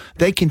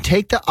 They can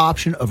take the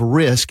option of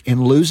risk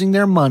in losing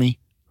their money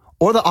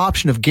or the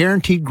option of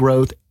guaranteed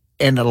growth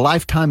and a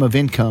lifetime of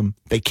income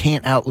they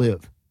can't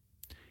outlive.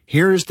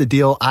 Here is the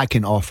deal I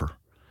can offer.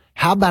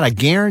 How about a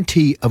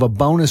guarantee of a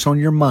bonus on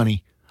your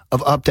money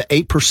of up to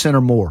 8%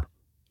 or more?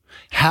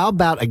 How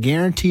about a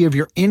guarantee of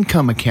your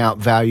income account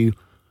value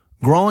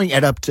growing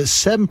at up to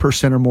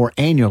 7% or more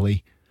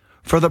annually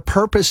for the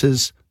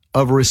purposes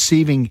of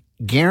receiving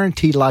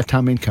guaranteed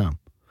lifetime income?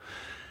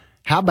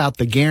 How about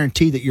the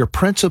guarantee that your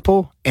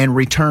principal and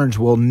returns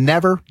will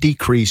never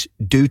decrease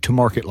due to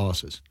market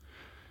losses?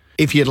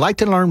 If you'd like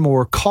to learn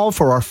more, call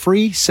for our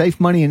free Safe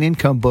Money and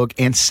Income book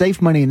and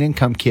Safe Money and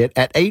Income kit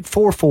at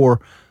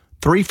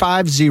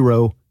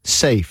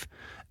 844-350-SAFE.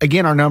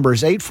 Again, our number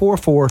is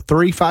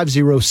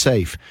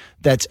 844-350-SAFE.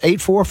 That's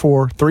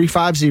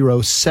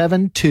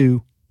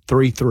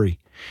 844-350-7233.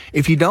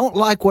 If you don't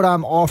like what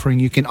I'm offering,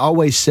 you can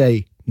always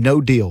say,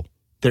 no deal.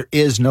 There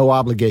is no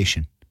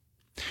obligation.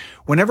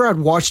 Whenever I'd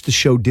watch the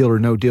show Deal or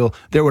No Deal,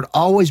 there would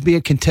always be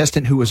a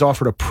contestant who was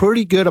offered a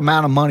pretty good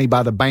amount of money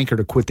by the banker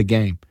to quit the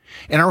game.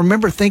 And I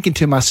remember thinking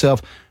to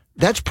myself,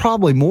 that's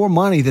probably more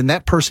money than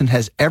that person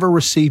has ever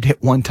received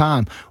at one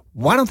time.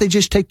 Why don't they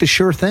just take the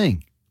sure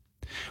thing?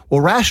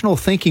 Well, rational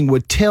thinking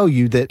would tell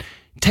you that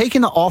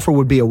taking the offer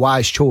would be a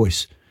wise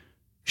choice.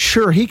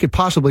 Sure, he could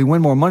possibly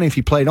win more money if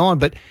he played on,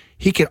 but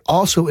he could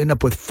also end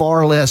up with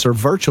far less or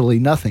virtually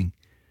nothing.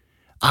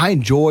 I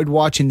enjoyed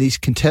watching these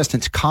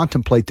contestants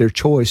contemplate their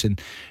choice, and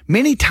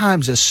many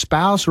times a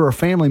spouse or a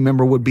family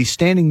member would be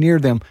standing near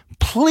them,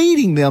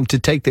 pleading them to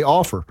take the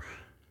offer.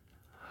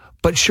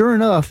 But sure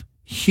enough,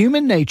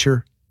 human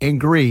nature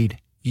and greed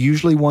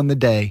usually won the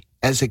day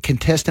as a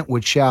contestant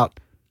would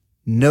shout,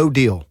 no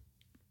deal.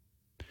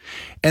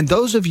 And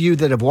those of you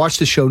that have watched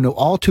the show know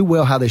all too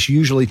well how this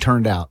usually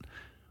turned out,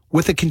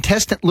 with a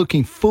contestant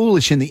looking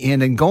foolish in the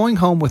end and going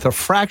home with a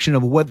fraction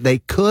of what they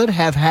could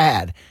have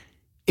had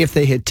if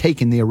they had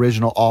taken the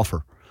original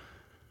offer.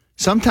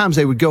 Sometimes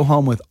they would go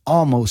home with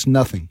almost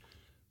nothing.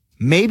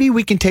 Maybe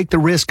we can take the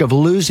risk of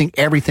losing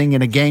everything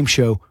in a game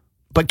show,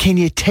 but can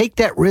you take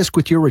that risk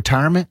with your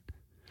retirement?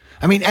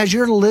 I mean, as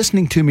you're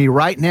listening to me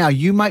right now,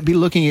 you might be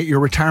looking at your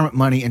retirement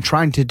money and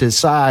trying to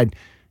decide,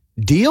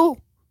 deal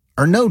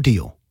or no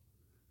deal?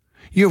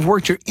 You have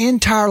worked your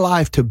entire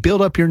life to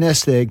build up your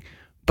nest egg,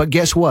 but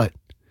guess what?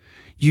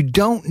 You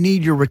don't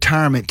need your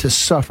retirement to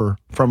suffer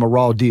from a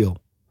raw deal.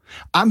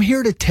 I'm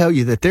here to tell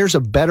you that there's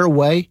a better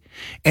way,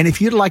 and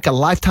if you'd like a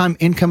lifetime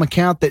income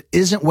account that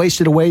isn't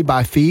wasted away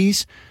by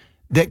fees,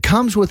 that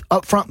comes with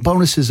upfront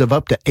bonuses of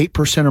up to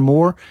 8% or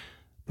more,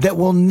 that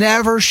will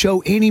never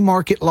show any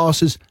market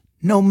losses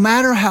no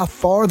matter how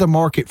far the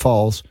market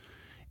falls,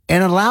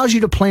 and allows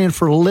you to plan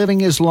for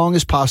living as long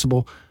as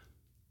possible,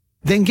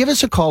 then give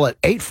us a call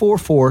at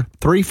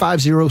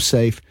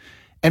 844-350-SAFE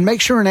and make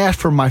sure and ask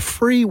for my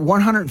free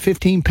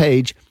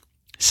 115-page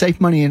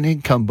Safe Money and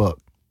Income book.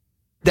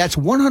 That's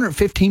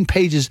 115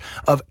 pages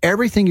of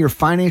everything your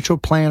financial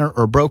planner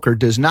or broker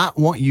does not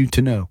want you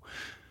to know.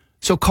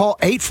 So call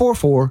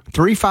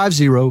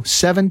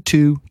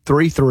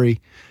 844-350-7233.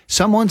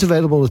 Someone's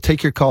available to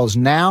take your calls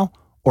now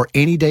or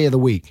any day of the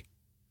week.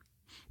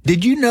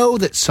 Did you know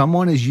that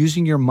someone is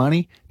using your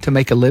money to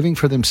make a living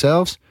for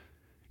themselves?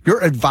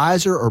 Your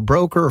advisor or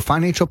broker or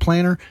financial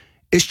planner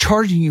is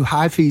charging you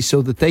high fees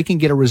so that they can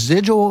get a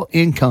residual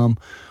income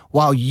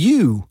while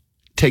you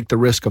take the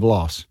risk of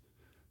loss.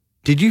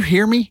 Did you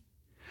hear me?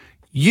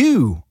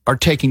 You are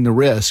taking the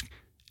risk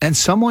and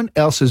someone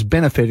else is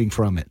benefiting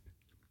from it.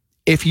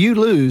 If you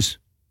lose,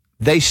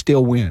 they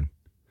still win.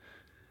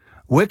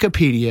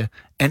 Wikipedia,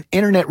 an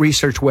internet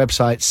research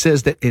website,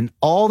 says that in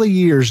all the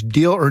years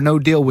Deal or No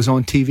Deal was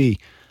on TV,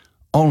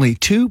 only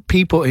 2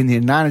 people in the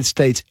United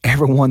States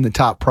ever won the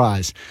top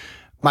prize.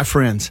 My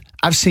friends,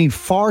 I've seen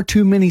far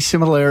too many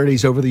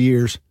similarities over the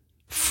years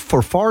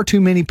for far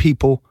too many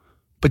people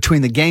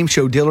between the game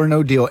show Deal or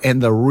No Deal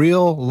and the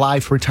real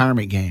life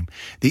retirement game.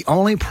 The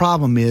only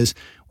problem is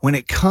when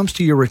it comes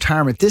to your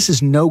retirement, this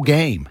is no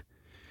game.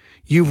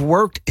 You've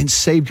worked and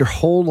saved your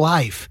whole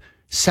life,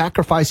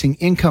 sacrificing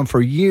income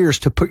for years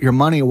to put your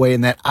money away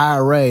in that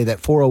IRA,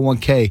 that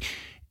 401k,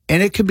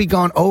 and it could be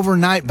gone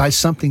overnight by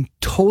something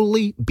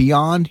totally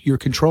beyond your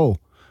control.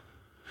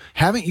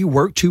 Haven't you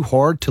worked too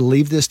hard to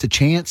leave this to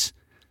chance?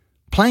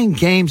 Playing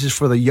games is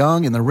for the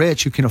young and the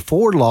rich who can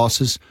afford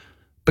losses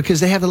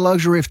because they have the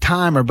luxury of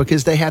time or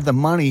because they have the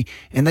money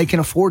and they can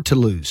afford to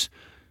lose.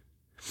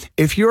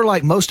 If you're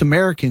like most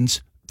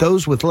Americans,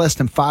 those with less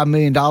than $5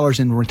 million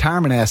in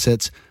retirement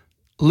assets,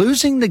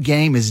 losing the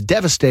game is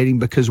devastating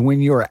because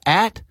when you're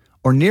at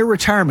or near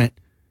retirement,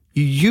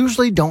 you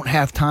usually don't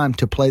have time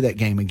to play that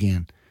game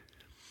again.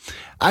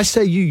 I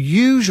say you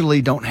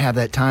usually don't have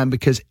that time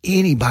because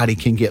anybody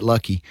can get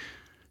lucky.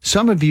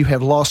 Some of you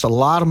have lost a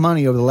lot of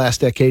money over the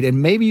last decade,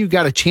 and maybe you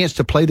got a chance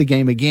to play the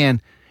game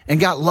again and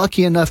got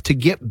lucky enough to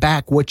get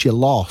back what you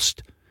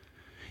lost.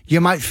 You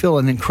might feel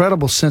an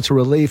incredible sense of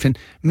relief, and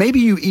maybe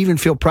you even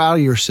feel proud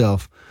of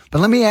yourself.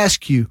 But let me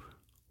ask you,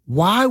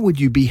 why would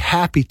you be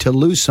happy to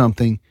lose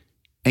something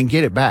and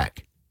get it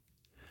back?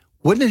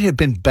 Wouldn't it have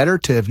been better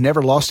to have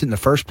never lost it in the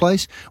first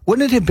place?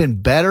 Wouldn't it have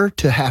been better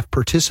to have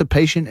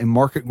participation in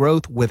market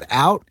growth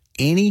without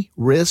any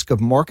risk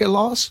of market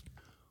loss?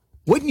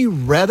 Wouldn't you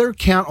rather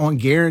count on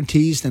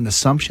guarantees than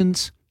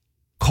assumptions?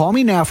 Call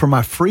me now for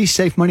my free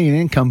Safe Money and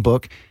Income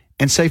book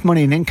and Safe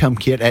Money and Income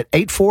kit at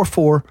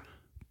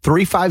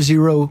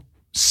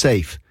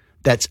 844-350-SAFE.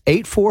 That's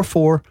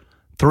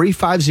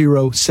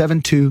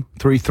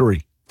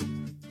 844-350-7233.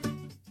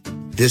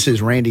 This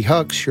is Randy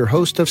Hucks, your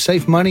host of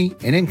Safe Money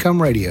and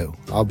Income Radio.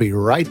 I'll be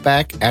right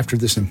back after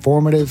this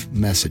informative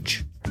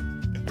message.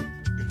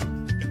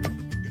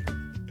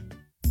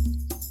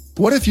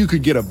 What if you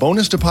could get a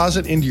bonus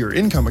deposit into your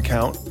income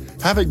account,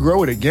 have it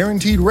grow at a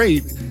guaranteed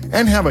rate,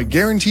 and have a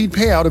guaranteed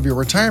payout of your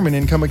retirement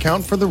income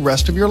account for the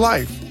rest of your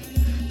life.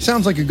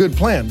 Sounds like a good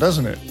plan,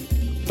 doesn't it?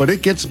 But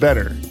it gets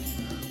better.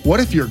 What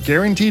if your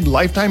guaranteed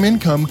lifetime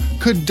income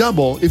could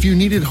double if you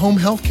needed home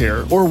health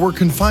care or were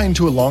confined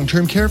to a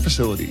long-term care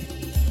facility?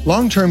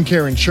 Long-term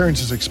care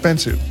insurance is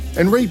expensive,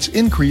 and rates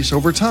increase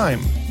over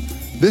time.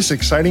 This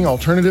exciting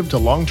alternative to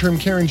long-term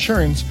care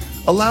insurance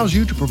allows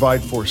you to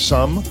provide for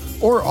some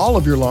or all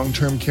of your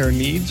long-term care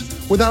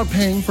needs without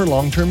paying for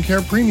long-term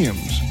care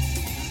premiums.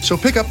 So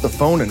pick up the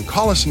phone and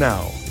call us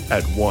now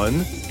at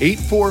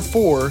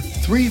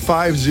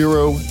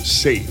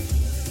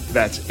 1-844-350-SAFE.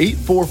 That's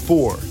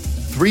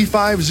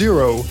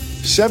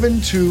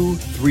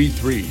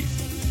 844-350-7233.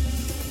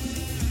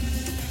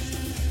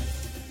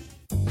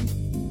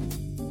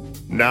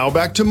 Now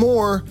back to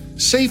more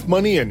Safe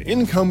Money and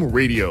Income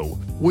Radio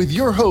with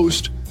your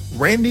host,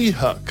 Randy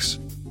Hux.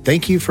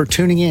 Thank you for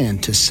tuning in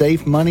to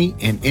Safe Money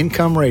and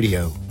Income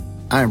Radio.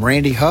 I'm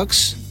Randy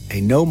Hux,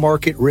 a no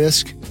market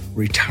risk,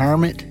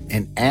 retirement,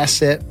 and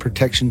asset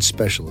protection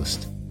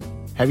specialist.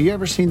 Have you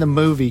ever seen the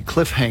movie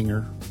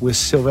Cliffhanger with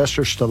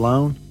Sylvester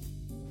Stallone?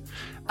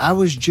 I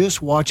was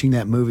just watching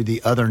that movie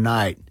the other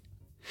night.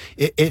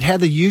 It had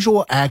the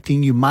usual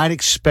acting you might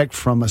expect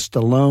from a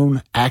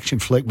Stallone action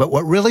flick, but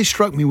what really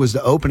struck me was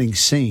the opening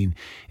scene,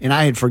 and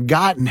I had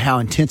forgotten how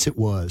intense it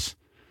was.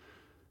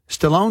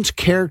 Stallone's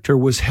character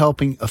was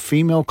helping a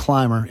female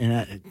climber,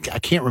 and I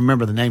can't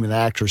remember the name of the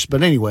actress,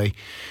 but anyway,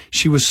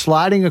 she was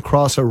sliding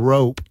across a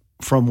rope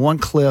from one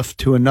cliff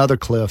to another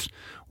cliff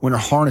when her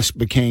harness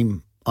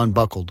became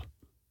unbuckled.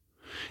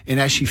 And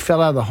as she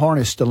fell out of the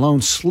harness,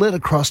 Stallone slid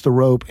across the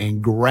rope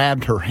and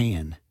grabbed her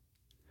hand.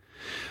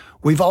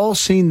 We've all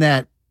seen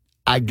that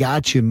I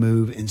got you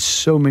move in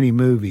so many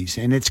movies,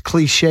 and it's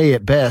cliche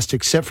at best,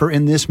 except for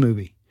in this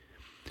movie.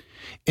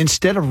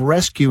 Instead of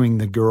rescuing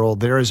the girl,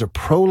 there is a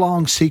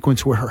prolonged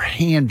sequence where her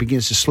hand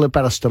begins to slip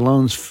out of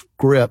Stallone's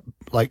grip,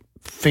 like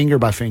finger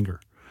by finger.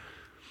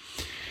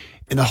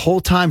 And the whole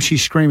time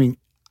she's screaming,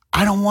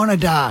 "I don't want to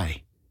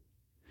die."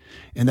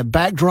 And the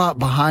backdrop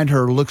behind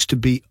her looks to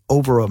be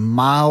over a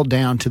mile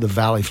down to the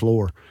valley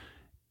floor.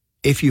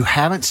 If you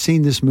haven't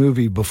seen this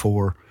movie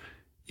before,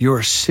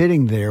 you're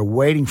sitting there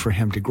waiting for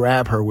him to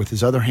grab her with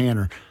his other hand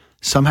or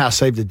somehow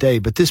save the day.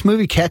 But this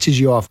movie catches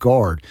you off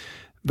guard.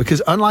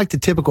 Because unlike the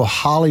typical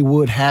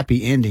Hollywood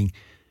happy ending,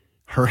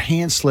 her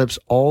hand slips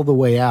all the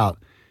way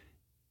out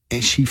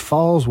and she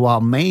falls while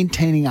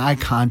maintaining eye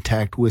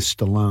contact with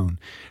Stallone.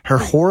 Her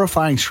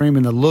horrifying scream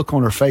and the look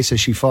on her face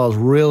as she falls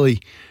really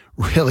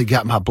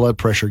got my blood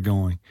pressure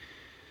going.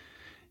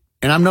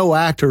 And I'm no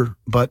actor,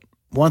 but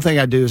one thing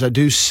I do is I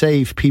do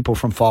save people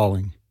from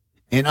falling.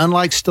 And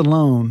unlike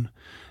Stallone,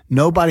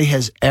 nobody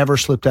has ever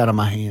slipped out of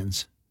my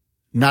hands.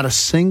 Not a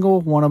single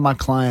one of my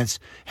clients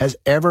has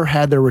ever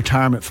had their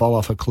retirement fall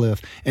off a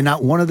cliff, and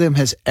not one of them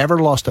has ever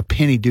lost a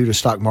penny due to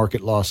stock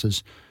market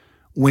losses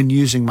when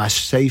using my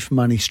safe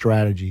money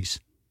strategies.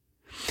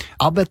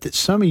 I'll bet that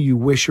some of you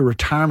wish your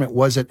retirement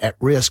wasn't at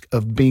risk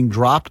of being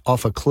dropped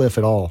off a cliff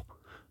at all.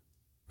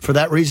 For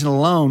that reason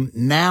alone,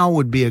 now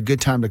would be a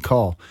good time to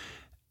call.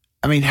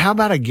 I mean, how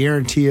about a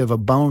guarantee of a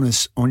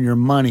bonus on your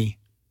money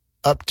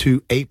up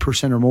to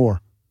 8% or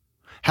more?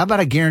 How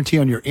about a guarantee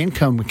on your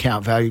income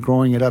account value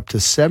growing it up to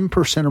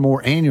 7% or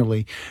more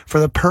annually for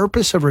the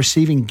purpose of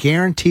receiving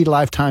guaranteed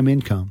lifetime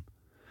income?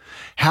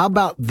 How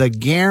about the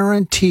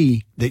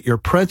guarantee that your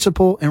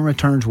principal and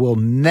returns will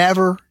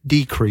never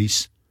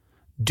decrease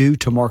due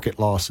to market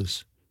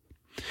losses?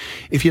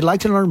 If you'd like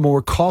to learn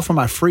more, call for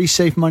my free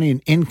Safe Money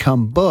and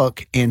Income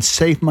book and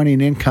Safe Money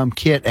and Income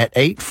kit at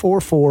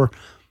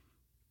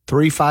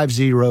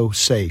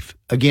 844-350-SAFE.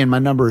 Again, my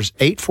number is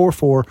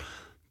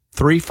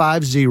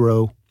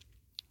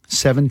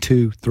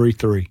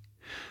 844-350-7233.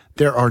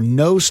 There are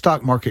no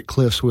stock market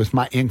cliffs with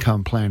my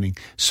income planning.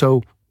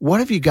 So what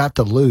have you got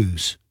to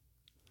lose?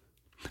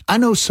 I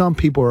know some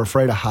people are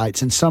afraid of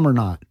heights and some are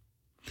not.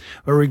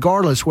 But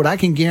regardless, what I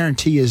can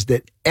guarantee is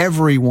that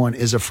everyone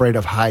is afraid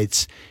of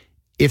heights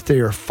if they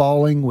are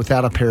falling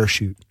without a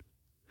parachute.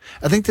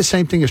 I think the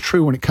same thing is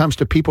true when it comes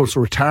to people's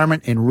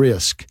retirement and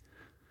risk.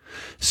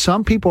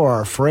 Some people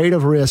are afraid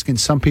of risk and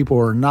some people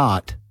are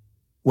not.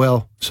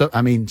 Well, so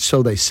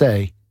they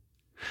say.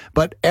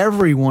 But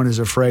everyone is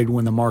afraid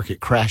when the market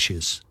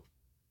crashes.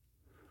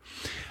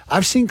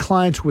 I've seen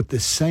clients with the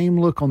same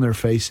look on their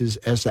faces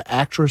as the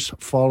actress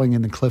falling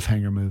in the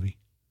Cliffhanger movie.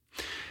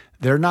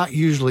 They're not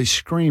usually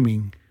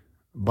screaming,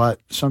 but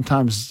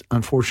sometimes,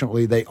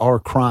 unfortunately, they are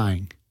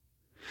crying.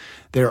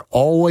 They're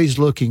always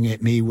looking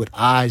at me with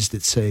eyes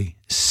that say,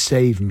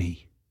 "Save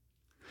me."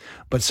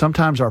 But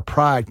sometimes our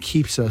pride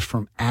keeps us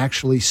from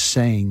actually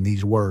saying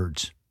these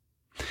words.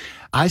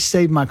 I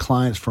save my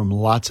clients from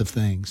lots of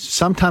things.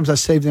 Sometimes I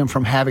save them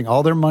from having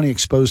all their money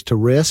exposed to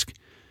risk,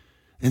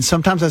 and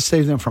sometimes I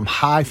save them from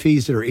high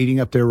fees that are eating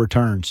up their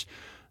returns.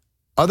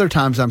 Other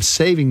times I'm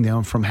saving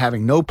them from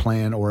having no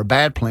plan or a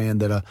bad plan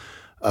that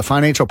a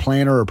financial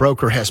planner or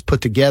broker has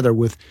put together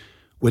with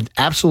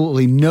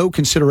absolutely no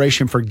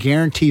consideration for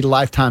guaranteed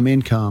lifetime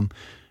income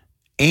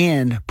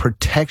and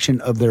protection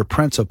of their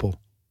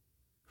principal.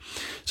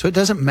 So it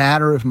doesn't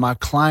matter if my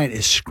client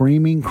is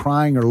screaming,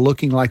 crying, or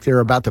looking like they're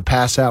about to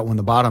pass out when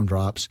the bottom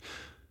drops.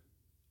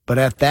 But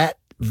at that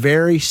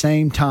very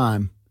same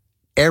time,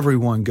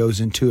 everyone goes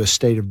into a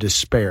state of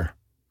despair.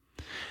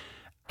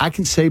 I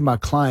can save my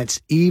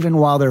clients even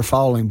while they're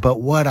falling,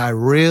 but what I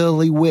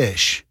really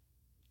wish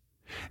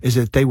is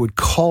that they would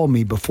call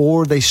me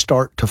before they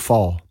start to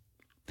fall.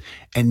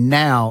 And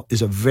now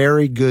is a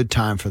very good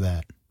time for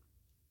that.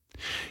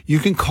 You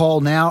can call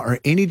now or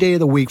any day of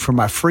the week for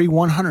my free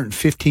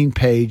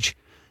 115-page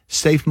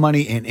Safe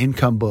Money and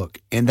Income book.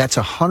 And that's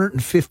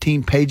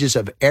 115 pages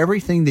of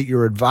everything that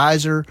your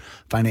advisor,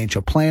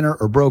 financial planner,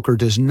 or broker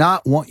does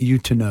not want you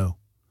to know.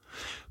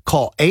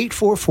 Call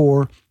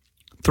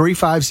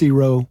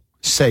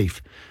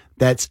 844-350-SAFE.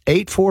 That's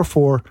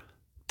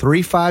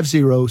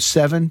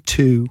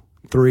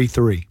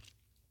 844-350-7233.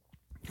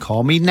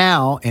 Call me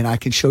now and I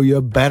can show you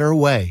a better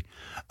way.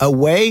 A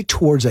way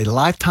towards a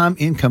lifetime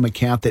income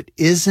account that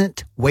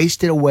isn't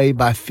wasted away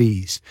by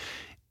fees.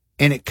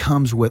 And it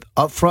comes with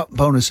upfront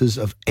bonuses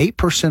of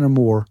 8% or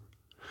more,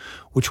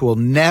 which will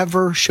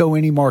never show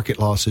any market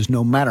losses,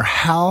 no matter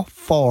how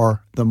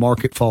far the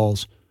market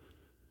falls.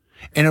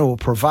 And it will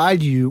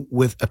provide you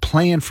with a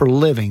plan for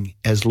living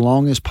as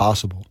long as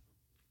possible.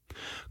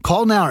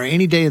 Call now or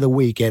any day of the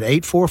week at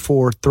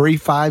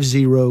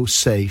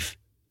 844-350-SAFE.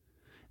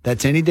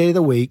 That's any day of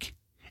the week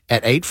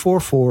at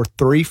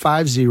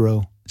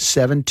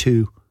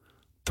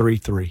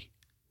 844-350-7233.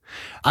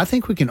 I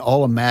think we can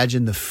all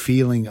imagine the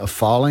feeling of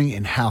falling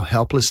and how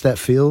helpless that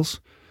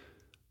feels.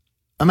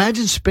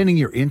 Imagine spending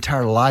your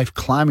entire life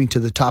climbing to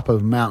the top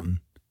of a mountain.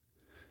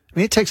 I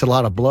mean, it takes a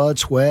lot of blood,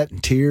 sweat,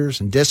 and tears,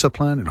 and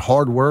discipline, and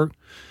hard work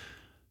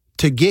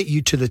to get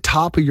you to the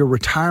top of your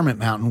retirement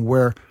mountain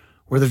where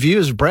the view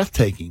is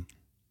breathtaking.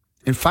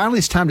 And finally,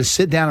 it's time to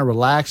sit down and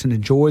relax and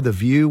enjoy the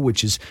view,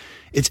 which is,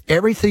 it's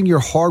everything your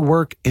hard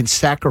work and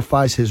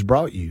sacrifice has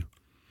brought you.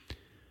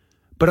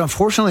 But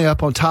unfortunately,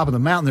 up on top of the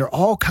mountain, there are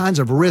all kinds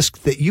of risks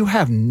that you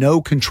have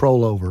no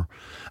control over.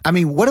 I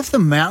mean, what if the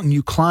mountain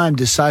you climb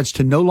decides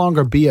to no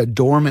longer be a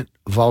dormant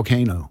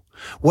volcano?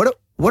 What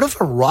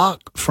if a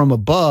rock from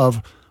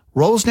above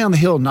rolls down the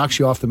hill and knocks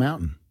you off the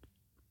mountain?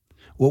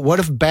 Well, what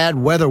if bad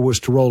weather was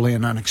to roll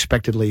in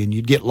unexpectedly and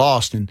you'd get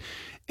lost and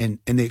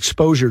the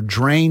exposure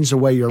drains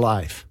away your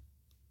life?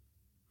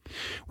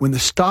 When the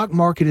stock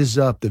market is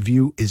up, the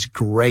view is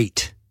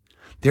great.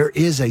 There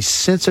is a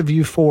sense of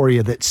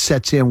euphoria that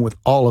sets in with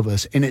all of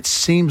us, and it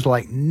seems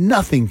like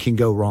nothing can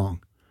go wrong.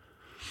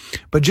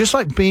 But just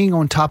like being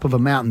on top of a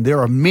mountain, there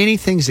are many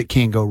things that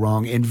can go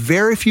wrong, and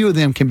very few of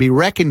them can be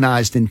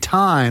recognized in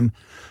time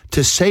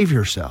to save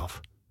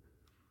yourself.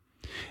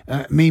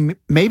 I mean,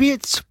 maybe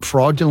it's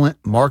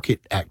fraudulent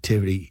market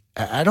activity.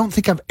 I don't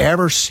think I've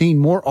ever seen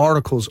more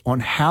articles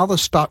on how the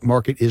stock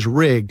market is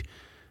rigged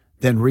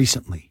than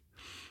recently.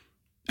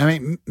 I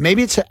mean,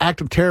 maybe it's an act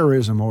of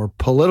terrorism or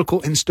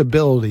political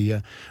instability.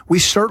 We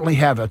certainly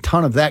have a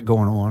ton of that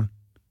going on.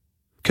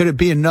 Could it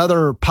be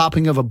another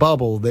popping of a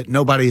bubble that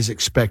nobody is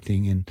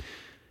expecting? And,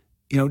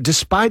 you know,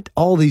 despite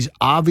all these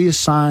obvious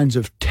signs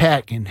of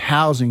tech and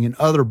housing and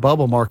other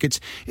bubble markets,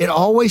 it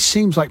always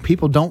seems like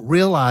people don't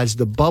realize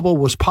the bubble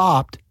was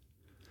popped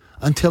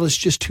until it's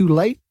just too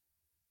late.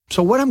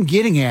 So what I'm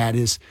getting at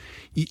is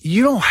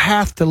you don't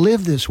have to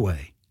live this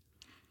way.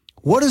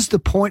 What is the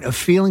point of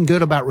feeling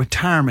good about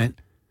retirement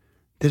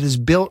that is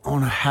built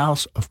on a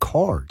house of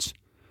cards?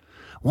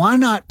 Why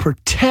not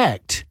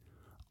protect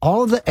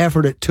all of the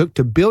effort it took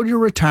to build your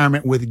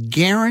retirement with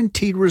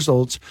guaranteed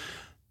results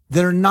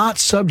that are not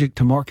subject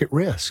to market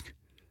risk?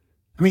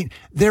 I mean,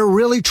 there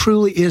really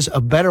truly is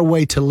a better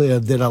way to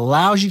live that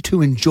allows you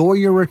to enjoy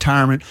your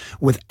retirement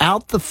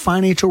without the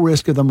financial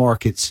risk of the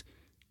markets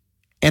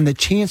and the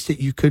chance that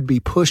you could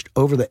be pushed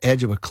over the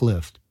edge of a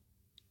cliff.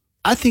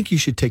 I think you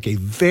should take a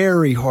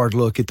very hard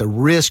look at the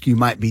risk you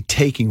might be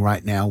taking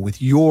right now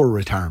with your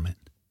retirement.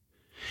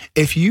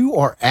 If you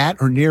are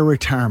at or near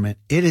retirement,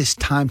 it is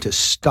time to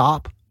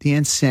stop the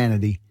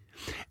insanity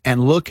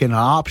and look at an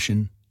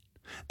option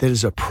that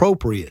is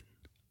appropriate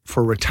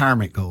for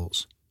retirement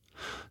goals.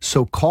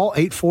 So call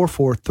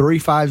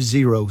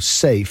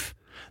 844-350-SAFE.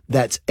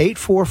 That's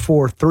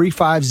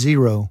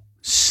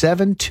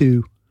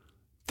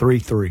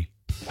 844-350-7233.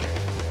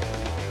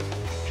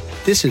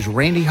 This is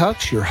Randy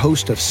Hucks, your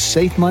host of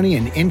Safe Money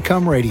and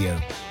Income Radio,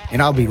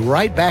 and I'll be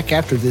right back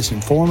after this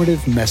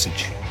informative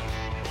message.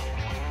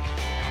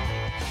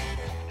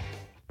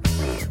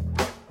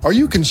 Are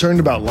you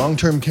concerned about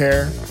long-term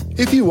care?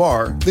 If you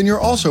are, then you're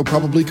also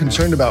probably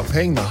concerned about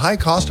paying the high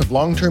cost of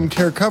long-term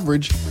care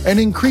coverage and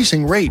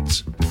increasing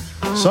rates.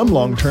 Some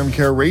long-term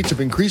care rates have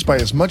increased by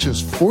as much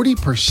as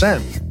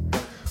 40%.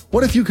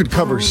 What if you could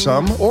cover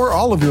some or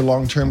all of your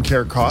long-term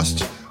care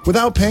costs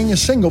without paying a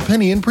single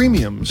penny in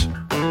premiums?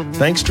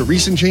 Thanks to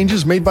recent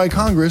changes made by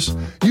Congress,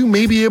 you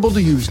may be able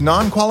to use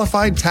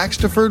non-qualified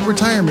tax-deferred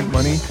retirement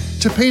money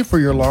to pay for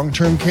your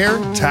long-term care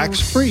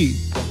tax-free.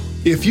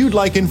 If you'd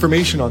like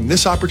information on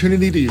this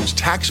opportunity to use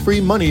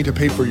tax-free money to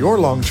pay for your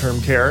long-term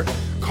care,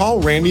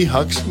 call Randy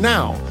Hucks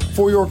now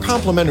for your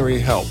complimentary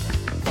help.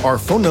 Our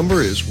phone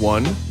number is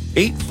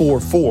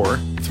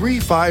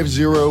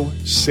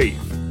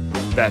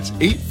 844-350-SAFE. That's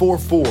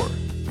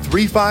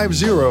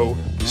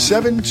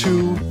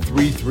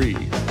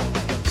 844-350-7233.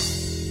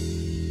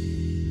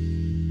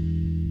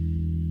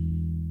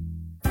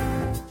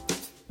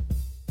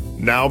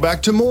 Now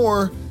back to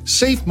more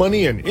Safe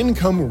Money and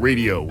Income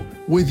Radio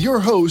with your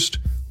host,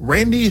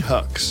 Randy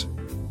Hucks.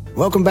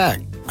 Welcome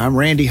back. I'm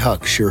Randy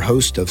Hucks, your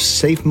host of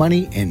Safe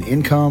Money and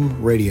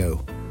Income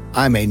Radio.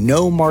 I'm a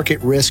no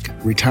market risk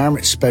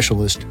retirement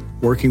specialist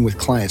working with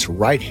clients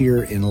right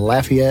here in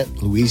Lafayette,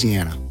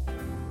 Louisiana.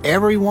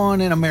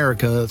 Everyone in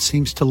America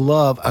seems to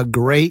love a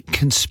great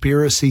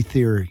conspiracy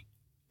theory.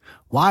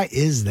 Why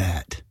is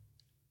that?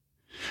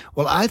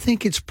 Well, I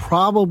think it's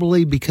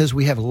probably because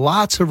we have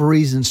lots of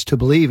reasons to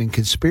believe in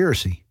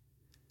conspiracy.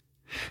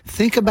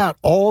 Think about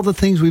all the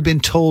things we've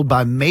been told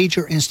by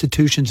major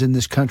institutions in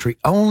this country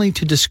only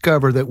to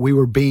discover that we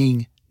were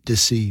being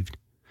deceived.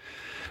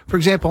 For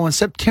example, on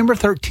September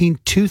 13,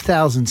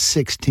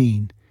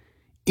 2016,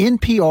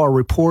 NPR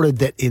reported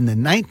that in the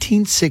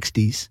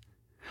 1960s,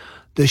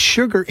 the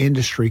sugar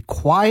industry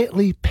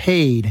quietly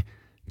paid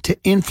to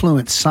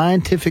influence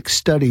scientific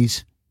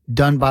studies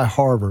done by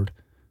Harvard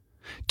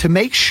to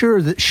make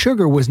sure that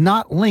sugar was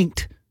not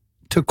linked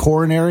to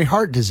coronary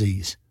heart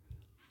disease.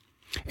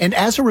 And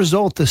as a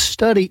result, the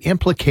study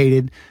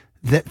implicated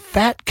that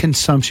fat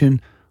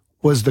consumption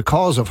was the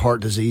cause of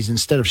heart disease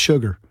instead of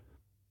sugar.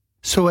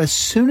 So as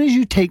soon as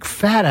you take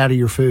fat out of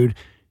your food,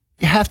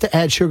 you have to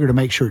add sugar to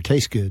make sure it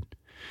tastes good.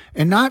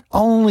 And not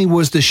only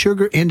was the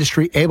sugar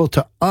industry able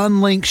to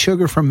unlink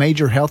sugar from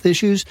major health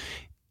issues,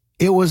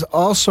 it was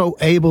also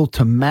able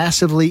to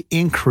massively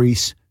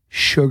increase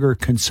sugar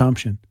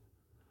consumption.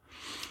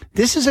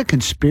 This is a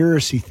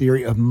conspiracy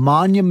theory of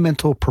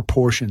monumental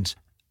proportions.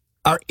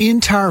 Our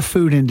entire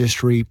food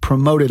industry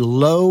promoted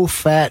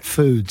low-fat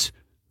foods,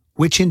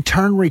 which in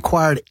turn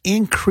required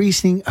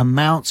increasing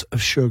amounts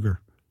of sugar.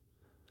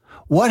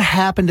 What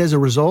happened as a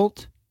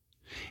result?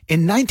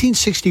 In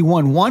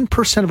 1961,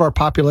 1% of our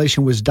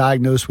population was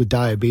diagnosed with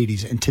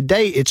diabetes, and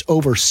today it's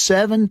over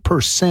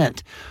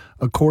 7%,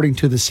 according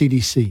to the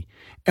CDC.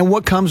 And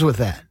what comes with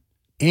that?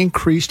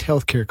 Increased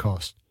healthcare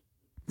costs.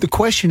 The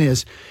question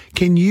is,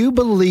 can you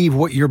believe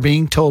what you're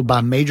being told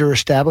by major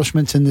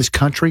establishments in this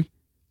country?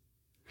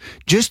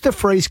 Just the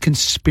phrase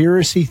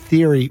conspiracy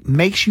theory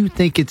makes you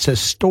think it's a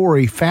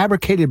story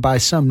fabricated by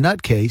some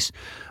nutcase,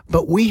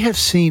 but we have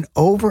seen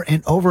over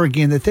and over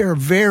again that there are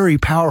very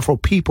powerful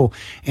people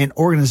and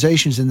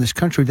organizations in this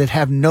country that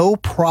have no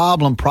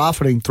problem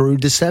profiting through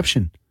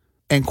deception.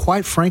 And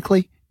quite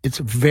frankly, it's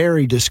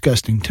very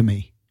disgusting to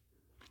me.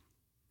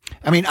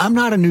 I mean, I'm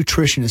not a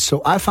nutritionist,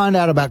 so I find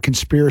out about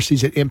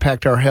conspiracies that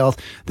impact our health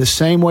the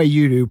same way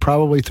you do,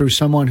 probably through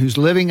someone who's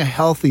living a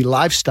healthy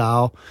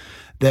lifestyle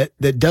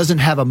that doesn't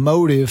have a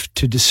motive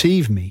to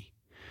deceive me.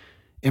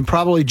 And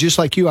probably just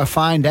like you, I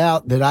find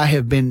out that I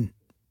have been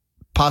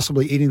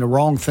possibly eating the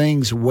wrong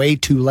things way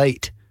too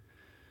late.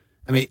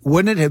 I mean,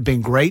 wouldn't it have been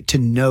great to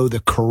know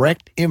the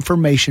correct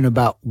information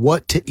about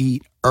what to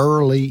eat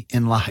early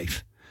in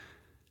life?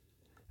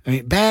 I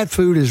mean, bad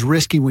food is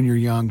risky when you're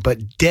young,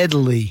 but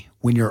deadly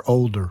when you're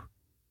older.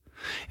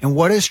 And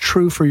what is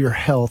true for your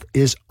health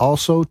is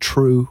also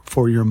true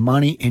for your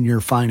money and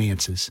your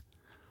finances.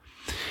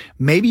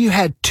 Maybe you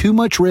had too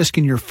much risk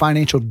in your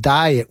financial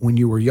diet when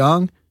you were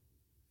young.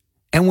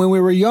 And when we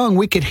were young,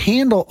 we could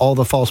handle all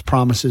the false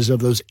promises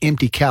of those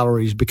empty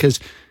calories because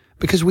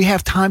we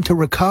have time to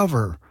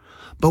recover.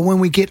 But when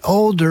we get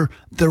older,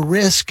 the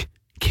risk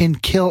can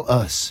kill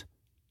us.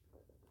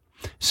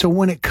 So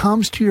when it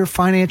comes to your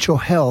financial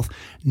health,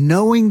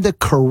 knowing the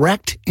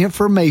correct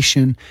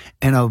information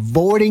and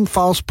avoiding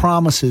false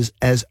promises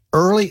as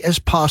early as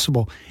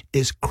possible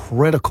is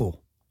critical.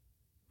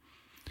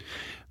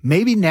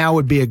 Maybe now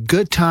would be a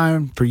good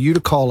time for you to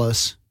call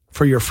us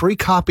for your free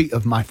copy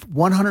of my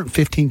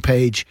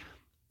 115-page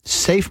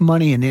Safe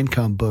Money and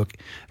Income book,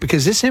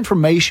 because this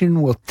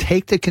information will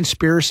take the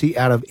conspiracy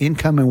out of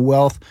income and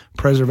wealth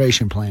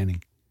preservation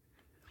planning.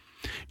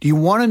 Do you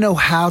want to know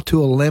how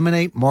to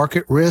eliminate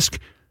market risk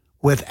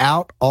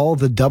without all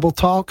the double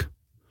talk?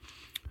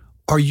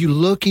 Are you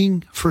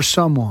looking for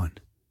someone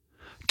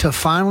to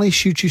finally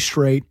shoot you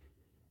straight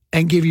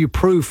and give you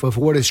proof of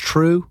what is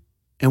true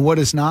and what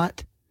is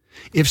not?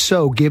 If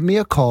so, give me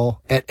a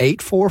call at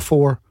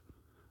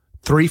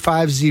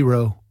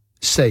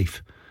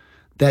 844-350-SAFE.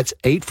 That's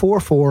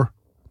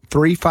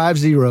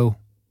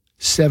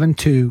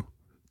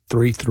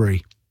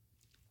 844-350-7233.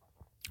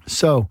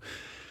 So,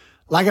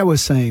 like I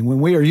was saying,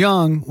 when we are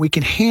young, we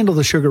can handle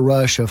the sugar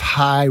rush of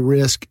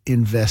high-risk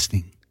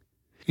investing.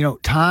 You know,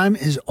 time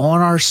is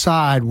on our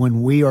side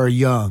when we are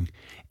young.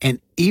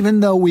 And even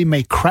though we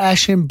may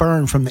crash and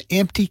burn from the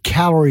empty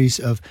calories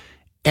of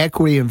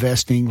equity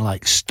investing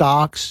like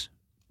stocks,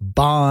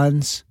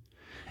 bonds,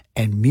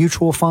 and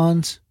mutual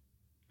funds,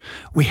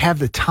 we have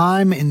the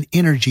time and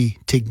energy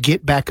to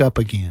get back up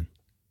again.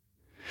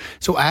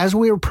 So as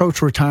we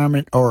approach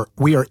retirement, or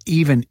we are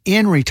even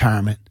in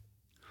retirement,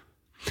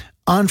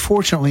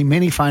 unfortunately,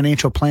 many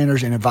financial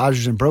planners and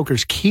advisors and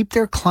brokers keep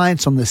their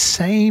clients on the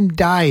same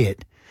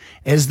diet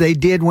as they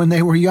did when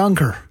they were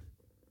younger.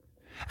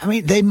 I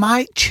mean, they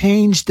might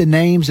change the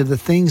names of the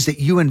things that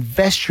you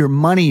invest your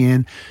money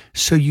in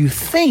so you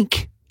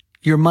think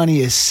your money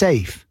is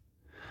safe,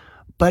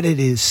 but it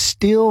is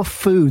still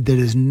food that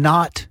is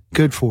not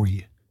good for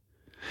you.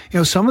 You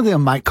know, some of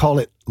them might call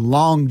it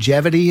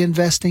longevity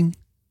investing.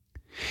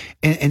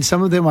 And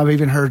some of them I've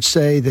even heard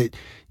say that,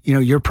 you know,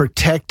 you're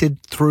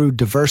protected through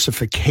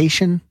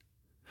diversification,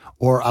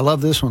 or I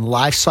love this one,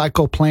 life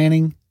cycle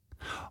planning,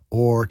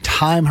 or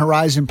time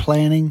horizon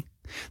planning.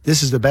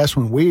 This is the best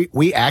one.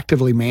 We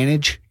actively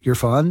manage your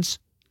funds,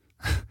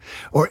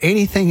 or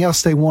anything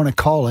else they want to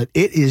call it.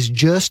 It is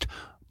just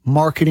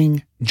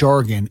marketing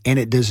jargon, and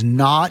it does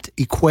not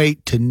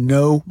equate to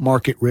no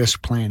market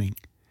risk planning.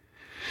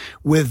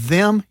 With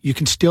them, you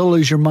can still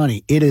lose your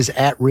money. It is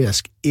at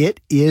risk. It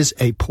is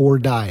a poor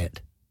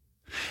diet.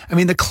 I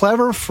mean, the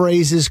clever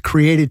phrases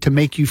created to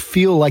make you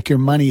feel like your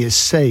money is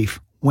safe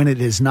when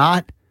it is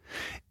not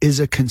is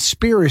a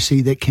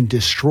conspiracy that can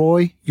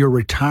destroy your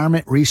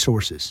retirement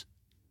resources.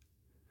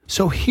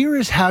 So here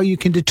is how you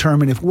can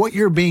determine if what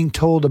you're being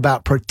told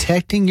about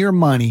protecting your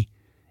money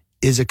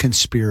is a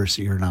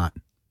conspiracy or not.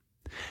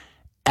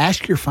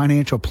 Ask your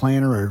financial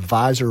planner or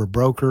advisor or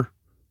broker.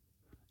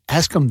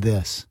 Ask them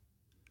this: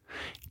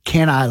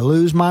 can I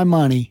lose my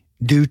money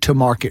due to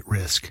market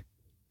risk?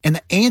 And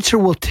the answer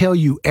will tell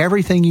you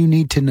everything you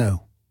need to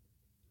know.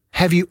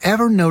 Have you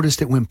ever noticed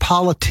that when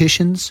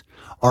politicians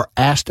are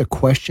asked a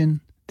question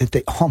that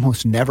they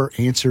almost never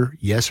answer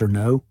yes or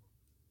no?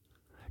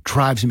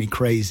 Drives me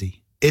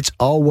crazy. It's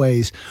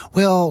always,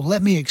 well,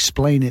 let me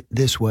explain it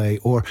this way,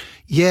 or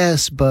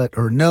yes, but,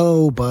 or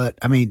no, but.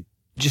 I mean,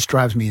 just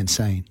drives me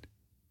insane.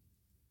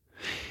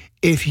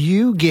 If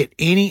you get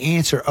any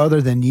answer other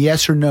than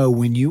yes or no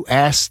when you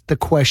ask the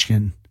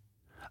question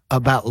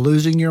about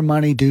losing your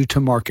money due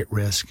to market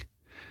risk,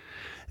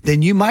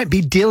 then you might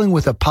be dealing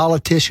with a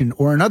politician,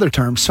 or in other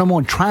terms,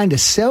 someone trying to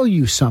sell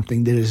you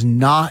something that is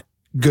not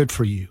good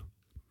for you.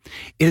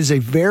 It is a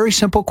very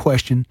simple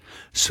question,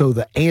 so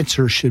the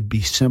answer should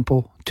be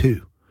simple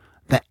too.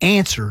 The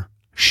answer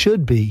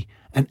should be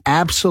an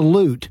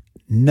absolute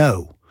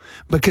no,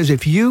 because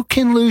if you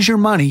can lose your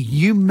money,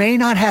 you may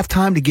not have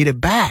time to get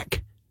it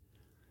back.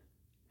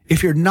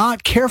 If you're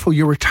not careful,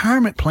 your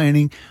retirement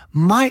planning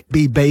might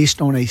be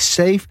based on a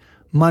safe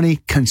money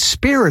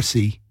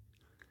conspiracy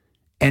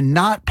and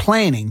not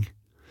planning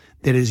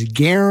that is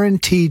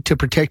guaranteed to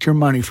protect your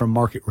money from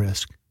market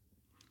risk.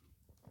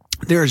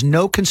 There is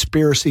no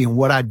conspiracy in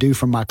what I do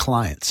for my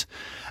clients.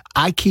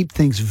 I keep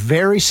things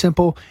very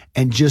simple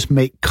and just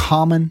make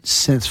common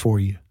sense for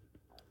you.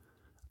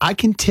 I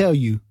can tell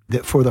you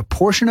that for the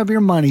portion of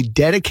your money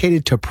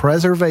dedicated to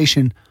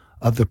preservation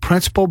of the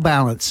principal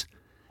balance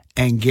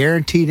and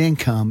guaranteed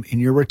income in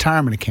your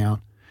retirement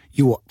account,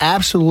 you will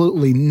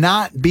absolutely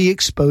not be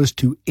exposed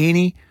to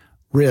any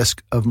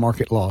risk of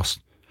market loss.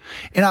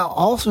 And I'll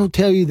also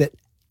tell you that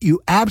you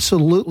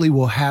absolutely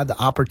will have the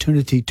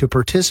opportunity to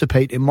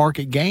participate in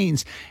market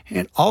gains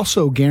and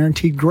also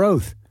guaranteed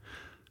growth.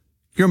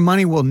 Your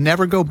money will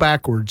never go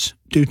backwards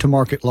due to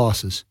market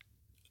losses,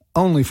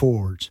 only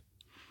forwards.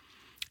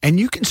 And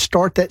you can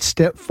start that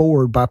step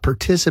forward by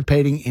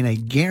participating in a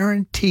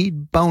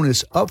guaranteed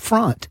bonus up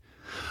front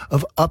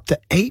of up to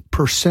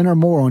 8% or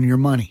more on your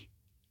money.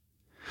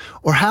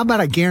 Or how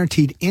about a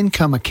guaranteed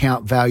income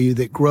account value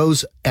that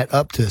grows at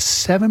up to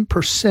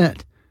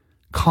 7%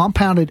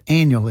 compounded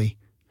annually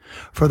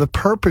for the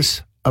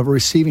purpose of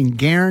receiving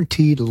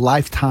guaranteed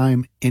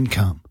lifetime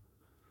income?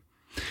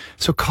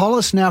 So call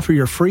us now for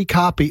your free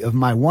copy of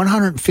my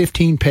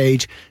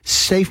 115-page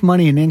Safe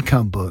Money and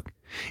Income book.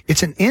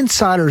 It's an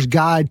insider's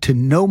guide to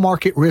no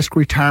market risk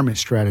retirement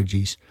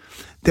strategies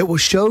that will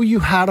show you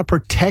how to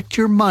protect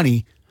your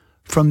money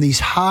from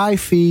these high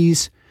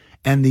fees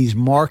and these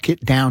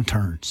market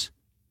downturns.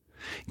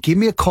 Give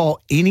me a call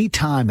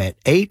anytime at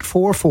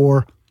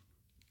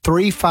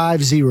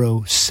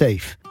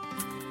 844-350-SAFE.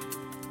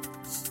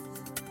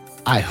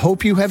 I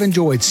hope you have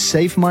enjoyed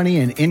Safe Money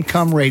and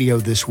Income Radio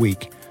this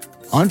week.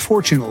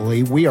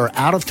 Unfortunately, we are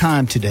out of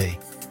time today.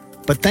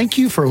 But thank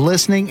you for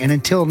listening, and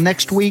until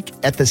next week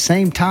at the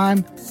same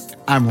time,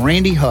 I'm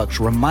Randy Hucks,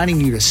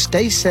 reminding you to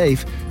stay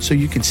safe so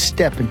you can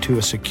step into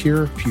a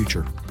secure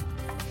future.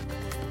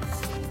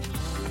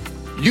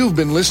 You've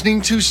been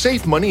listening to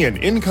Safe Money and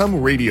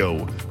Income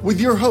Radio with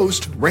your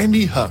host,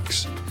 Randy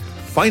Hucks.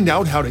 Find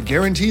out how to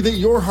guarantee that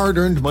your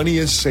hard-earned money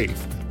is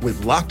safe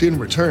with locked-in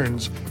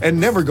returns and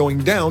never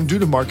going down due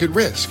to market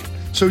risk,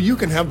 so you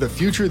can have the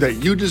future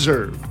that you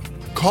deserve.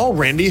 Call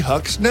Randy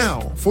Hucks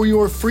now for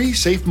your free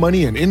Safe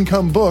Money and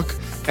Income book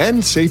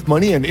and Safe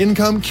Money and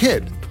Income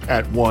kit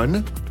at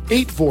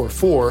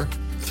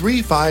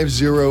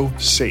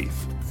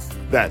 1-844-350-SAFE.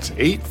 That's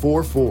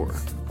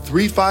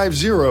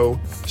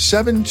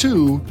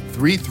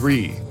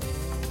 844-350-7233.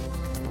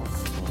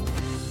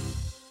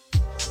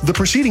 The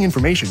preceding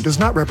information does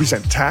not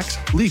represent tax,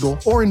 legal,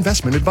 or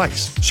investment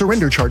advice.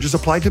 Surrender charges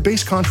apply to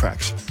base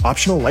contracts.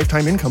 Optional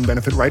lifetime income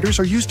benefit riders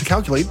are used to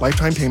calculate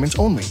lifetime payments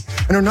only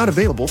and are not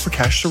available for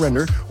cash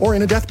surrender or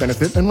in a death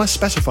benefit unless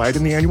specified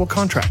in the annual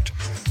contract.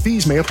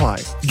 Fees may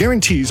apply.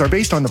 Guarantees are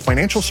based on the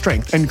financial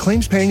strength and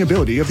claims-paying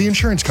ability of the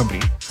insurance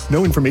company.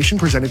 No information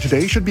presented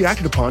today should be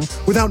acted upon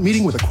without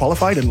meeting with a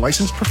qualified and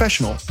licensed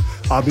professional.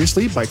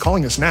 Obviously, by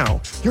calling us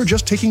now, you're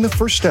just taking the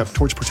first step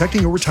towards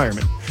protecting your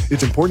retirement.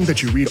 It's important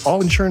that you read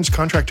all insurance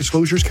contract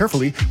disclosures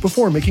carefully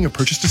before making a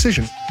purchase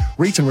decision.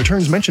 Rates and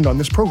returns mentioned on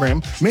this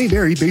program may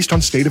vary based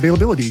on state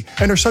availability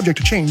and are subject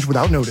to change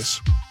without notice.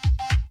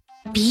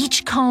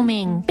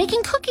 Beachcombing,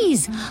 baking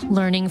cookies,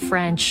 learning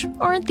French.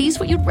 Aren't these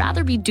what you'd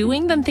rather be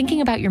doing than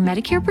thinking about your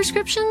Medicare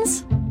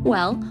prescriptions?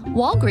 Well,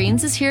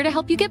 Walgreens is here to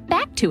help you get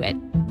back to it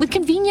with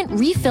convenient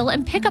refill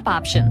and pickup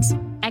options,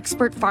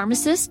 expert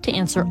pharmacists to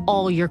answer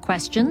all your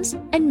questions,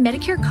 and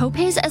Medicare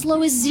copays as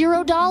low as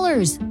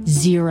 $0.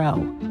 Zero.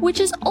 Which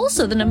is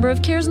also the number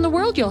of cares in the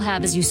world you'll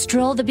have as you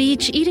stroll the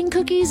beach, eating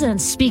cookies and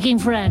speaking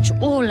French.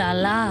 Oh la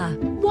la.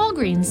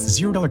 Walgreens.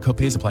 $0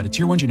 copays apply to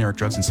Tier 1 generic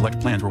drugs and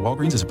select plans where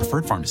Walgreens is a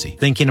preferred pharmacy.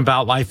 Thinking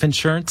about life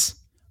insurance?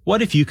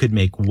 What if you could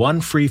make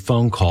one free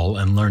phone call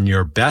and learn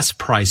your best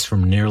price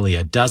from nearly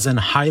a dozen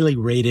highly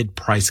rated,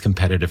 price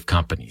competitive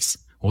companies?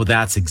 Well,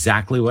 that's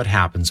exactly what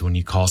happens when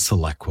you call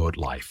SelectQuote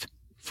Life.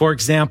 For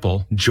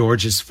example,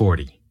 George is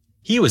 40.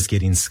 He was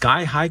getting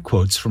sky-high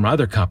quotes from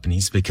other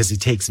companies because he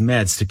takes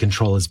meds to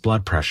control his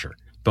blood pressure.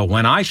 But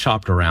when I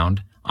shopped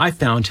around, I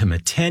found him a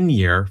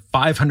 10-year,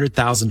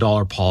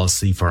 $500,000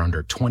 policy for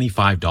under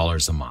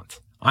 $25 a month.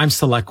 I'm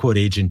SelectQuote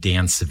agent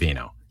Dan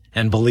Savino.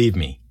 And believe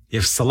me,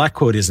 if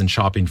SelectQuote isn't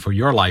shopping for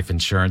your life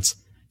insurance,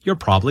 you're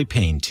probably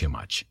paying too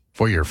much.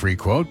 For your free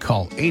quote,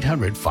 call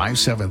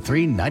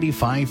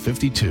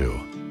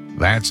 800-573-9552.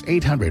 That's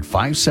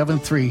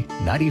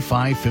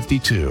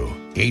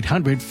 800-573-9552.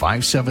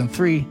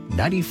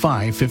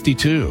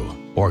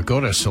 800-573-9552. Or go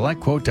to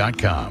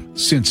SelectQuote.com.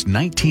 Since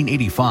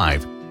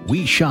 1985,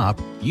 we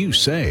shop, you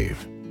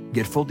save.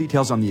 Get full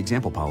details on the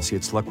example policy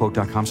at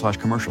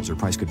SelectQuote.com/commercials. Or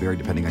price could vary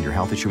depending on your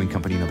health, issuing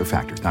company, and other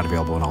factors. Not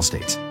available in all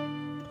states.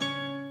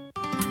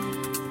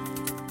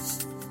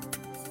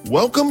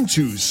 Welcome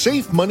to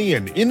Safe Money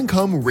and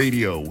Income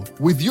Radio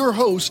with your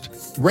host,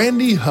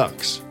 Randy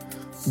Hux.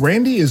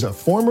 Randy is a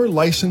former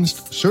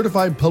licensed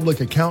certified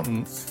public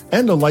accountant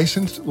and a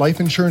licensed life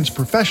insurance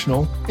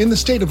professional in the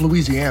state of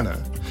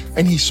Louisiana,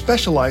 and he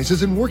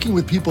specializes in working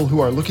with people who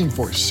are looking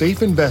for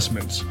safe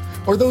investments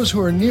or those who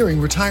are nearing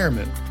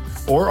retirement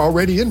or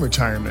already in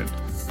retirement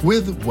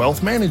with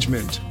wealth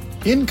management,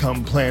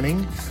 income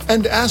planning,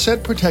 and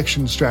asset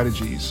protection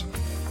strategies.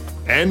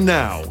 And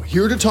now,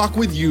 here to talk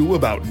with you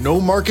about no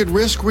market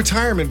risk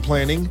retirement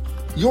planning,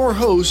 your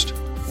host,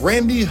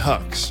 Randy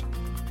Hux.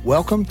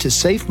 Welcome to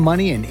Safe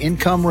Money and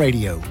Income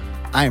Radio.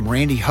 I am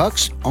Randy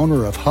Hux,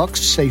 owner of Hux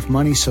Safe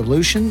Money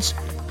Solutions,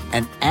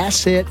 an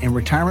asset and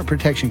retirement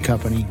protection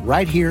company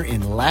right here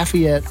in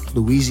Lafayette,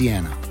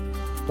 Louisiana.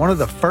 One of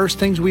the first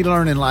things we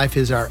learn in life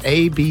is our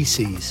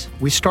ABCs.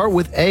 We start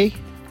with A,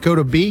 go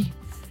to B,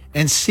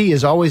 and C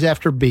is always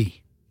after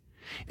B.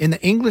 In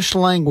the English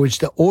language,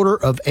 the order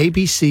of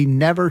ABC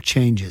never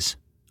changes.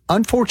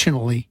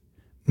 Unfortunately,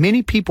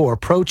 many people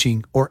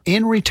approaching or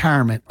in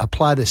retirement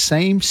apply the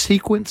same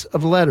sequence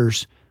of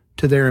letters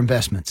to their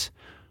investments.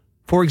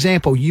 For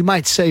example, you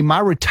might say, my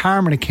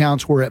retirement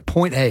accounts were at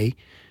point A.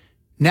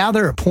 Now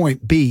they're at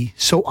point B,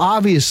 so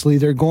obviously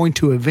they're going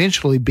to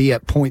eventually be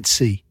at point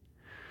C.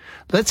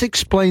 Let's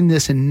explain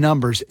this in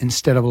numbers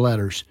instead of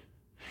letters.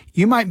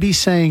 You might be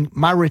saying,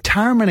 my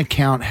retirement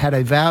account had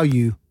a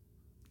value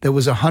that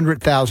was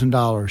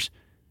 $100,000,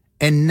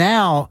 and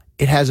now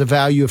it has a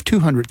value of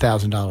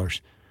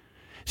 $200,000.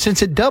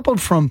 Since it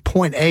doubled from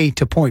point A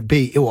to point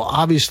B, it will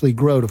obviously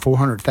grow to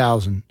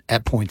 $400,000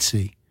 at point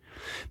C.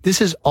 This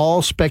is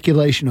all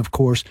speculation, of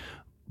course,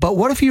 but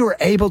what if you were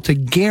able to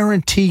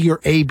guarantee your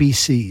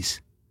ABCs?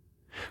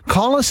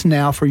 Call us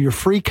now for your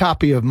free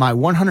copy of my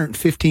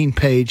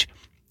 115-page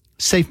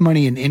Safe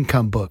Money and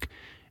Income book,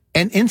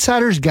 an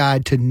insider's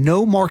guide to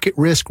no market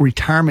risk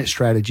retirement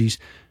strategies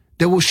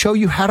that will show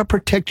you how to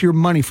protect your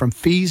money from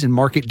fees and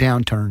market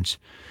downturns.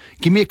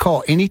 Give me a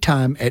call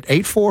anytime at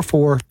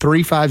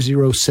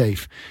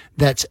 844-350-SAFE.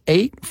 That's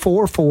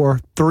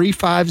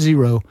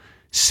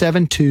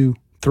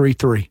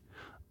 844-350-7233.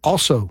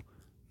 Also,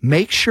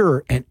 make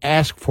sure and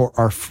ask for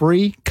our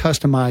free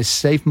customized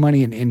Safe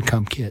Money and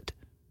Income kit.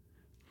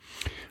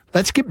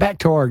 Let's get back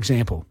to our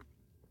example.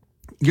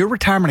 Your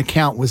retirement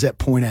account was at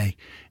point A,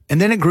 and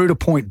then it grew to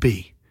point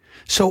B.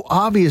 So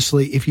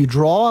obviously, if you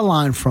draw a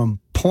line from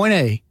point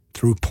A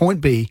through point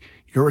B,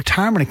 your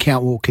retirement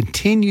account will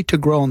continue to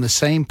grow on the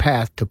same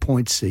path to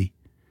point C.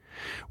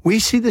 We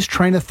see this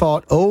train of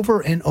thought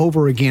over and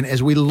over again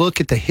as we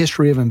look at the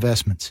history of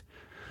investments.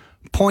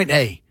 Point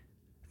A,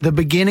 the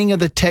beginning of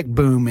the tech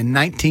boom in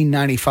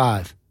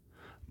 1995.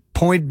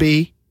 Point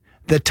B,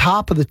 the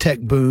top of the tech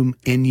boom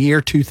in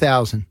year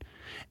 2000.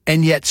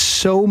 And yet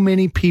so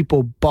many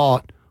people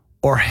bought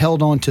or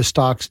held on to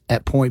stocks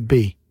at point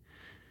B.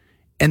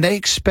 And they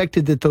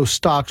expected that those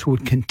stocks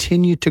would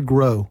continue to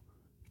grow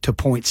to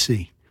point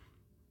C.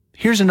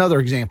 Here's another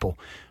example.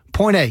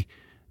 Point A,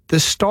 the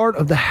start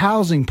of the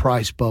housing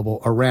price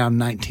bubble around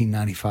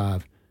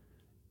 1995.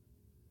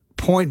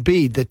 point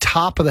B, the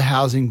top of the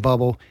housing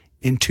bubble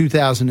in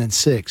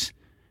 2006.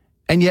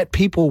 And yet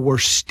people were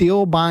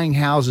still buying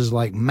houses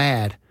like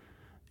mad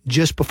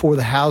just before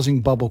the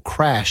housing bubble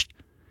crashed,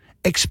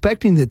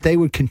 expecting that they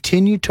would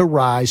continue to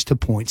rise to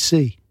point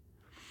C.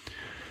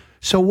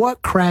 So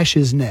what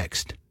crashes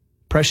next?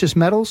 Precious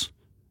metals?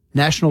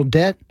 National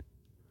debt?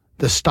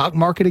 The stock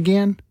market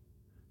again?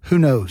 Who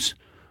knows?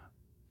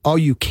 All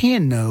you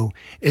can know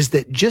is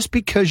that just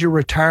because your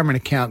retirement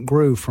account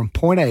grew from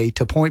point A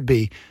to point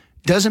B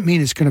doesn't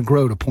mean it's going to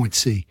grow to point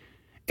C.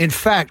 In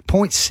fact,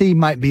 point C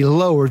might be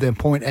lower than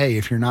point A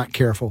if you're not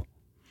careful.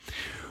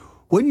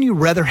 Wouldn't you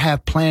rather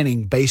have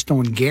planning based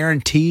on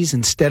guarantees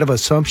instead of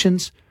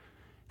assumptions?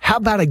 How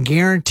about a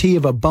guarantee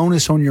of a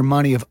bonus on your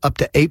money of up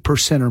to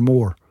 8% or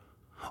more?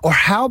 Or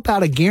how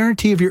about a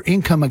guarantee of your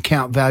income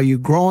account value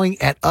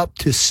growing at up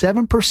to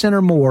 7%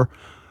 or more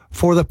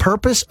for the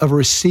purpose of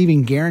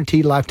receiving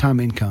guaranteed lifetime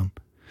income?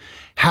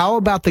 How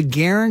about the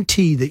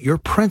guarantee that your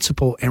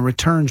principal and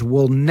returns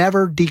will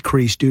never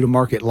decrease due to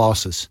market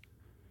losses?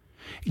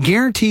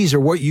 Guarantees are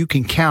what you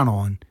can count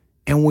on,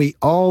 and we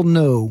all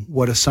know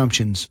what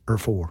assumptions are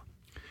for.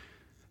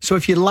 So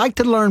if you'd like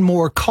to learn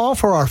more, call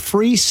for our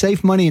free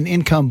Safe Money and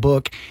Income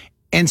book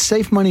and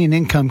Safe Money and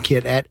Income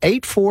kit at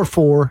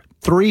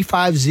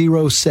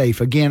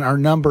 844-350-SAFE. Again, our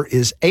number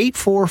is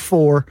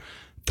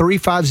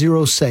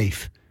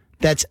 844-350-SAFE.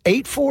 That's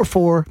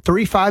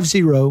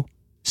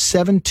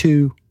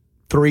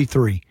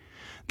 844-350-7233.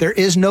 There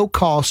is no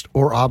cost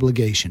or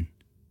obligation.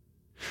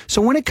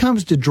 So when it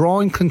comes to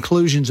drawing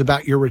conclusions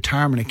about your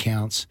retirement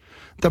accounts,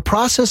 the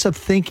process of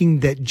thinking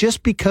that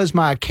just because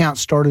my account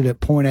started at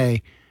point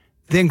A,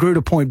 then grew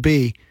to point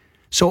B,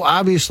 so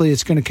obviously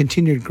it's going to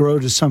continue to grow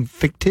to some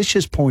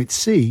fictitious point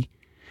C,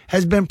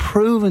 has been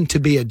proven to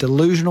be a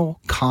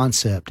delusional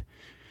concept.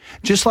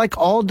 Just like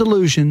all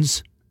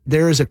delusions,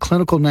 there is a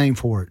clinical name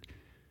for it.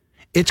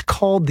 It's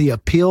called the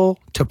appeal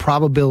to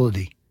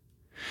probability.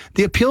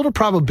 The appeal to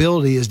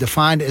probability is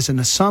defined as an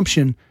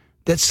assumption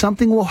that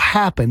something will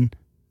happen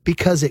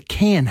because it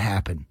can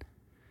happen.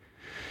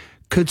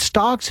 Could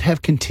stocks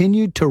have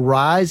continued to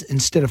rise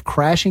instead of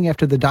crashing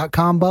after the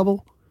dot-com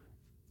bubble?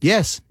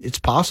 Yes, it's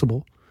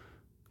possible.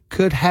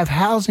 Could have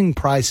housing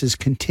prices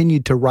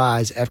continued to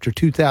rise after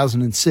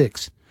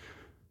 2006?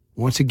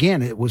 Once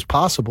again, it was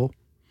possible.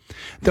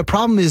 The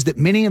problem is that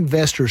many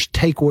investors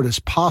take what is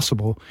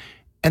possible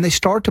and they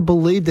start to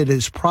believe that it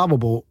is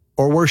probable,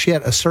 or worse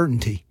yet, a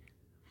certainty.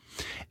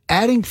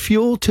 Adding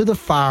fuel to the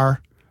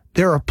fire,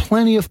 there are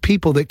plenty of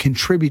people that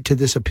contribute to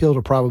this appeal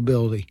to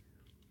probability.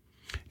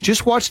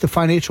 Just watch the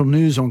financial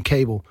news on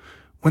cable.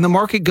 When the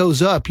market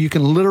goes up, you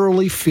can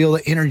literally feel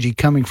the energy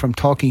coming from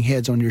talking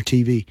heads on your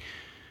TV.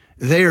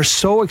 They are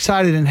so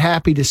excited and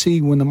happy to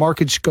see when the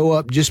markets go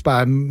up just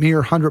by a mere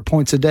 100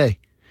 points a day.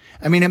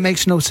 I mean, it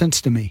makes no sense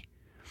to me.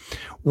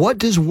 What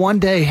does one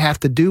day have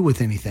to do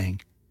with anything?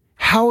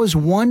 How is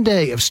one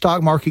day of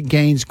stock market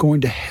gains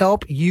going to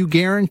help you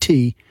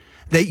guarantee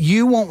that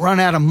you won't run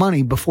out of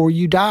money before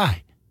you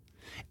die?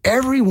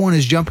 Everyone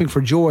is jumping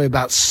for joy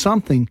about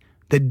something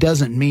that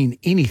doesn't mean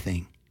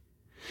anything.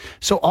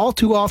 So all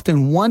too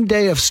often, one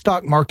day of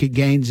stock market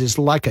gains is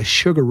like a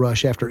sugar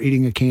rush after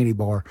eating a candy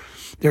bar.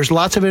 There's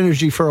lots of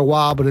energy for a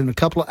while, but in a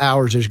couple of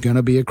hours, there's going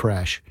to be a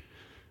crash.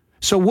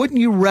 So wouldn't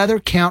you rather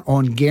count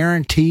on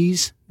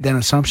guarantees than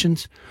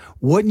assumptions?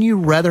 Wouldn't you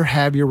rather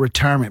have your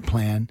retirement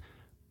plan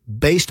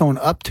based on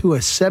up to a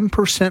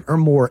 7% or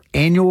more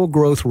annual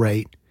growth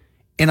rate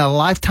in a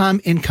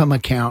lifetime income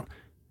account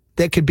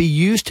that could be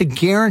used to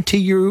guarantee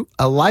you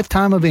a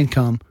lifetime of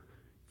income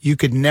you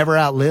could never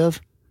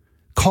outlive?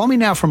 Call me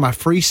now for my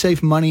free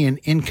Safe Money and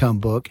Income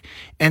book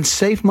and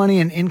Safe Money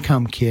and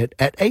Income kit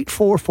at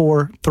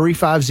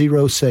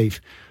 844-350-SAFE.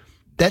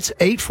 That's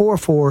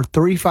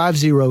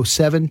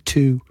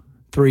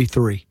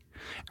 844-350-7233.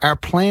 Our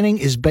planning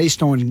is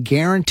based on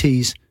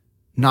guarantees,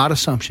 not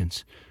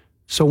assumptions.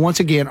 So once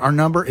again, our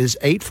number is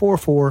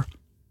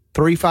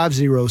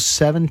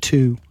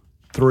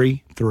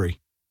 844-350-7233.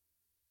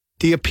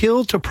 The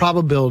appeal to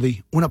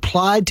probability, when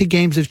applied to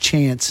games of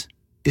chance,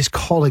 is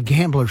called a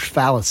gambler's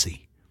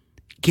fallacy.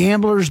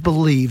 Gamblers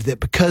believe that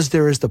because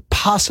there is the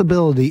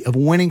possibility of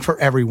winning for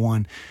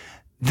everyone,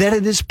 that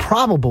it is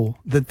probable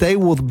that they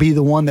will be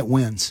the one that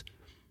wins.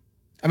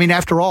 I mean,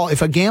 after all,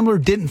 if a gambler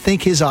didn't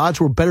think his odds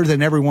were better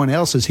than everyone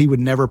else's, he would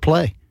never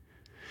play.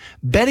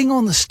 Betting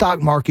on the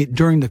stock market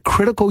during the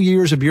critical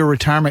years of your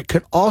retirement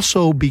could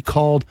also be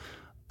called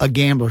a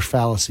gambler's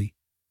fallacy.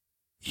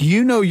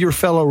 You know your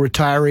fellow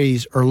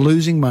retirees are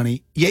losing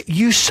money, yet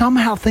you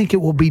somehow think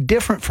it will be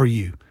different for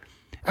you.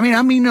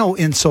 I mean no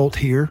insult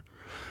here,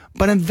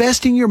 but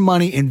investing your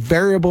money in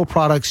variable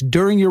products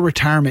during your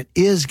retirement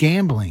is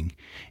gambling.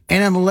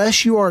 And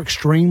unless you are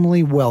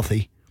extremely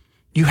wealthy,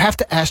 you have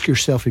to ask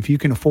yourself if you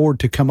can afford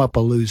to come up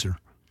a loser.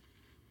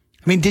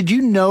 I mean, did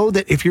you know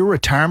that if your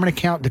retirement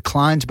account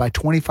declines by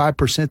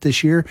 25%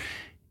 this year,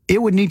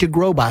 it would need to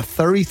grow by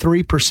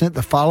 33%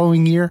 the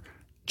following year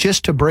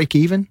just to break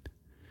even?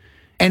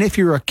 And if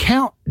your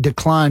account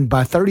declined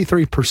by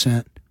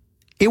 33%,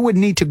 it would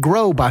need to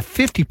grow by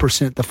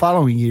 50% the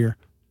following year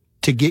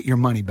to get your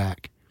money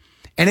back.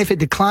 And if it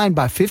declined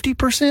by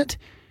 50%,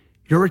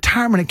 your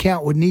retirement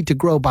account would need to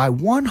grow by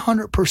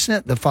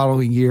 100% the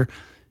following year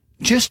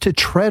just to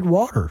tread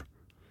water.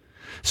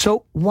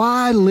 So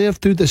why live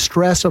through the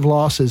stress of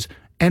losses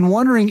and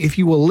wondering if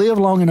you will live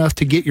long enough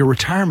to get your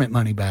retirement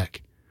money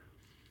back?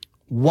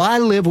 Why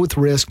live with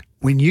risk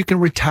when you can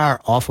retire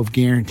off of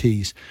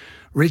guarantees?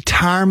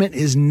 Retirement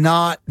is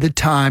not the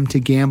time to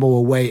gamble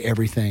away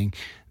everything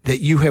that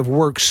you have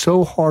worked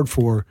so hard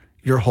for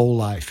your whole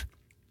life.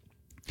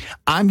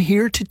 I'm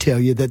here to tell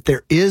you that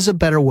there is a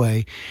better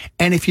way,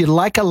 and if you'd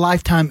like a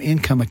lifetime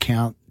income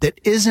account that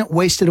isn't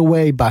wasted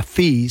away by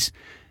fees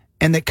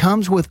and that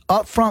comes with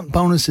upfront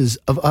bonuses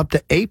of up to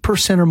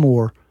 8% or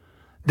more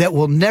that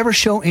will never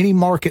show any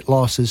market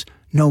losses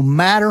no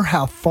matter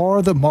how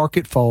far the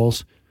market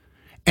falls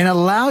and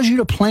allows you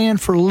to plan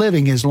for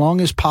living as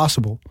long as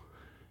possible,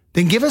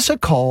 then give us a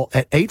call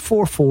at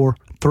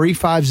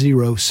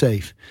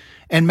 844-350-SAFE.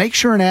 And make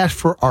sure and ask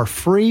for our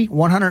free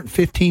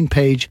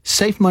 115-page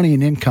Safe Money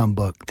and Income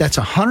book. That's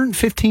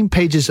 115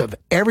 pages of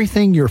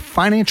everything your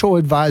financial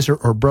advisor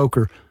or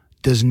broker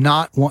does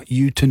not want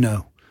you to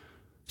know.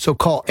 So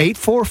call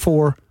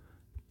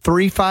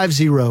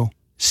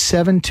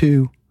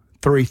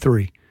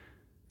 844-350-7233.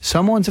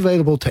 Someone's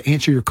available to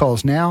answer your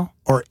calls now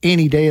or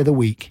any day of the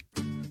week.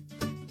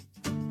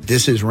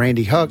 This is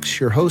Randy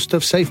Hucks, your host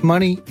of Safe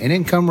Money and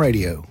Income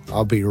Radio.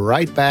 I'll be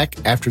right back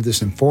after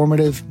this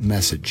informative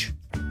message.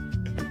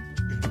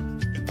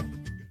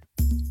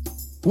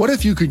 What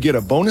if you could get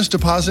a bonus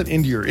deposit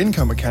into your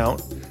income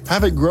account,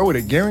 have it grow at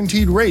a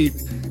guaranteed rate,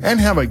 and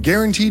have a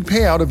guaranteed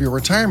payout of your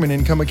retirement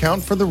income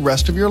account for the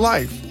rest of your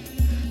life?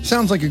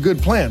 Sounds like a good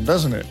plan,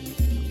 doesn't it?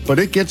 But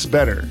it gets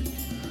better.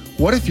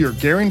 What if your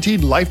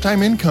guaranteed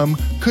lifetime income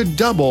could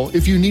double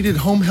if you needed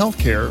home health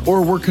care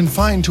or were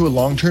confined to a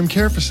long-term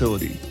care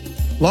facility?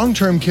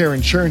 Long-term care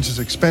insurance is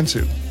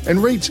expensive,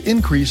 and rates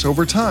increase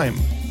over time.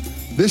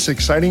 This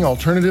exciting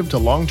alternative to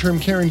long-term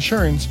care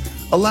insurance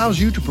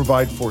allows you to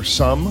provide for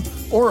some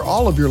or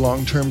all of your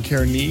long-term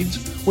care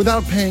needs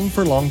without paying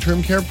for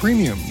long-term care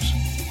premiums.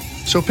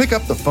 So pick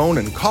up the phone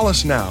and call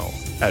us now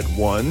at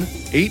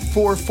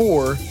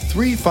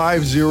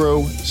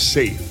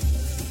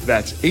 1-844-350-SAFE.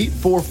 That's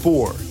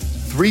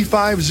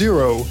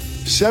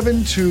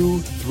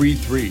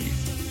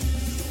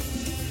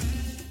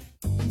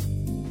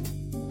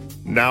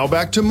 844-350-7233. Now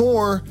back to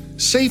more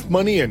Safe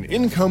Money and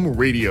Income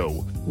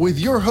Radio with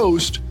your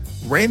host,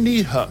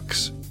 Randy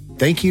Hucks.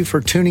 Thank you for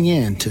tuning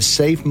in to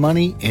Safe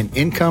Money and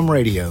Income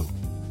Radio.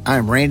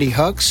 I'm Randy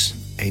Hucks,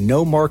 a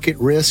no market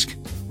risk,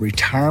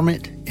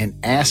 retirement, and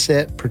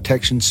asset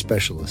protection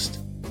specialist.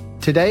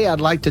 Today,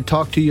 I'd like to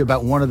talk to you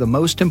about one of the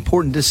most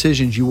important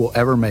decisions you will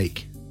ever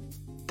make.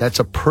 That's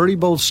a pretty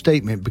bold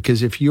statement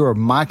because if you are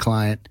my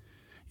client,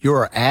 you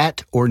are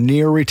at or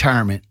near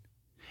retirement,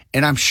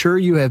 and I'm sure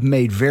you have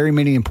made very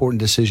many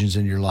important decisions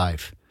in your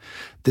life.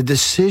 The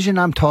decision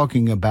I'm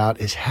talking about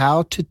is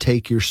how to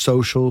take your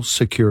Social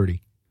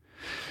Security.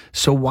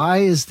 So why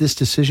is this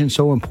decision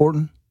so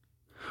important?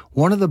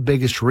 One of the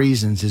biggest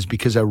reasons is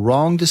because a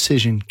wrong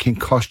decision can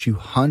cost you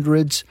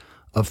hundreds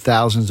of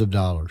thousands of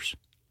dollars.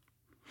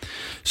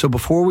 So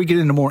before we get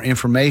into more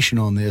information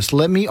on this,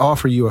 let me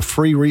offer you a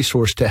free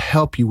resource to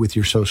help you with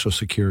your Social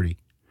Security.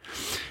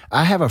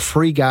 I have a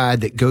free guide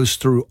that goes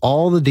through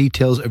all the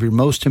details of your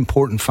most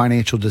important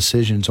financial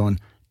decisions on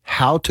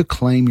how to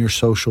claim your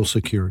Social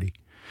Security.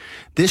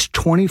 This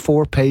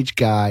 24-page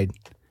guide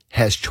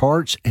has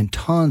charts and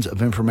tons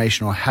of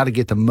information on how to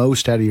get the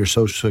most out of your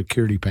Social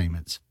Security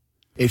payments.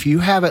 If you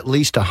have at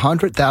least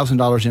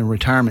 $100,000 in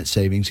retirement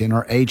savings and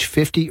are age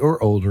 50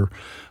 or older,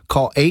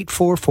 call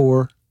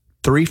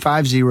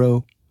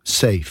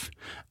 844-350-SAFE.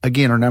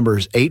 Again, our number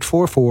is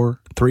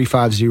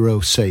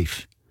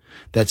 844-350-SAFE.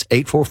 That's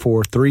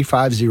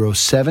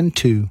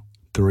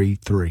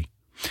 844-350-7233.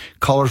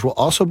 Callers will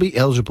also be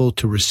eligible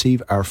to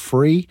receive our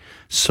free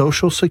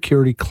Social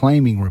Security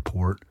claiming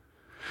report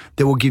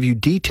that will give you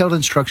detailed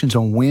instructions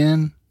on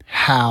when,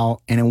 how,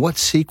 and in what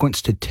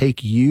sequence to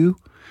take you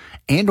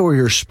and or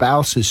your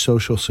spouse's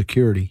Social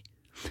Security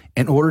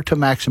in order to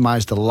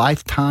maximize the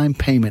lifetime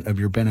payment of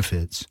your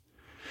benefits.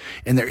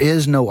 And there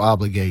is no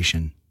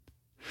obligation.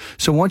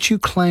 So once you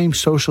claim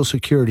Social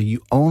Security,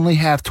 you only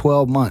have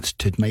 12 months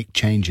to make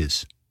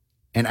changes.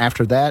 And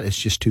after that, it's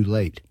just too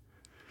late.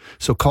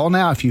 So call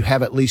now if you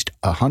have at least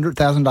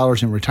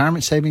 $100,000 in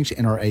retirement savings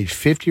and are age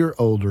 50 or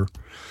older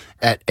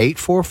at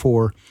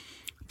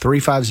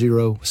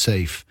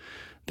 844-350-SAFE.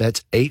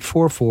 That's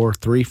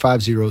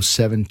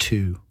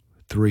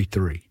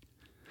 844-350-7233.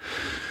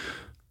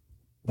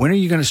 When are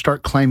you going to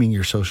start claiming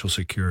your Social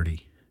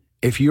Security?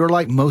 If you're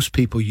like most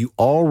people, you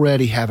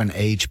already have an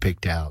age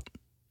picked out.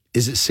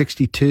 Is it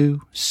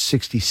 62,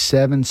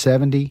 67,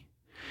 70?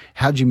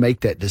 How'd you make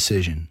that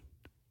decision?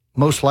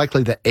 Most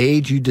likely the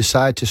age you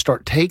decide to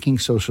start taking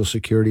Social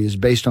Security is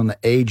based on the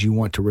age you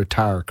want to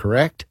retire,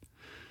 correct?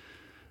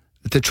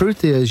 But the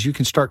truth is you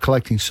can start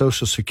collecting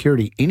Social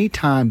Security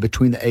anytime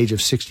between the age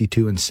of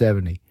 62 and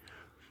 70.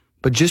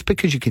 But just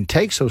because you can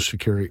take Social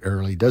Security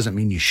early doesn't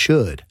mean you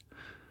should.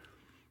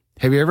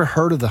 Have you ever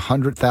heard of the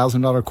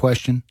 $100,000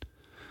 question?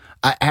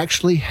 I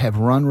actually have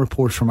run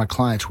reports for my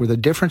clients where the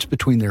difference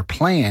between their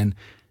plan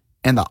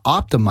and the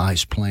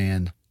optimized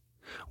plan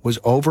was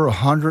over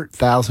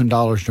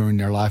 $100,000 during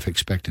their life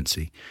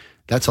expectancy.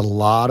 That's a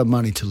lot of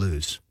money to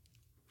lose.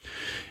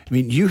 I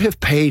mean, you have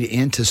paid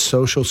into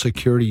Social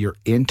Security your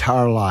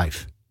entire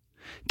life.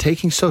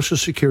 Taking Social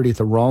Security at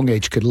the wrong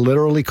age could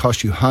literally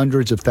cost you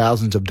hundreds of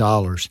thousands of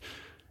dollars.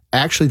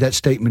 Actually, that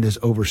statement is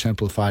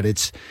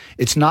oversimplified.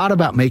 It's not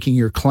about making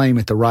your claim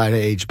at the right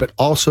age, but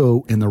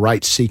also in the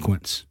right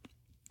sequence.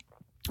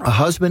 A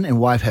husband and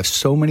wife have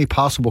so many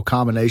possible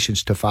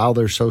combinations to file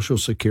their Social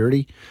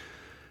Security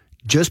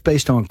just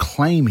based on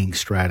claiming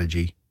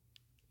strategy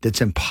that's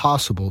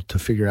impossible to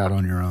figure out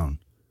on your own.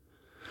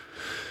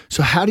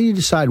 So how do you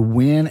decide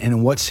when and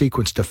in what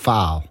sequence to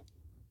file?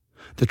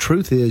 The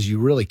truth is you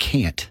really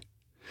can't.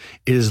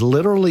 It is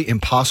literally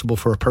impossible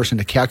for a person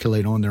to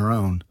calculate on their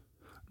own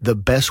the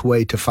best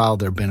way to file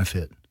their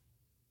benefit.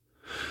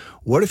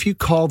 What if you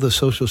call the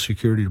Social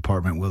Security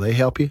Department? Will they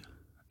help you?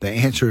 The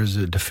answer is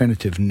a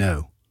definitive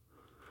no.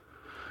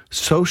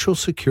 Social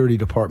Security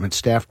Department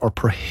staff are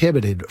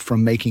prohibited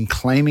from making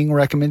claiming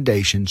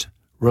recommendations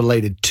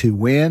related to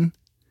when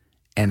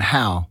and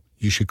how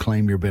you should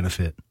claim your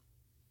benefit.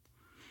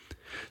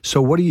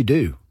 So what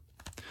do?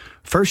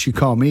 First, you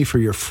call me for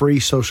your free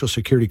Social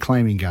Security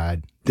claiming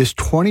guide. This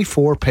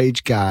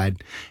 24-page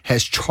guide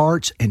has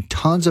charts and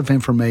tons of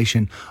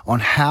information on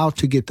how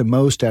to get the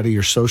most out of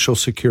your Social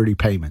Security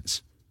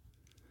payments.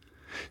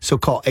 So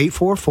call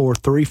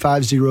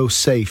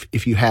 844-350-SAFE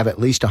if you have at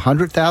least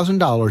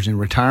 $100,000 in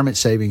retirement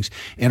savings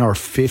and are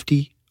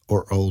 50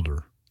 or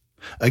older.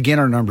 Again,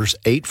 our number is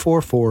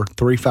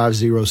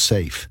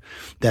 844-350-SAFE.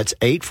 That's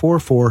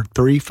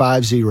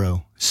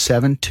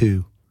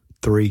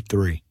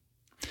 844-350-7233.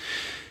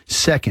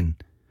 Second,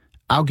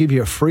 I'll give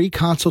you a free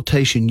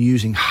consultation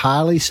using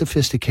highly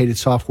sophisticated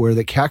software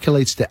that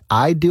calculates the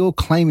ideal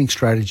claiming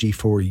strategy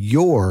for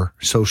your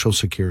Social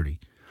Security.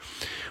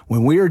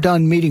 When we are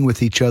done meeting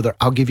with each other,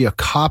 I'll give you a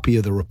copy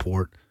of the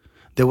report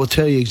that will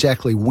tell you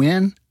exactly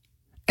when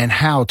and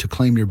how to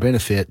claim your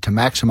benefit to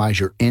maximize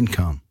your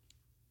income.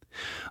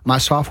 My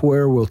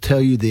software will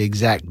tell you the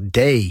exact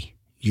day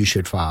you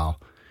should file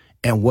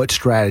and what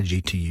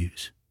strategy to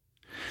use.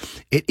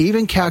 It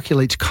even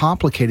calculates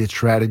complicated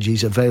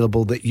strategies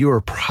available that you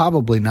are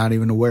probably not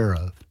even aware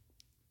of.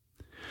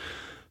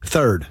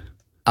 Third,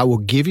 I will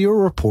give you a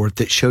report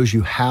that shows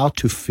you how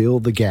to fill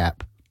the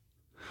gap.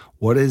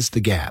 What is the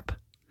gap?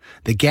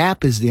 The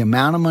gap is the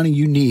amount of money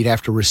you need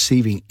after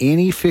receiving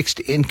any fixed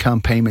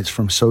income payments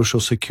from Social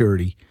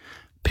Security,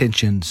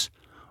 pensions,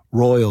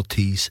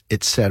 royalties,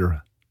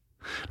 etc.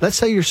 Let's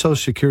say your Social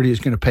Security is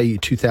going to pay you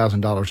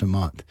 $2,000 a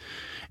month.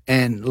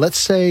 And let's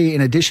say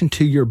in addition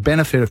to your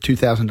benefit of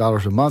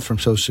 $2,000 a month from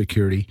Social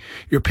Security,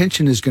 your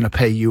pension is going to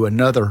pay you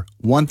another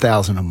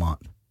 $1,000 a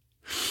month.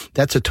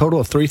 That's a total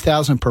of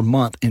 $3,000 per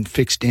month in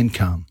fixed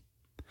income.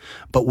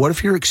 But what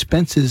if your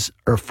expenses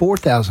are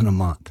 $4,000 a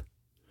month?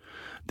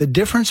 The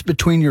difference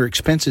between your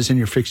expenses and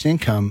your fixed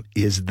income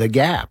is the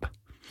gap.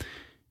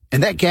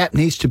 And that gap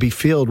needs to be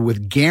filled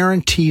with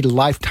guaranteed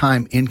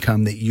lifetime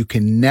income that you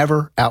can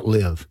never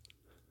outlive.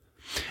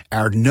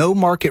 Our no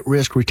market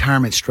risk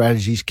retirement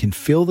strategies can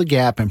fill the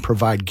gap and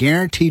provide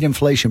guaranteed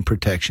inflation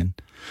protection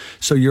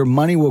so your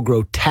money will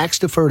grow tax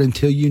deferred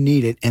until you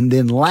need it and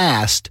then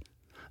last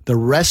the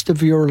rest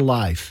of your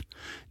life,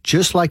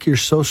 just like your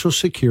Social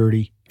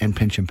Security and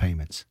pension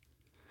payments.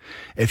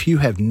 If you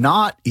have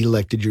not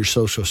elected your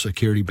Social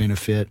Security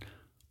benefit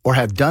or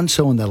have done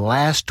so in the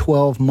last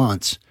 12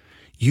 months,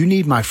 you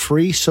need my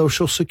free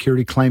Social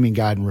Security claiming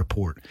guide and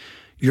report.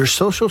 Your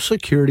Social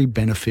Security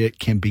benefit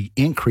can be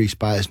increased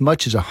by as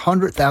much as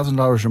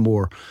 $100,000 or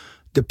more,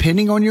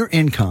 depending on your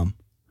income,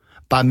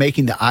 by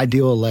making the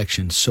ideal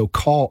election. So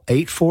call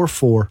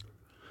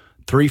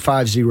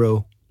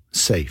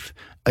 844-350-SAFE.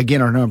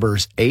 Again, our number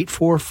is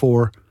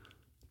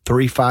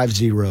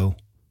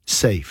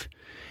 844-350-SAFE.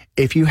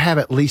 If you have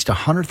at least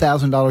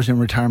 $100,000 in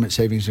retirement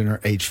savings and are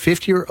age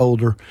 50 or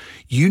older,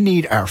 you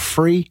need our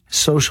free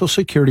Social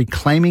Security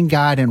claiming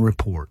guide and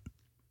report.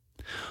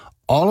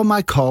 All of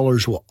my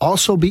callers will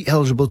also be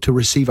eligible to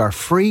receive our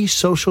free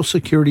Social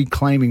Security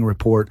claiming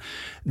report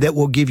that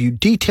will give you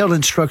detailed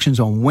instructions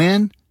on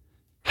when,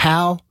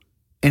 how,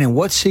 and in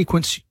what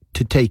sequence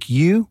to take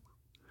you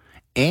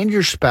and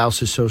your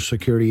spouse's Social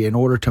Security in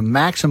order to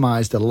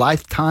maximize the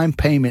lifetime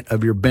payment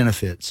of your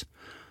benefits.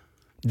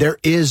 There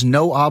is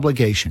no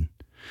obligation.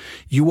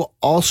 You will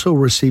also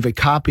receive a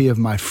copy of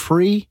my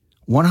free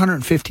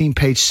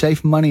 115-page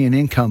Safe Money and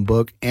Income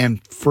book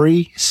and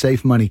free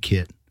Safe Money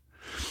Kit.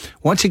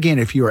 Once again,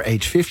 if you are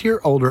age 50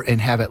 or older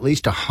and have at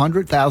least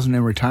 $100,000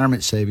 in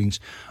retirement savings,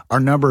 our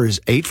number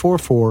is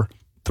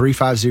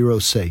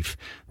 844-350-SAFE.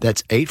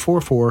 That's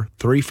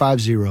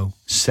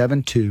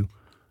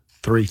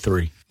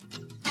 844-350-7233.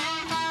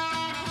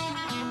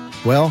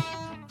 Well,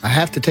 I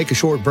have to take a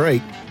short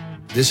break.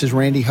 This is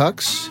Randy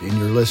Hucks, and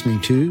you're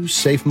listening to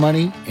Safe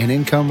Money and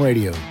Income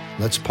Radio.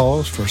 Let's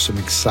pause for some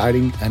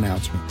exciting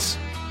announcements.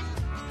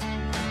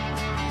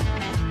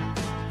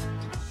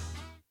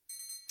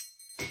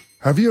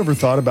 Have you ever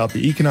thought about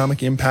the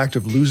economic impact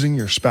of losing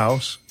your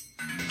spouse?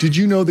 Did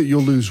you know that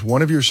you'll lose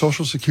one of your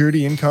Social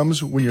Security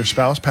incomes when your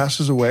spouse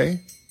passes away?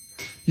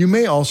 You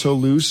may also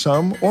lose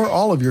some or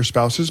all of your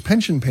spouse's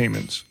pension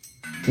payments.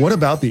 What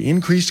about the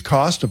increased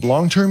cost of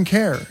long-term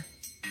care?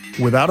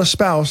 Without a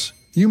spouse,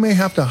 you may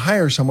have to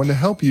hire someone to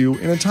help you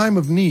in a time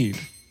of need.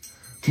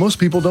 Most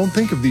people don't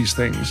think of these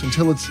things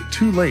until it's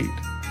too late.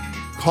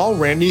 Call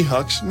Randy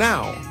Hucks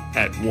now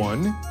at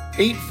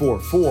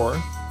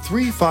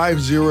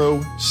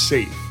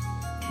 1-844-350-SAFE.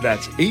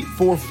 That's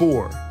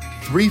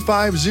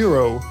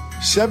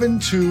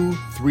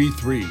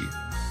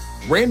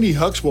 844-350-7233. Randy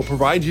Hucks will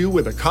provide you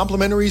with a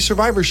complimentary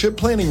survivorship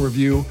planning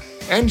review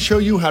and show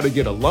you how to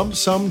get a lump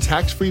sum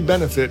tax-free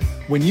benefit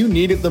when you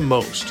need it the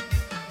most.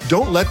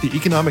 Don't let the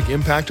economic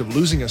impact of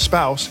losing a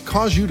spouse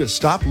cause you to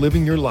stop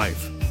living your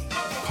life.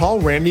 Call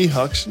Randy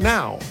Hucks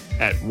now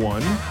at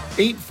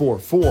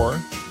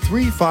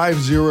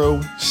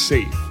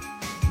 1-844-350-SAFE.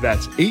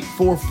 That's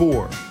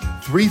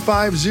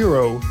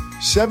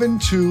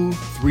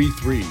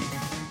 844-350-7233.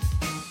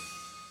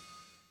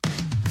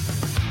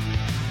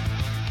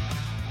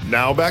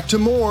 Now back to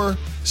more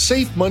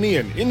Safe Money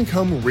and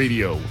Income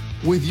Radio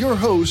with your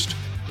host,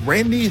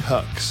 Randy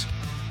Hucks.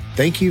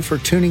 Thank you for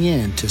tuning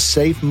in to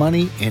Safe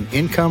Money and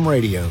Income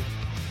Radio.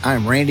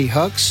 I'm Randy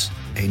Hucks,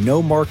 a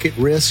no market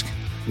risk,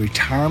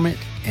 retirement,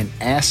 and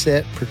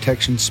asset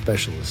protection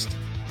specialist.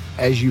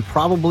 As you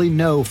probably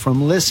know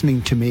from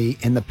listening to me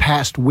in the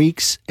past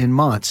weeks and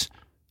months,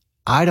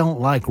 I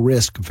don't like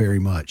risk very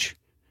much.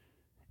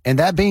 And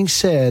that being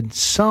said,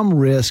 some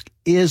risk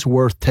is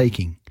worth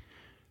taking.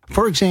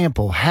 For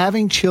example,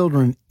 having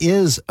children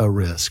is a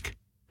risk.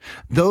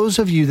 Those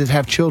of you that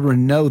have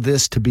children know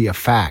this to be a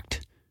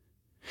fact.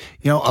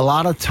 You know, a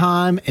lot of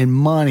time and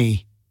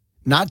money,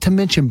 not to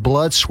mention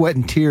blood, sweat,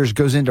 and tears,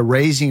 goes into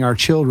raising our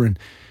children.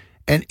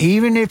 And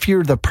even if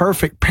you're the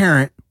perfect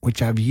parent,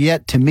 which I've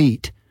yet to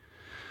meet,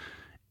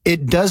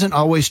 it doesn't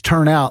always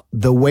turn out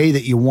the way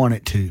that you want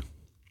it to.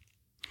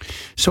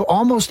 So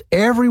almost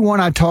everyone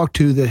I talk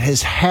to that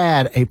has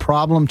had a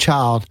problem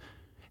child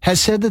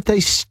has said that they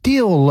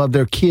still love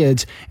their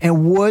kids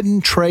and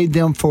wouldn't trade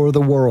them for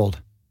the world.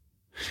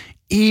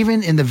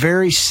 Even in the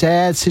very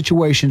sad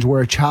situations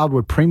where a child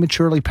would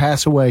prematurely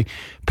pass away,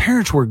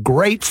 parents were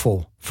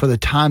grateful for the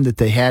time that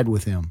they had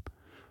with them.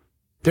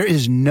 There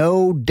is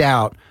no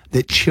doubt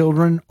that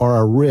children are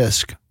a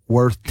risk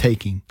worth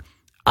taking.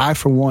 I,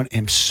 for one,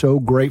 am so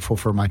grateful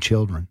for my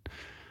children.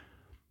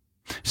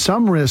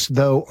 Some risks,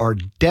 though, are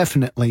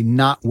definitely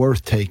not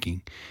worth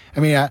taking.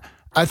 I mean,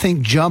 I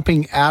think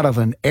jumping out of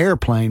an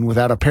airplane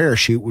without a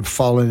parachute would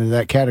fall into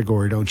that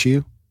category, don't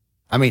you?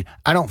 I mean,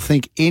 I don't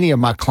think any of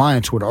my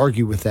clients would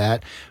argue with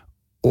that,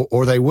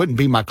 or they wouldn't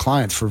be my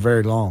clients for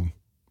very long.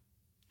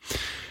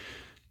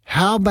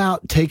 How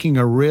about taking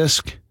a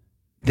risk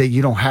that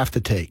you don't have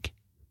to take?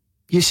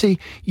 You see,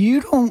 you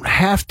don't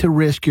have to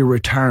risk your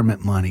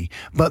retirement money,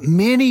 but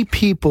many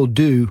people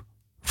do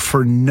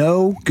for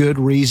no good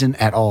reason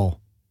at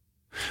all.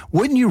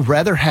 Wouldn't you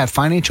rather have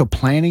financial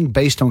planning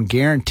based on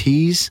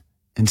guarantees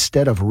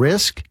instead of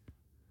risk?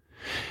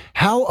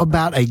 How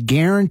about a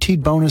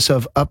guaranteed bonus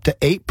of up to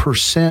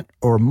 8%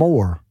 or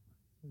more?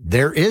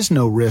 There is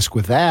no risk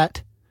with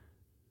that.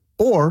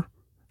 Or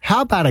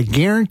how about a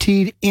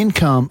guaranteed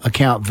income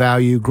account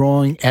value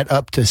growing at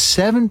up to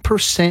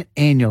 7%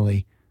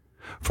 annually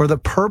for the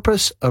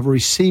purpose of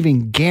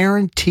receiving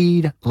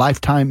guaranteed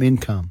lifetime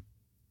income?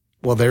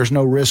 Well, there's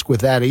no risk with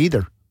that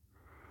either.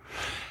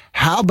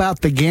 How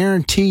about the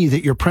guarantee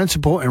that your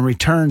principal and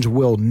returns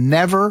will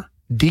never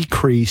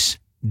decrease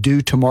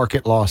due to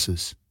market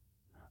losses?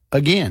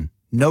 Again,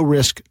 no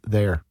risk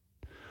there.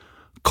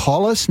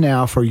 Call us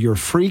now for your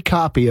free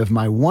copy of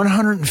my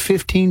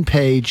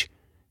 115-page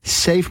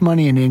Safe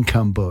Money and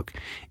Income book.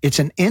 It's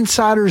an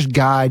insider's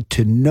guide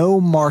to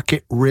no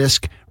market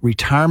risk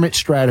retirement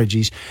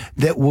strategies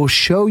that will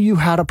show you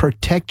how to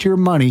protect your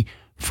money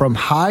from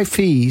high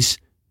fees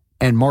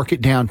and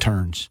market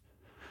downturns.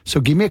 So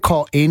give me a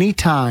call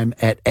anytime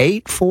at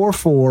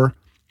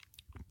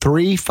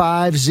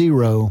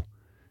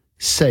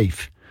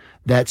 844-350-SAFE.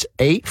 That's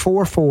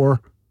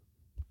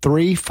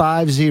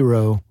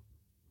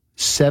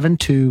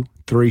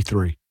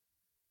 844-350-7233.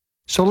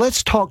 So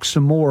let's talk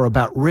some more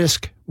about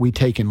risk we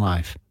take in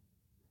life.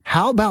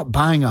 How about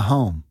buying a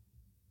home?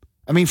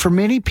 I mean, for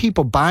many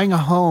people, buying a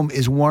home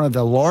is one of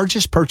the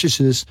largest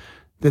purchases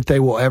that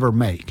they will ever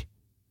make.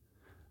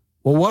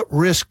 Well, what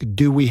risk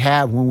do we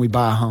have when we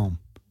buy a home?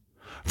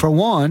 For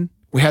one,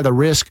 we have the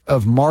risk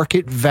of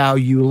market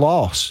value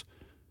loss.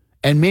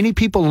 And many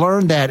people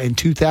learned that in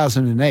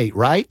 2008,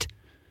 right?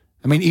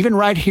 I mean, even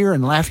right here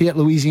in Lafayette,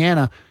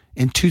 Louisiana,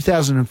 in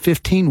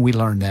 2015, we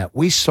learned that.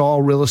 We saw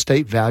real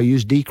estate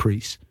values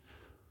decrease.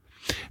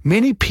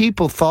 Many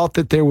people thought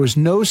that there was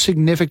no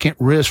significant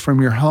risk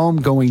from your home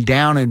going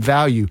down in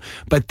value,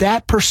 but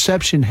that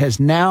perception has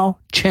now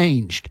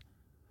changed.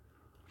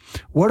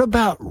 What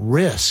about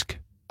risk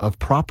of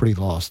property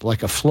loss,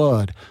 like a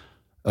flood,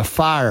 a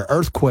fire,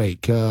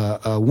 earthquake,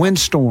 a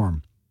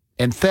windstorm?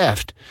 and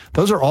theft.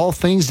 Those are all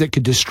things that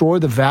could destroy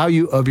the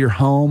value of your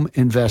home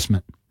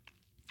investment.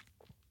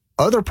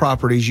 Other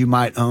properties you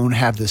might own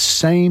have the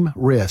same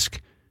risk.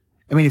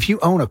 I mean, if you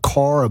own a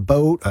car, a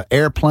boat, an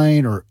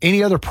airplane, or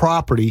any other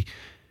property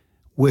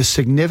with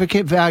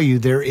significant value,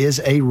 there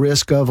is a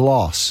risk of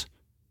loss.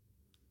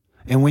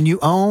 And when you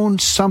own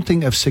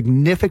something of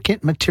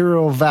significant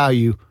material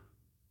value,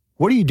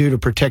 what do you do to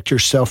protect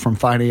yourself from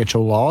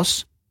financial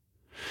loss?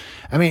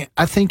 I mean,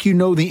 I think you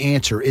know the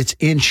answer. It's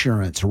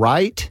insurance,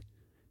 right?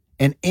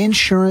 And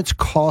insurance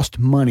costs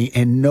money,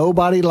 and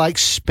nobody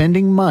likes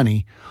spending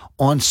money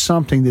on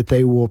something that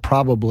they will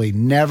probably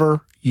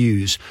never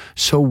use.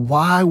 So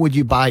why would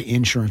you buy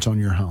insurance on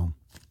your home?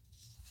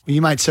 Well,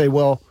 you might say,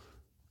 well,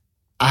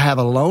 I have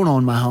a loan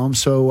on my home,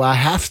 so I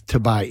have to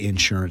buy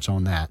insurance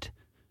on that.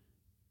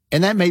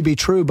 And that may be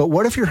true, but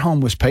what if your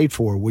home was paid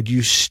for? Would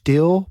you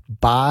still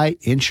buy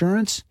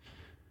insurance?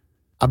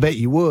 I bet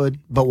you would,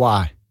 but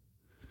why?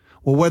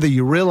 Well, whether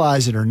you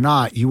realize it or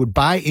not, you would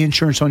buy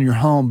insurance on your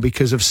home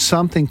because of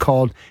something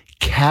called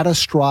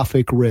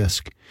catastrophic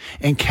risk.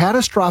 And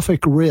catastrophic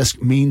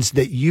risk means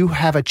that you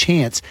have a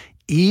chance,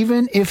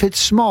 even if it's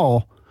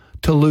small,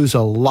 to lose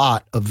a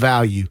lot of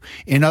value.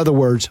 In other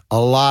words, a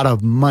lot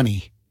of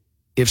money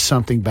if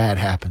something bad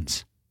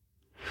happens.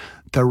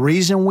 The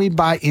reason we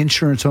buy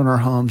insurance on our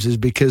homes is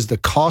because the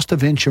cost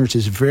of insurance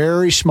is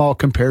very small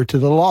compared to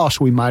the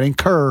loss we might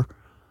incur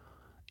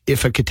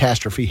if a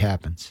catastrophe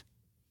happens.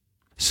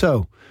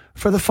 So,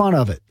 for the fun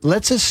of it,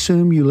 let's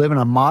assume you live in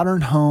a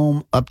modern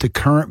home up to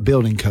current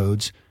building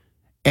codes,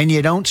 and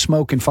you don't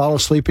smoke and fall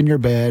asleep in your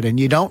bed, and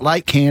you don't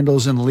light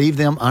candles and leave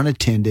them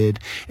unattended,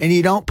 and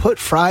you don't put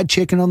fried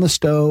chicken on the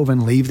stove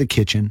and leave the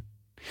kitchen.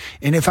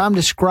 And if I'm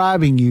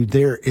describing you,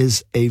 there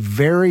is a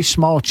very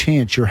small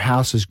chance your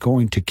house is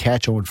going to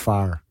catch on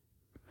fire.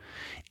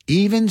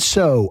 Even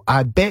so,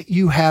 I bet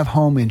you have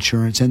home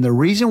insurance, and the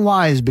reason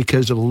why is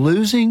because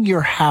losing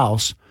your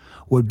house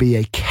would be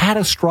a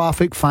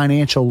catastrophic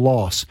financial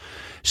loss.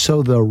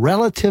 So the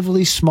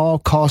relatively small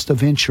cost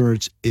of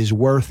insurance is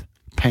worth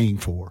paying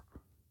for.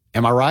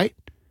 Am I right?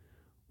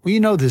 Well,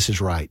 you know this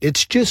is right.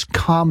 It's just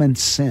common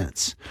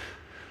sense.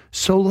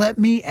 So let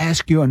me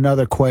ask you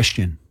another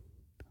question.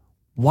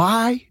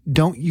 Why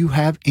don't you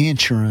have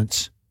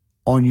insurance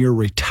on your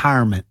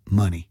retirement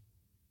money?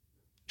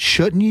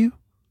 Shouldn't you?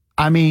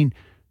 I mean,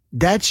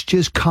 that's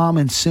just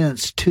common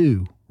sense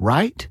too,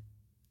 right?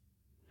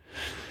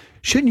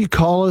 Shouldn't you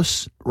call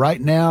us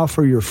right now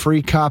for your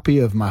free copy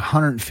of my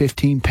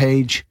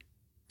 115-page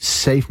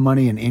Safe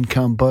Money and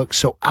Income book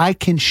so I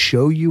can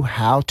show you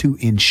how to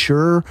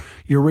insure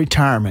your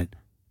retirement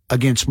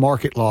against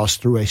market loss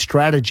through a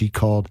strategy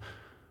called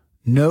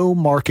No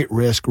Market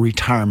Risk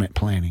Retirement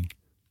Planning?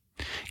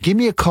 Give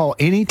me a call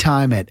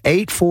anytime at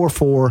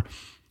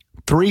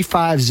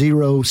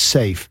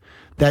 844-350-SAFE.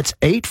 That's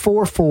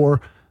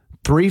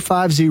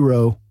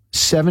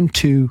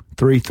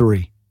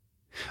 844-350-7233.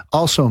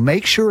 Also,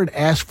 make sure and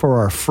ask for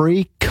our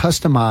free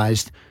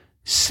customized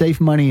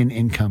Safe Money and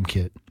Income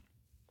Kit.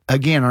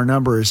 Again, our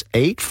number is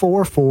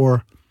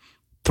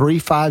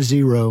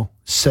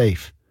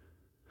 844-350-SAFE.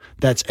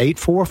 That's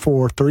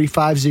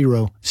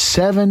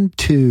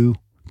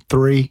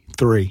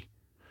 844-350-7233.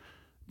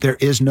 There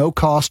is no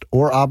cost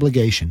or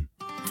obligation.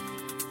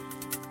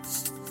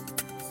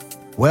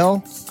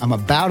 Well, I'm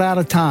about out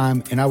of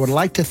time, and I would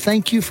like to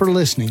thank you for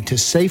listening to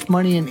Safe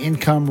Money and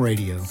Income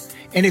Radio.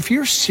 And if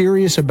you're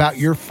serious about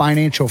your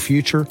financial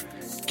future,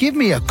 give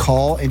me a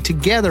call, and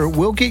together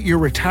we'll get your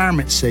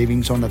retirement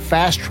savings on the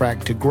fast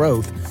track to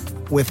growth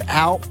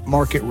without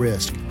market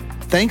risk.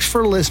 Thanks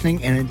for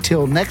listening, and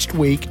until next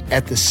week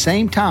at the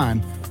same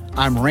time,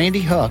 I'm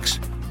Randy Hucks,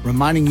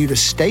 reminding you to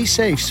stay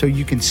safe so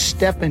you can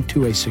step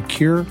into a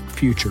secure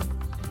future.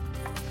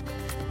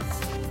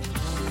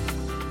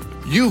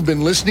 You've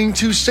been listening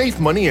to Safe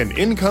Money and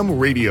Income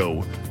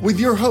Radio with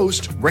your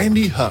host,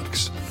 Randy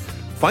Hucks.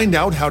 Find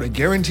out how to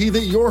guarantee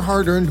that your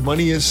hard-earned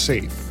money is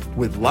safe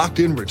with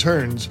locked-in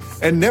returns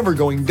and never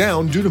going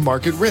down due to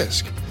market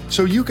risk,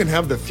 so you can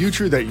have the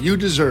future that you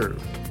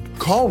deserve.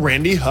 Call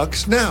Randy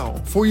Hucks now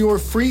for your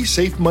free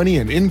Safe Money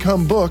and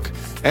Income book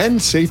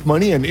and Safe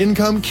Money and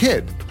Income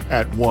kit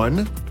at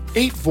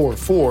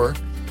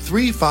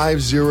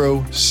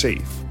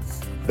 1-844-350-SAFE.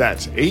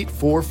 That's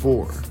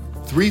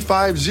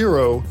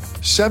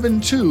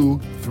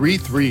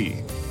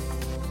 844-350-7233.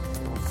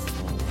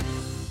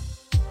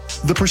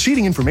 The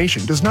preceding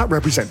information does not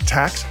represent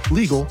tax,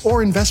 legal,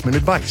 or investment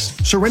advice.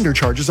 Surrender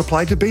charges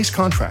apply to base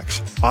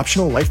contracts.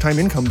 Optional lifetime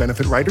income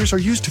benefit riders are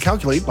used to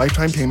calculate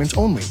lifetime payments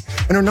only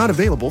and are not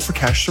available for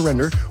cash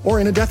surrender or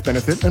in a death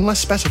benefit unless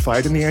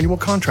specified in the annual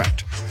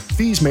contract.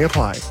 Fees may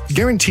apply.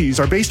 Guarantees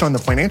are based on the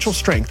financial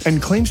strength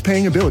and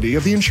claims-paying ability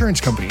of the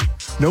insurance company.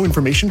 No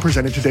information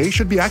presented today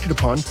should be acted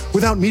upon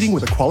without meeting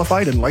with a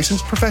qualified and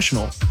licensed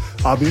professional.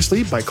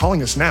 Obviously, by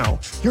calling us now,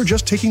 you're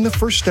just taking the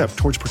first step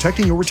towards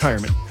protecting your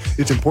retirement.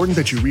 It's important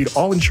that you read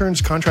all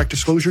insurance contract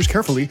disclosures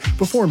carefully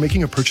before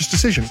making a purchase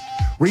decision.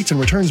 Rates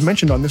and returns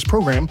mentioned on this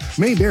program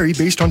may vary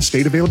based on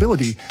state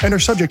availability and are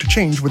subject to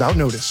change without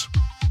notice.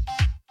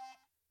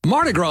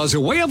 Mardi Gras is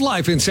a way of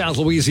life in South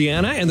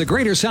Louisiana, and the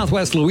Greater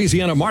Southwest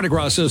Louisiana Mardi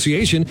Gras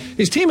Association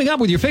is teaming up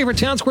with your favorite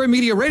Town Square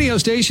Media radio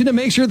station to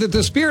make sure that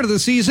the spirit of the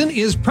season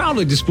is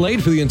proudly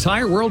displayed for the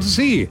entire world to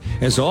see.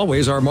 As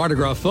always, our Mardi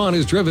Gras fun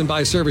is driven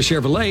by Service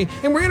Chevrolet,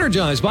 and we're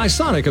energized by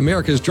Sonic,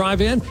 America's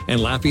drive-in,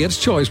 and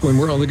Lafayette's Choice when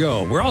we're on the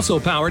go. We're also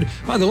powered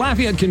by the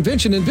Lafayette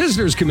Convention and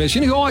Visitors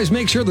Commission, who always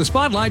make sure the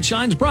spotlight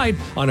shines bright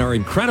on our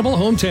incredible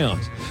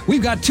hometowns.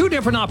 We've got 2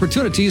 different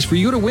opportunities for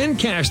you to win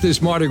cash this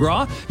Mardi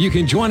Gras. You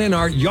can join in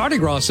our Mardi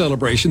Gras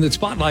celebration that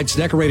spotlights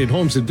decorated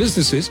homes and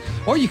businesses,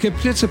 or you can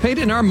participate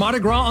in our Mardi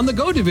Gras on the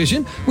Go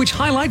division, which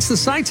highlights the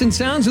sights and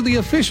sounds of the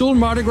official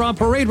Mardi Gras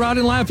parade route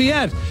in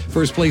Lafayette.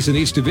 First place in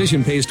each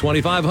division pays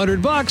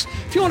 $2,500.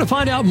 If you want to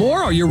find out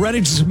more or you're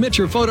ready to submit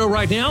your photo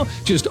right now,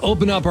 just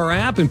open up our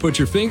app and put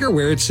your finger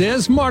where it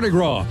says Mardi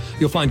Gras.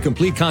 You'll find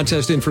complete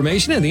contest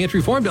information and the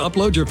entry form to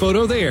upload your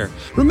photo there.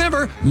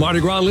 Remember, Mardi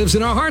Gras lives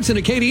in our hearts in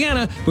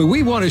Acadiana, but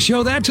we want to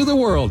show that to the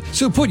world.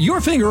 So put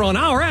your finger on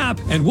our app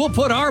and we'll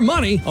put our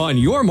money on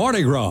your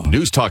Mardi Gras.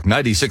 News Talk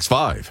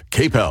 96.5,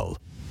 KPEL.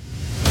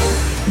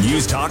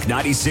 News Talk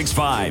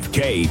 96.5,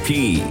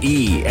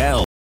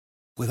 KPEL.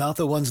 Without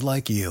the ones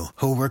like you,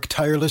 who work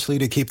tirelessly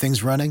to keep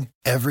things running,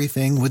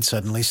 everything would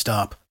suddenly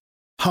stop.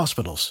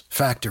 Hospitals,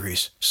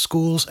 factories,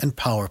 schools, and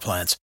power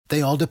plants,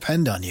 they all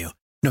depend on you.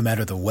 No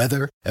matter the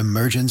weather,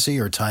 emergency,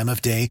 or time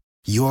of day,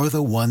 you're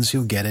the ones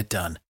who get it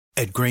done.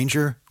 At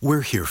Grainger,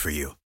 we're here for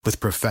you with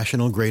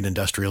professional-grade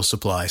industrial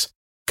supplies.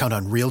 Count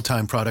on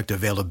real-time product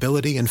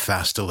availability and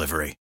fast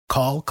delivery.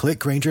 Call, click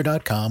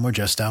Grainger.com, or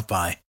just stop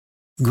by.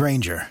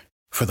 Grainger,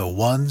 for the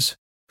ones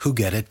who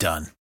get it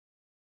done.